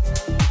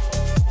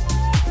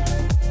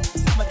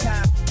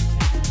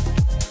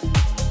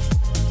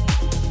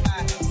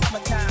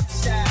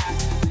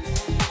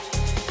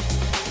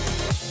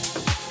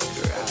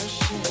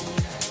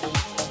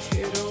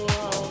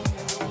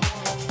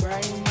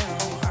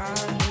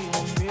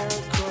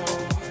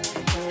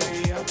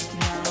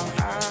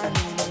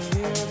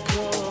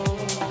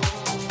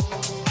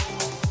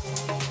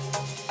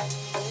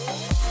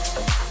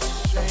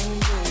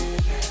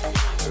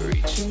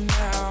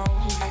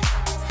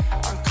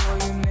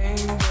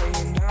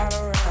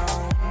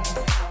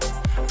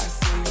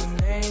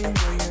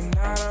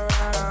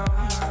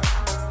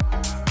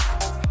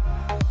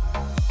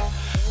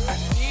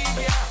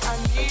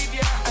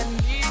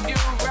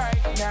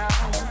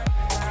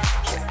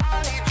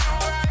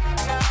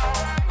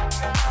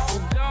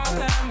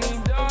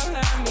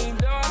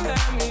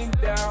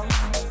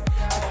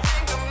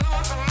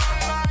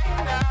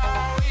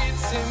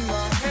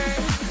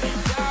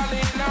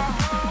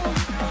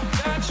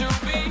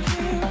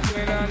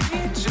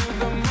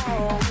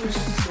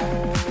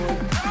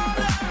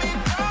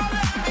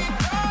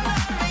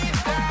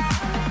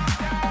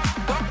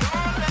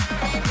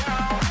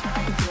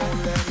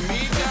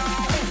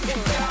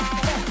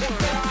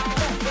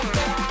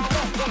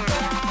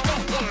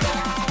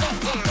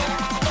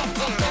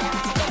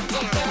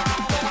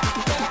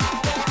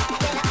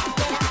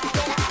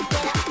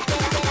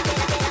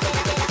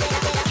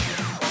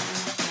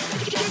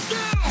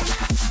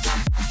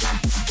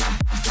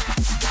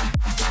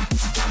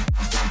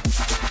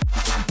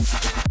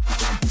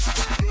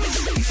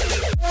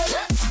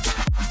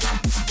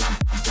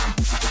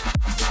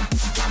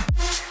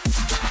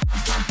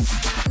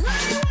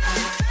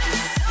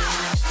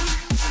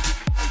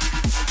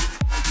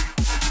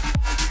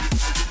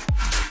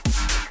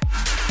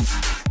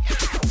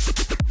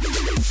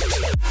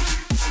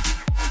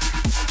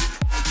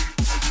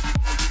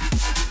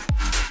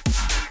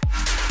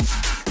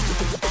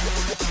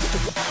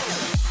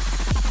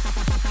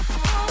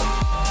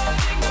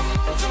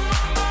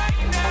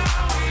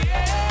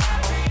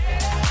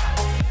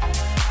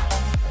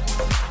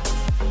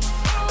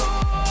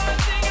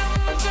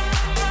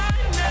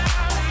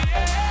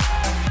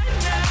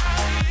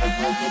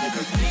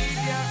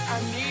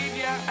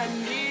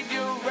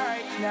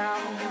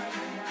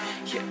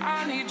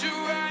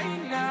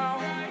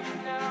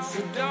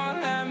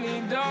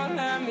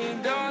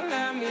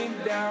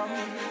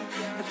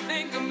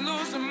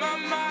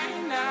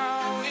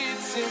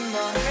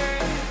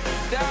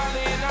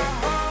 darling, I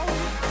hope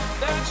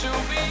that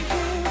you'll be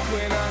here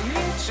when I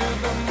need you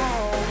the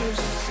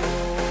most. So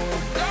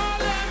don't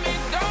let me,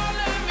 don't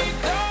let me,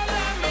 don't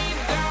let me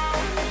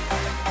down.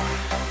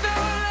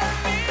 Don't let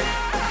me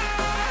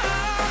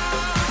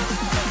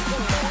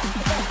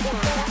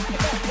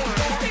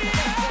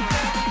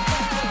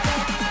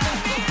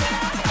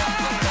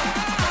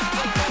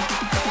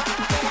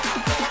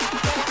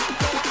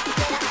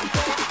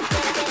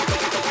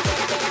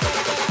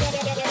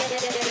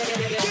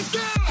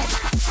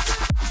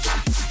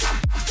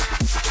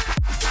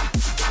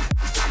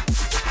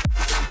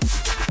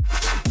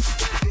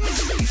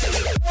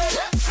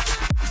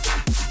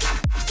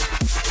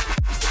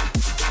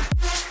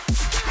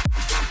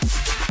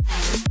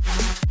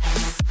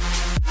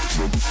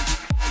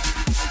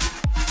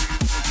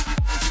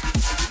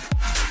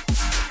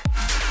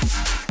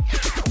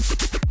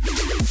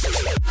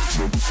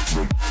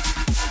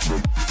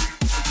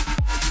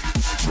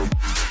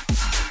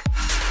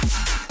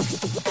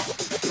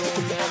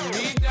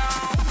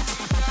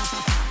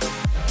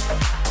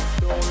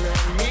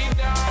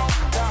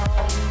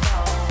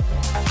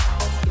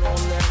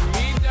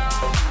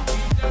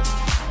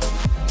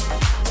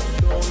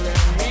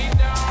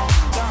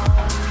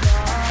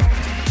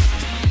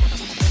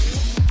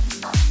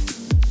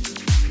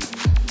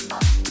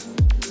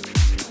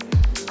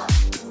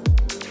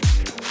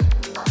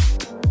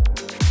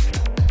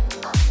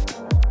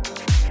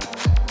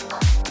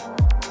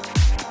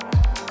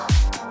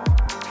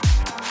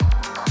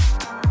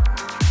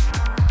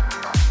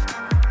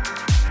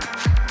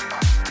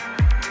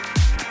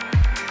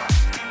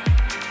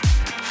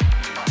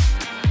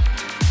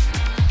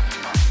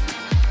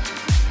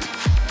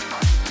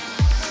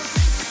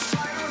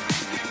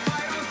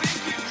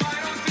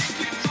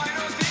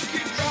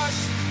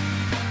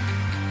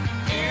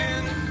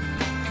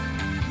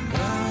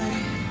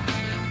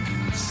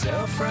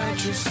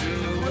self-righteous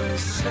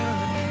suicide.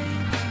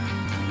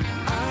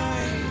 I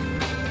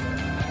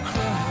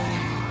cry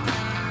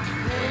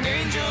when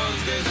angels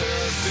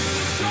deserve to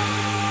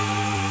die.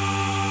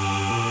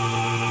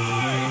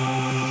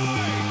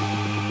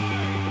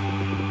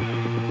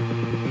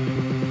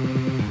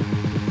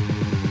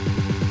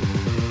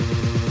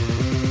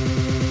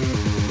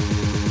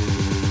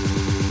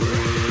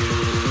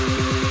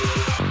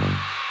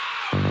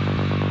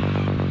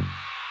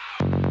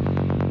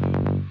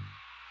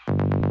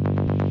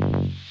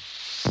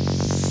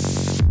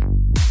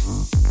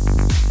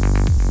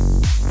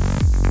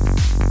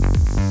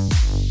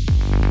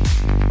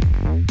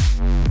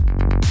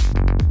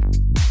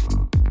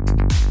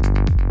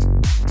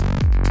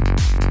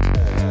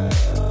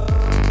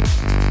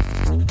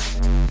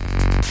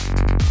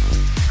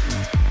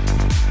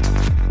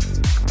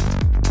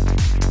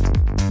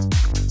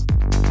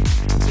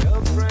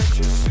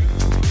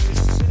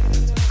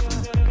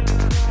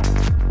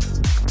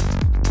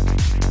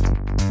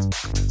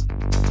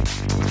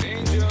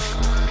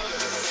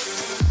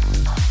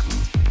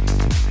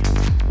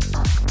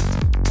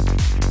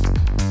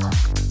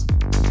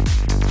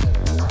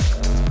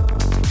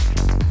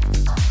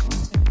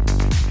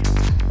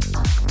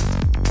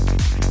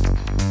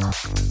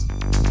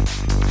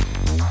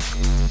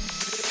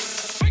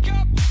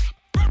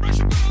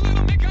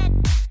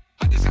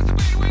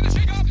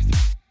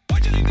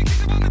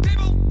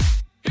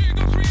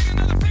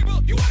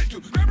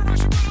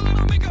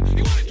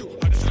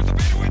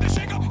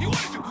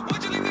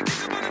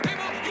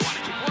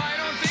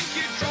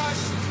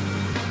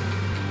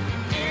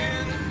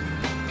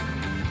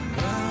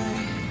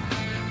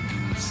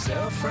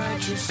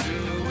 Self-righteous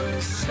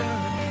suicide.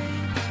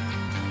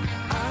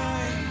 I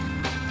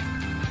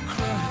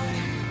cry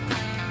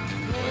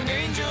when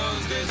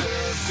angels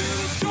deserve to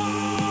die.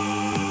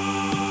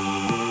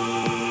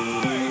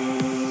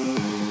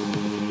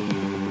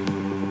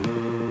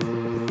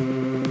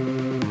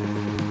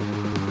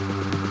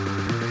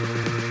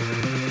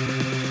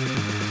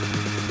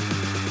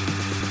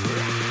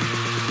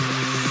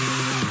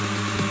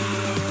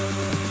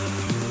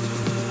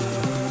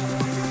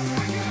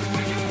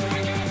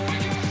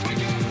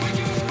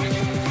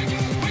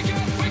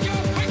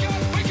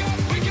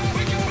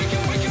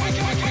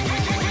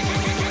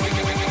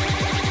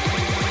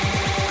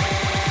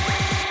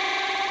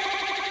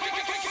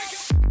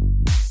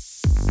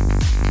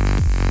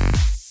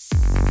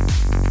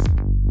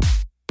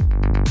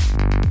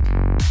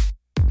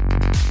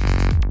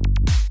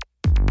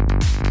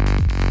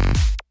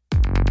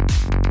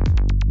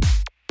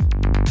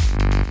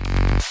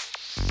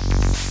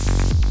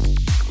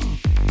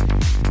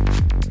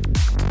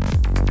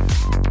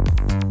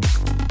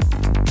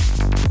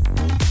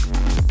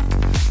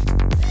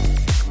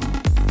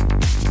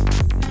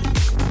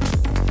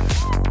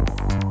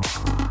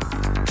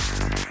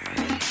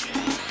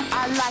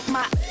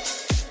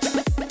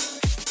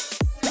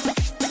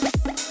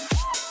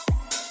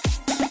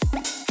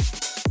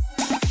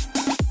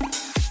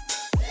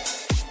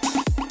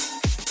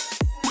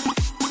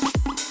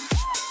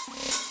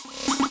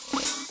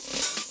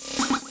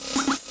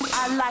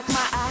 I like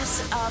my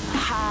ass up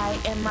high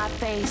and my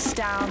face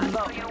down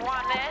low. You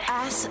want it?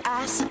 Ass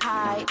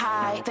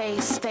high,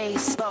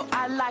 face low.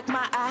 I like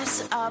my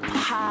ass up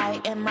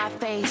high and my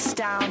face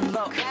down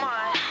low. Come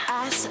on.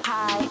 Ass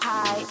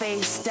high,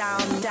 face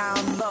down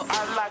low.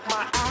 I like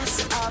my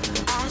ass up,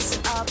 ass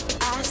up,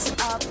 ass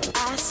up,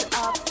 ass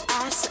up,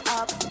 ass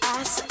up,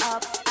 ass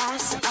up,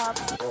 ass up.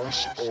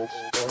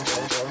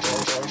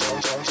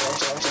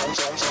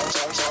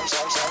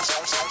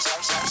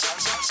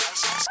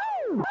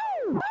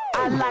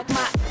 I like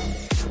my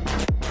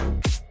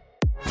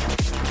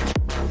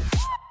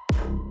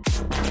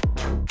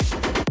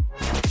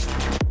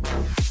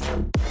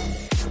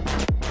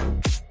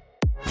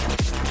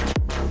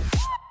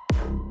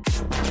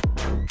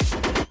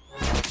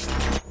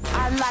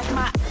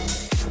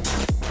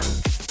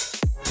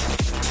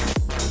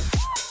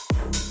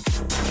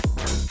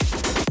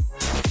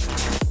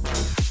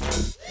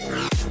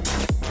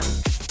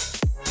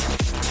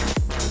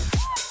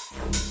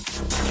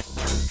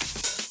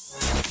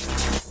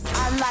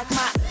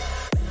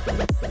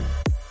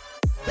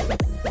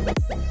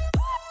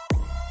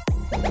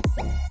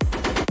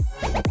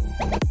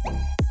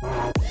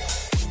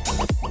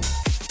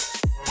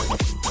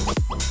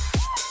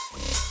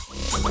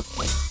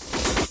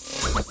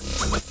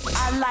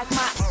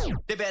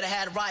They better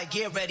have the riot,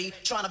 get ready.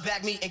 Trying to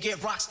back me and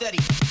get rock steady.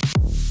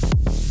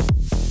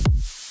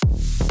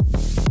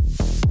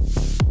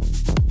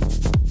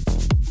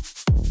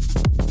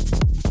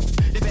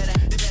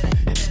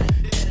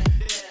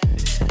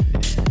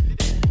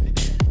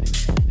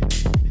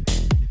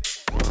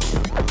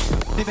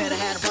 They better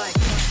have the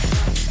riot.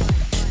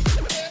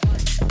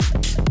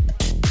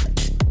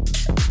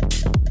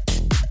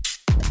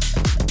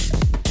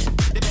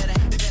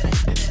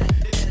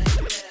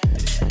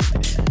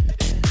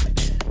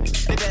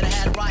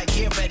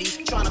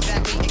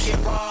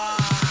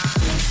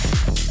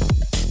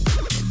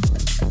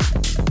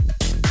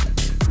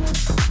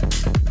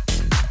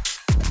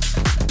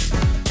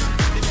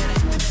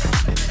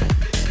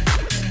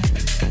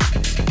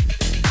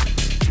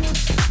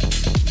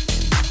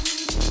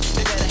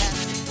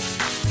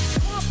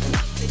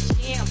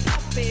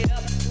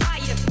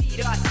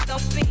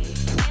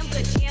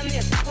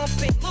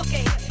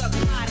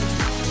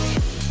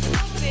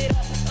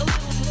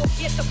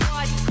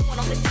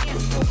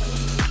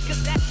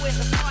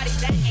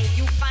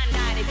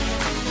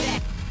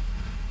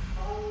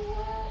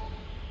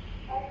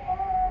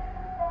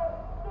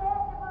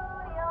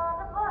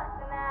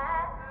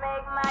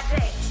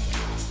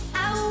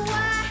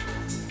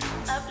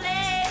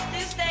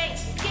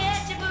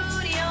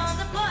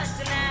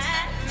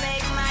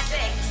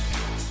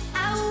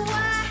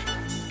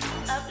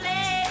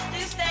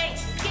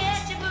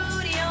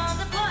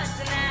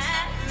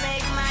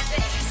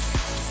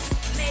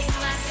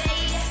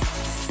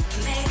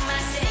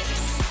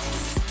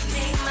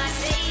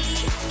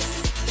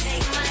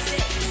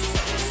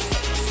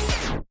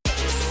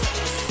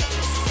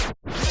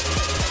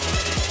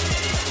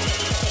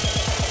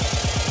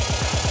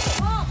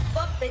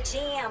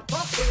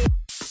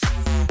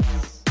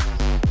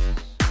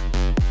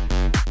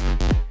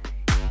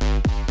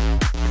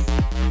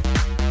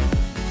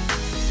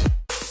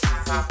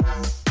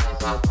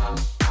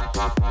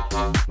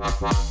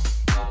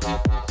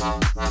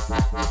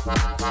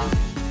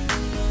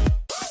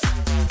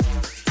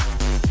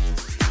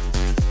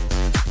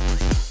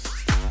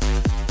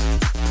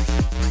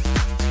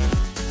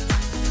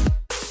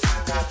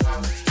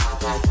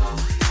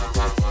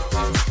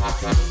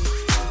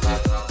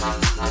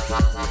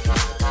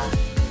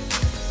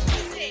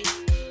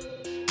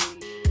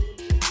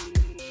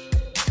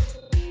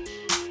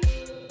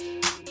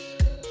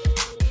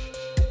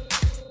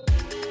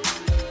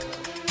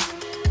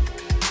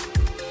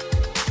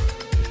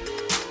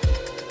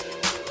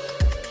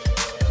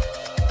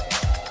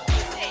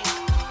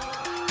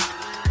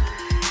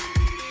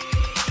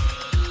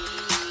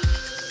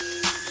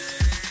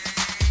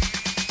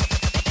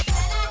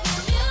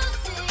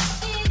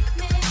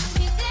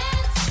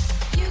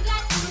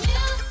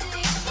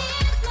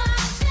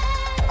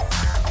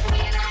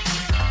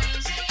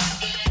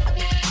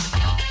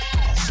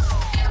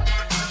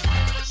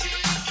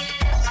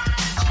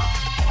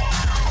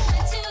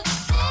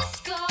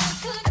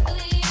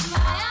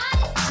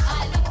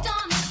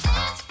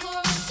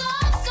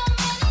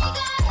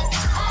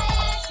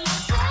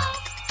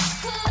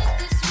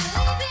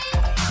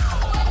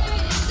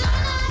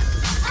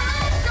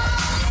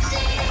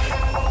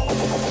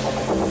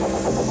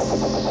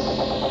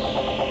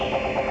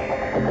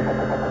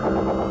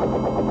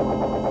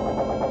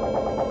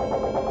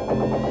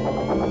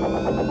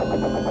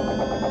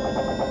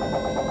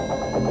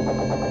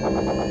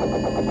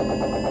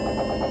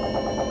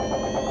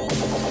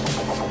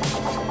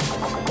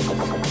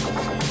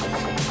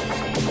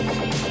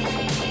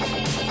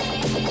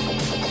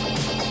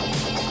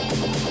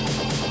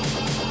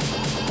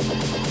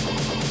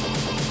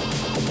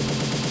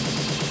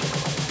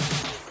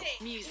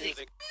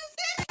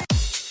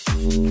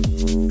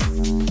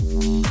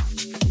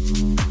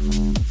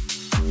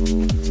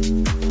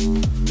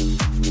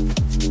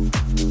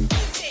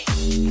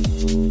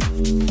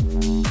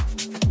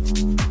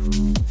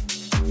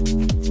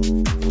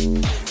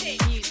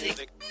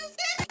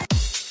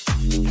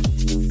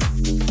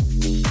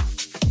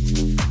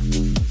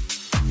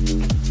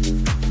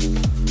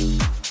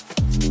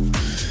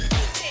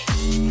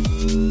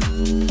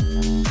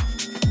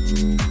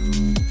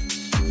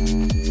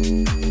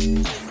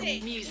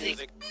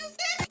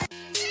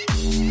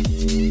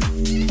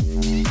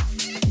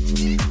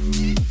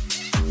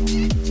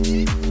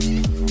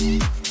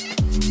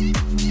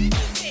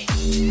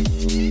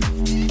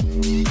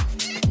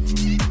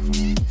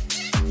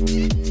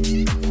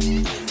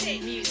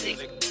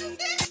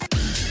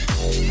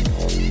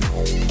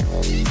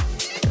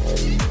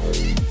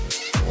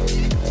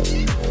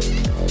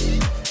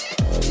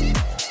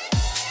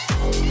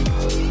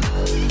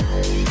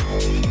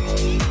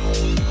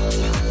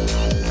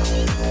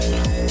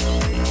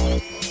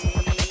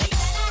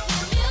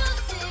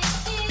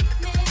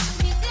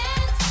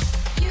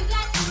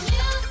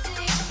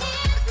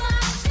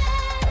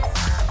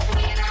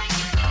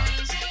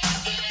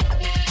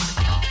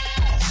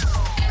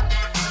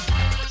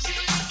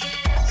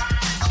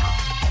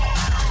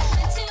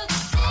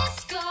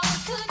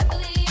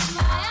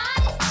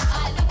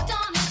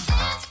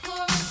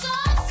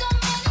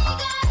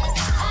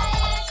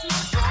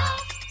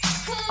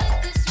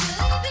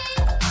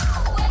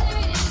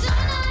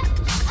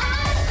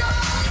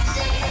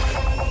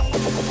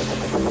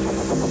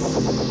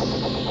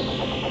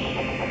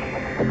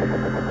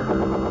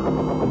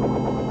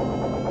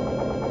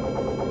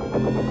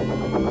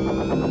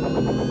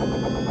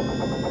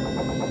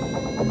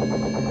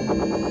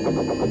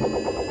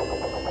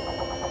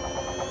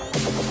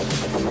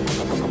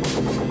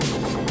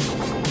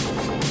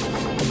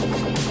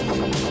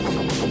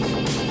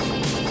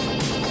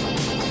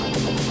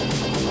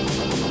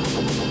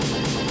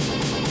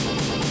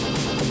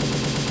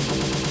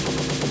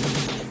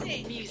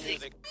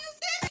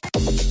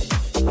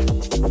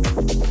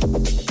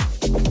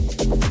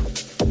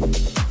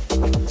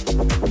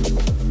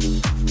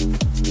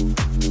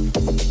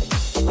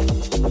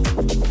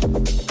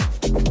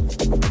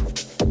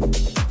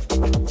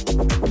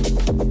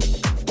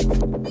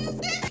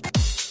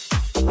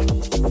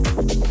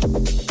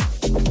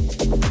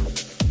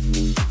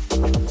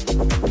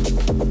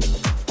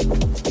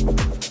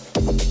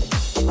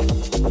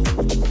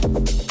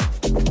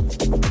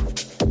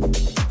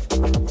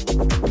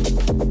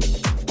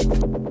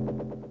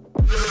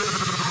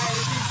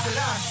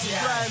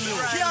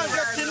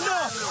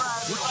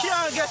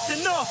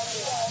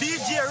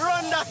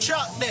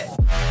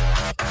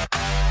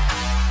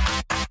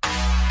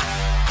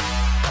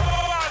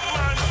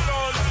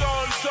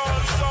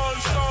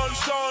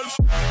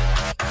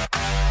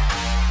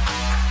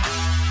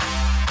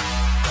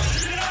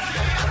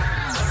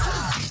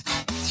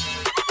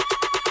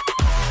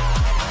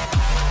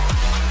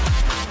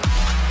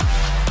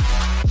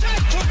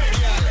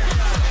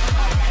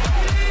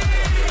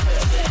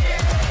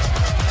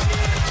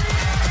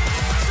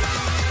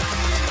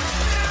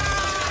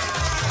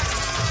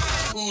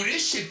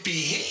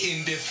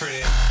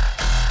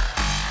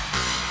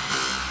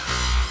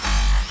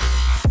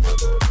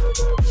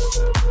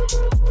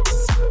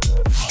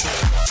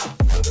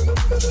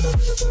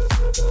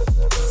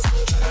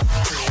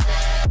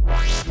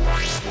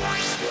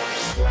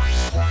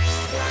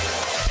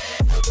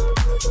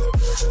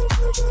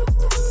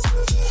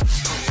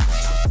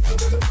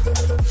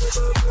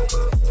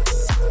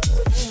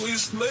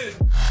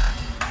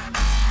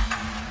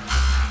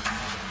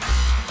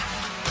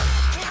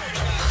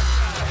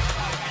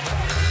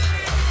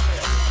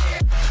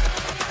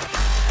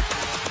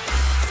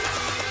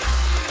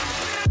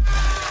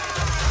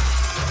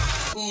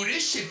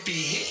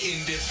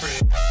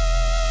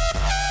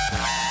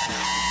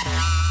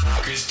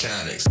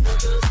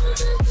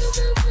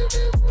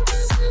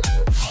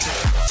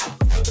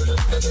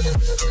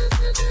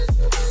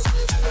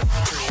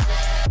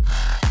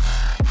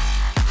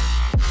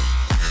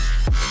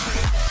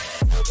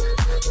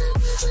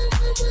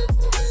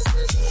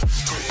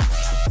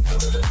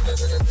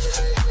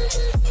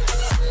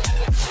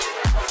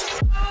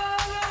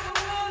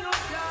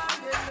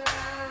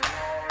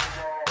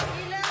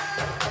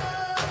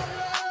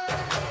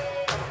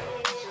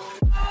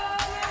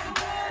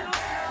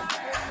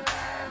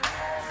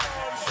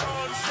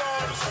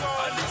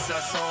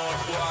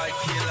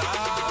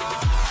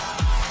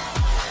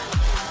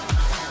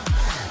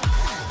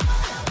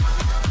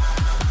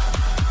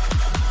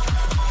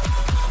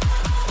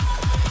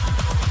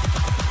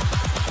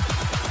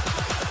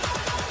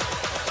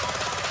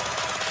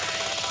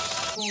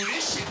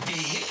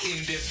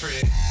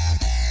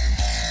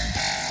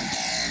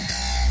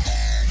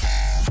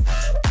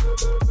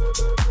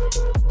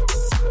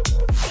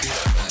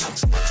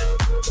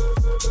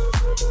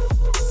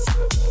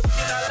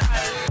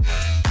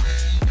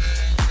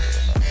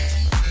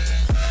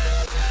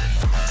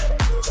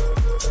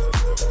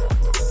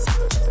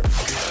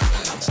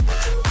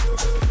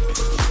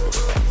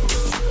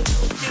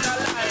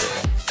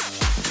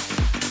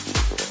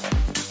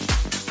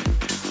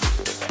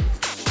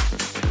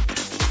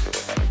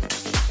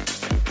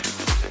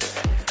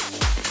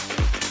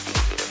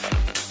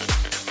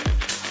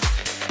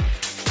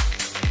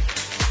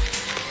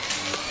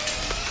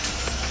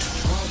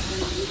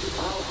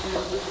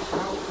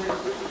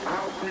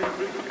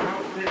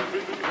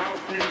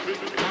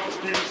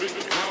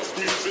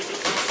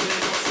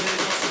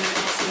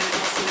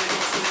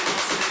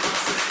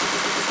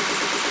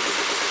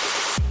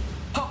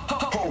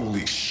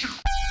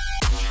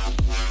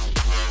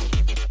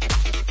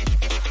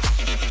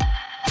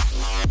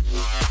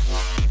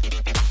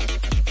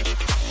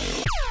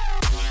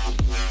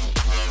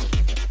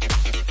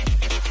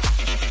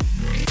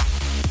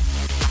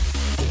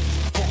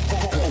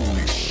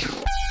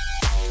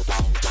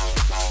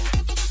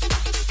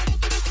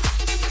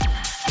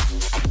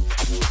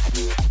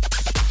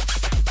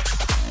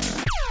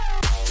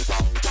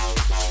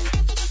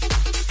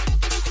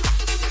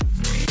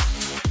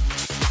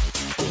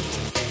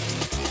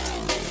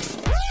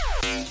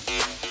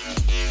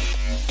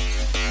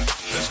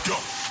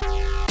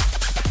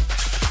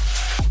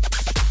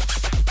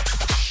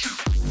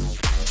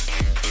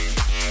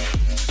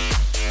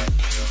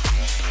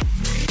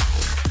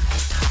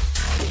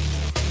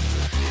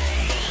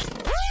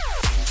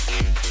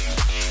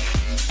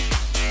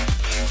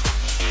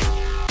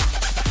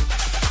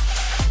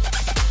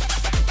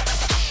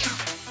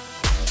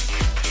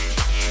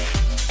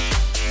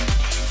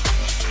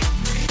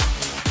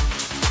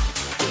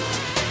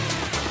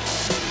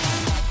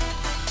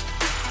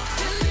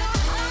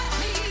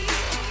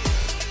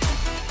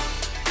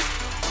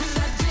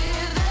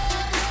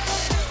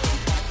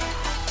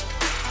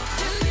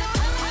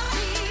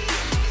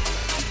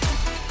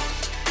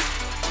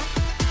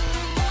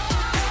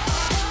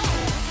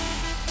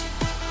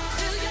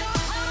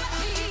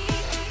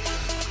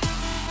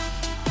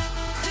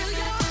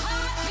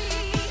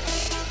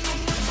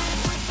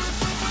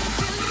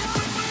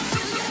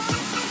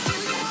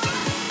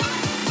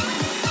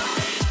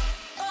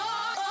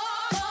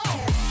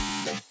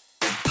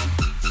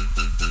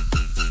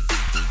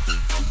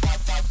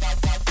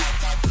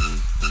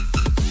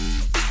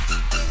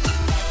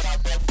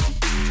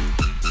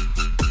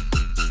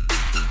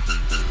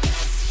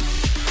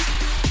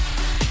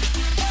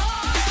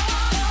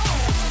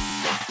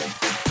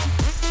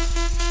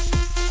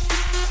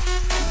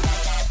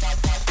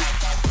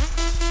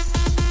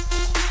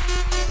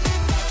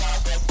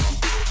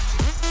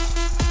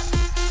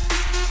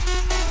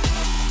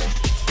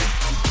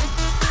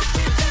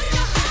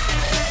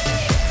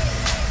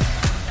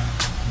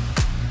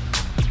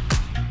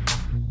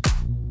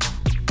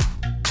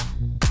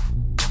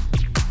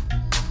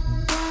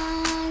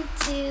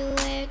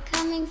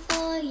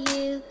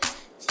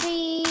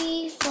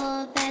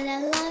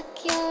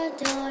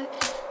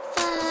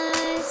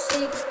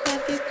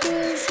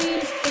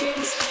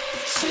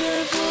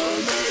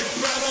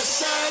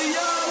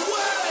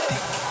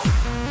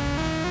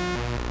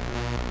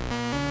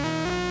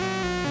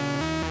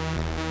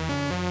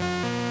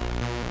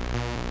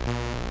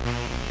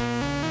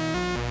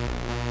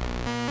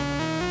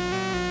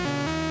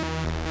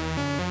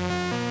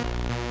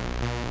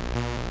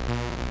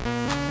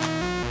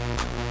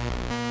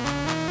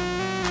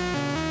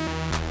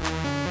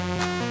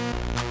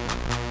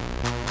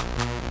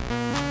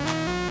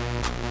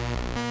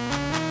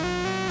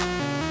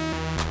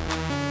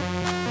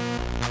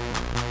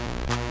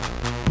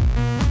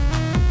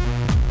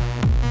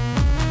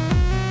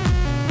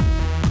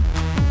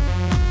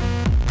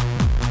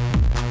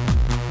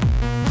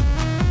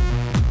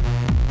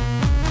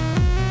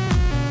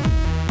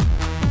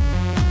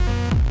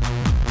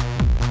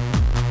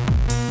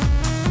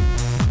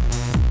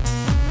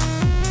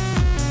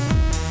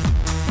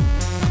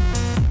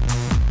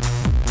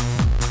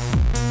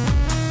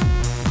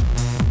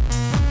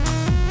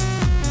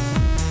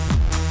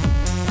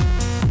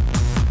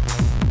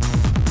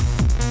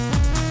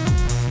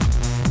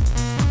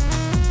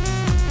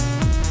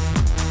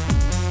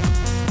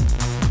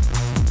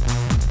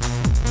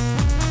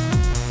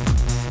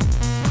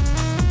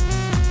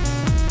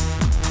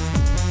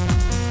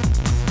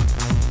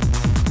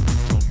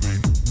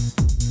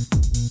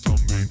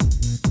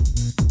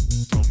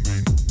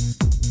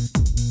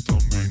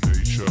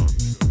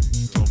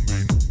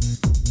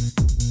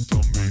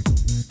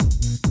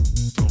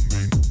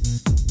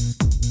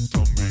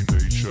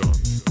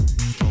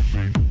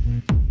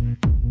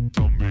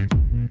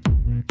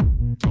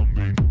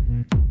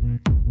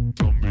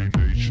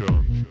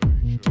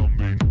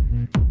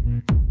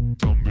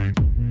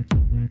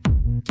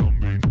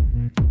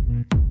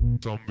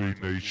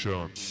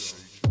 Station.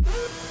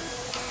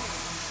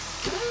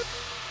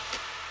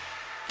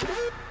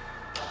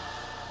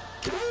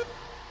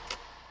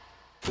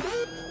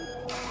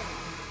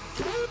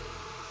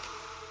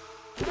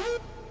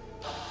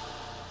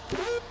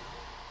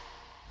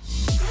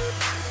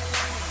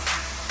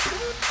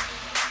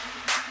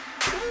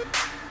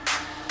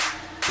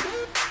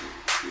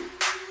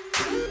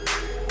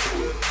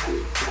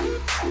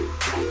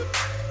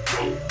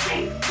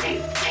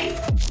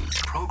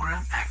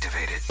 Program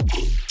activated.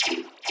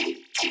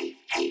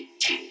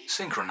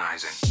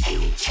 Synchronizing.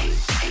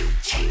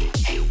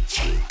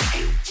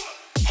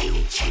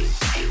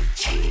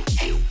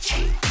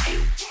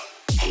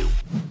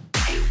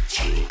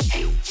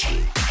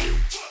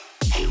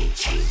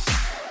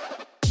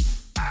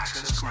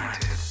 Access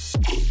granted.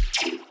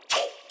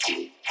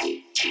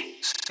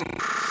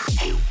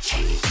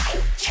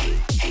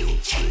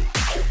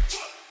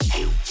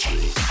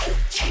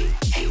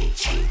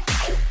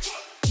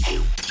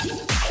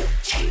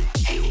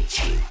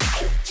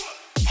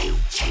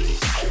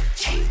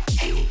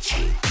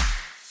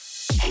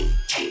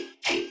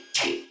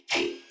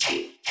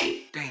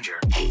 Danger.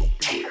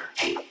 Danger.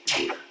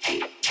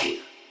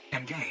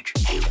 Engage.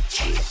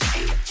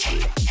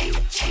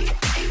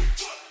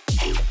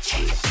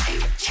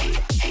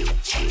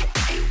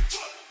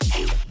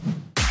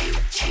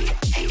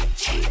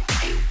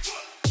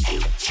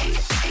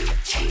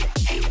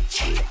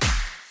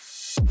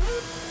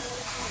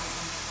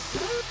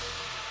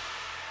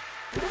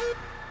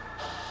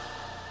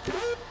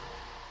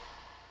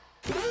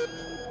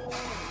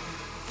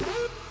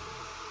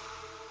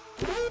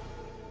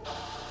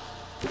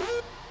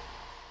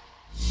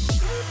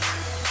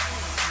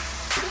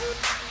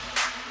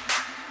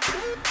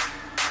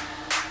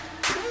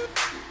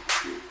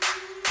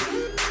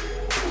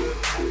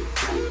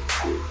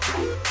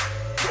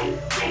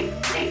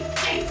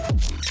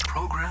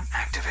 Program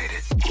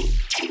activated.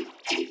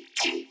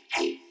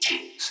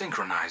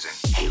 Synchronizing.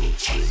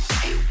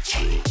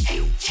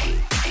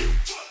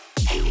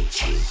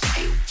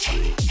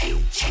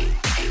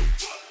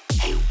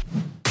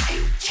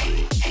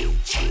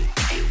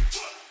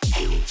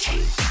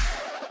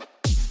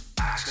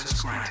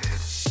 Access granted.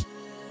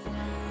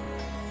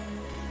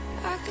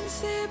 I can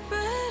see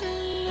better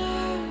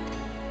now.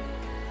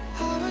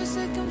 Always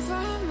looking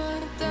for my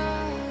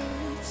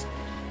thoughts.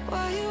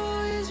 Why you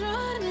always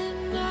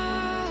running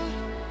out?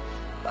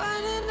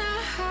 Running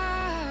out.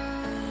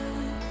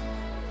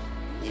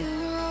 You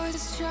were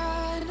always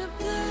trying to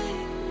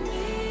blame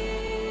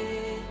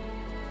me.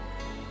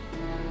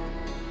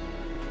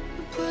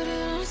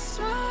 Putting on a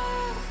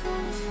smile,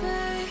 I'm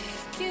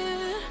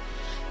faking.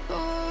 Oh,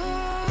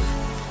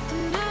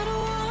 and I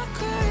don't wanna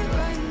cry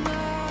right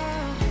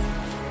now.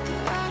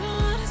 I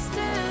don't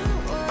understand the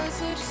words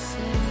that you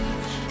say,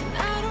 and I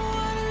don't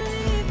wanna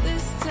leave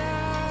this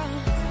town,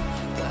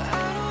 but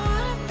I don't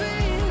wanna be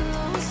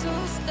alone, so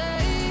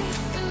stay.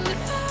 And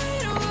if I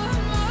wait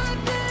one more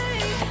day,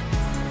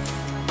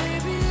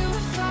 maybe you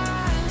will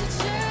find a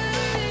change.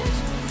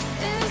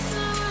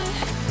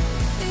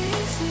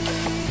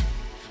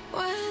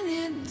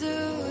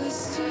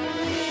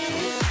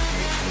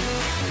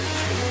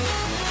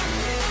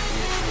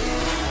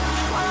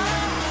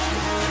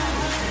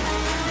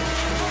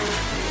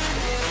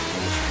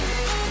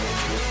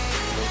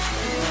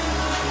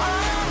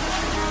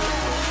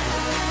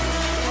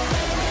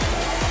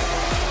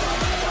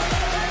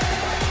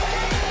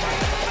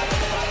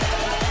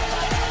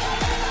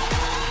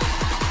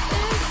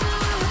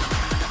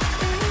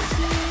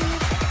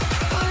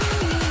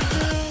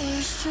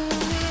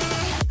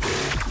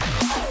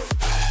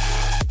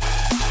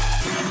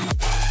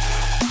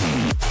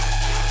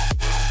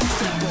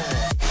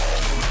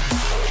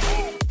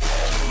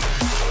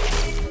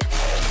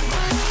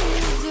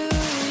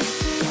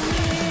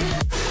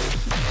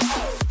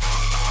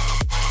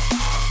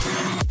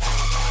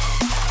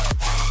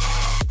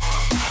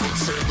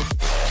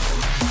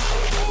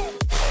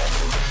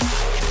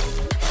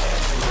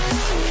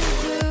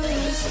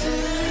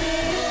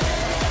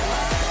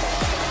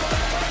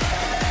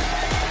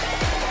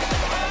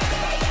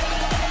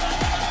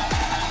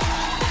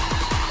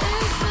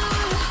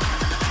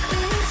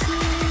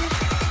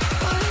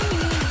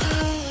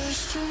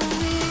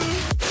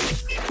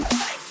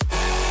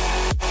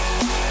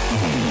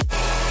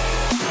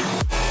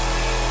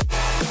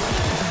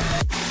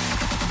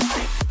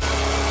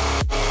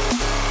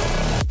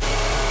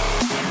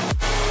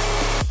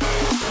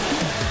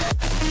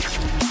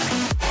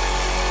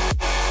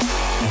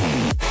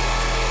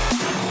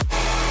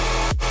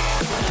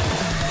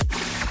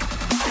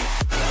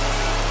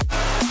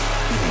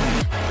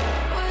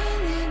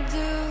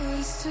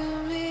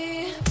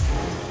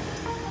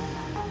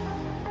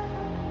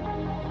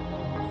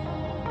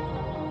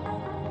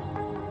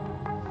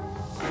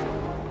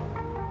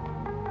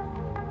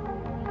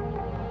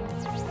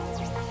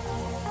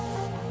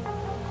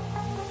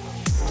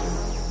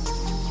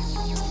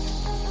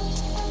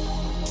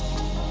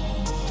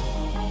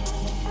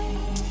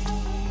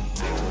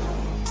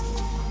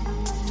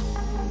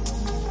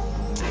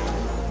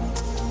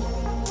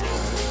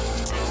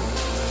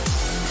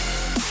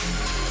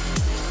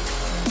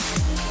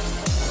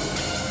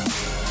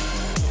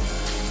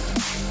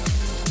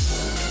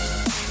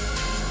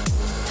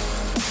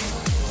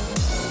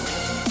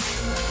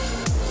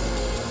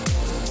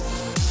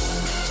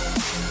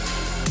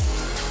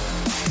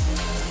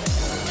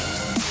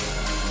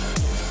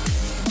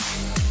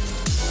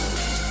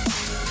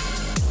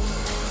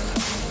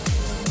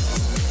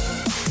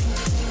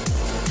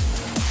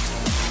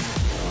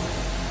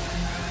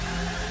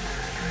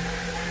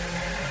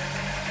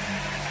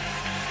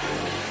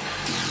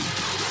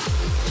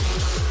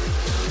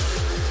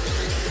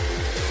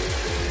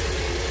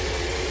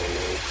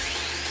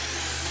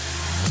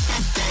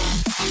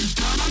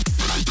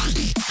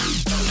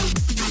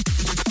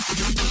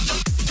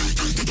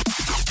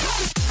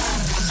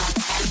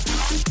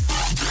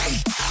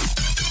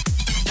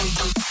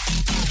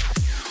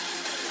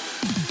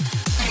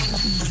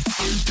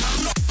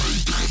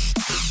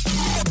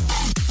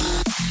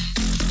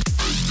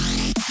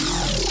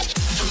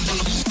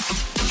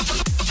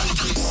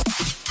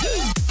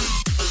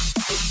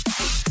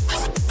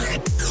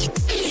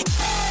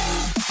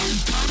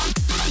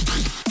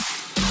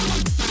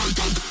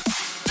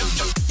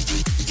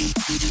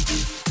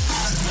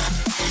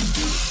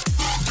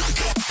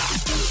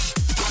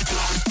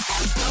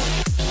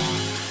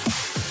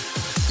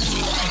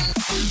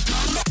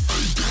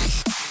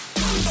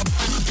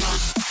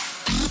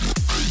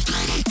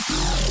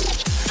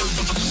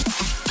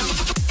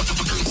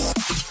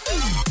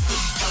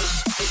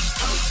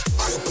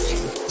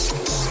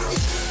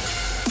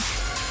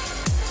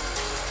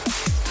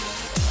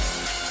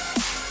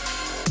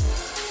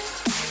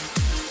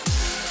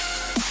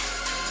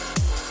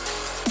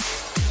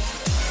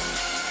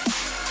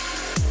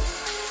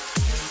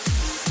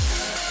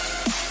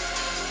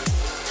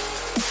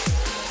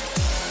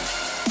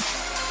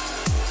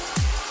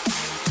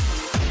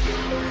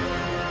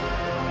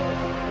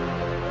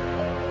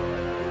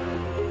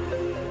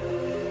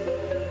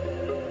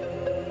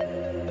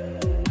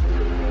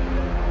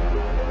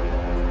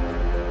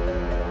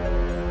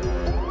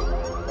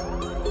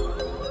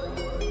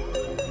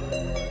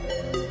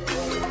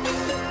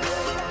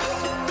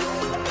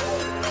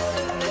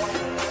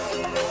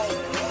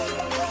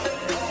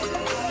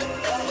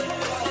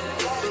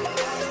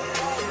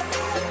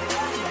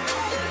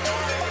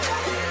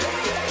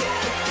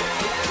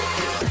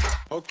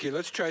 Okay,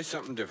 let's try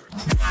something different.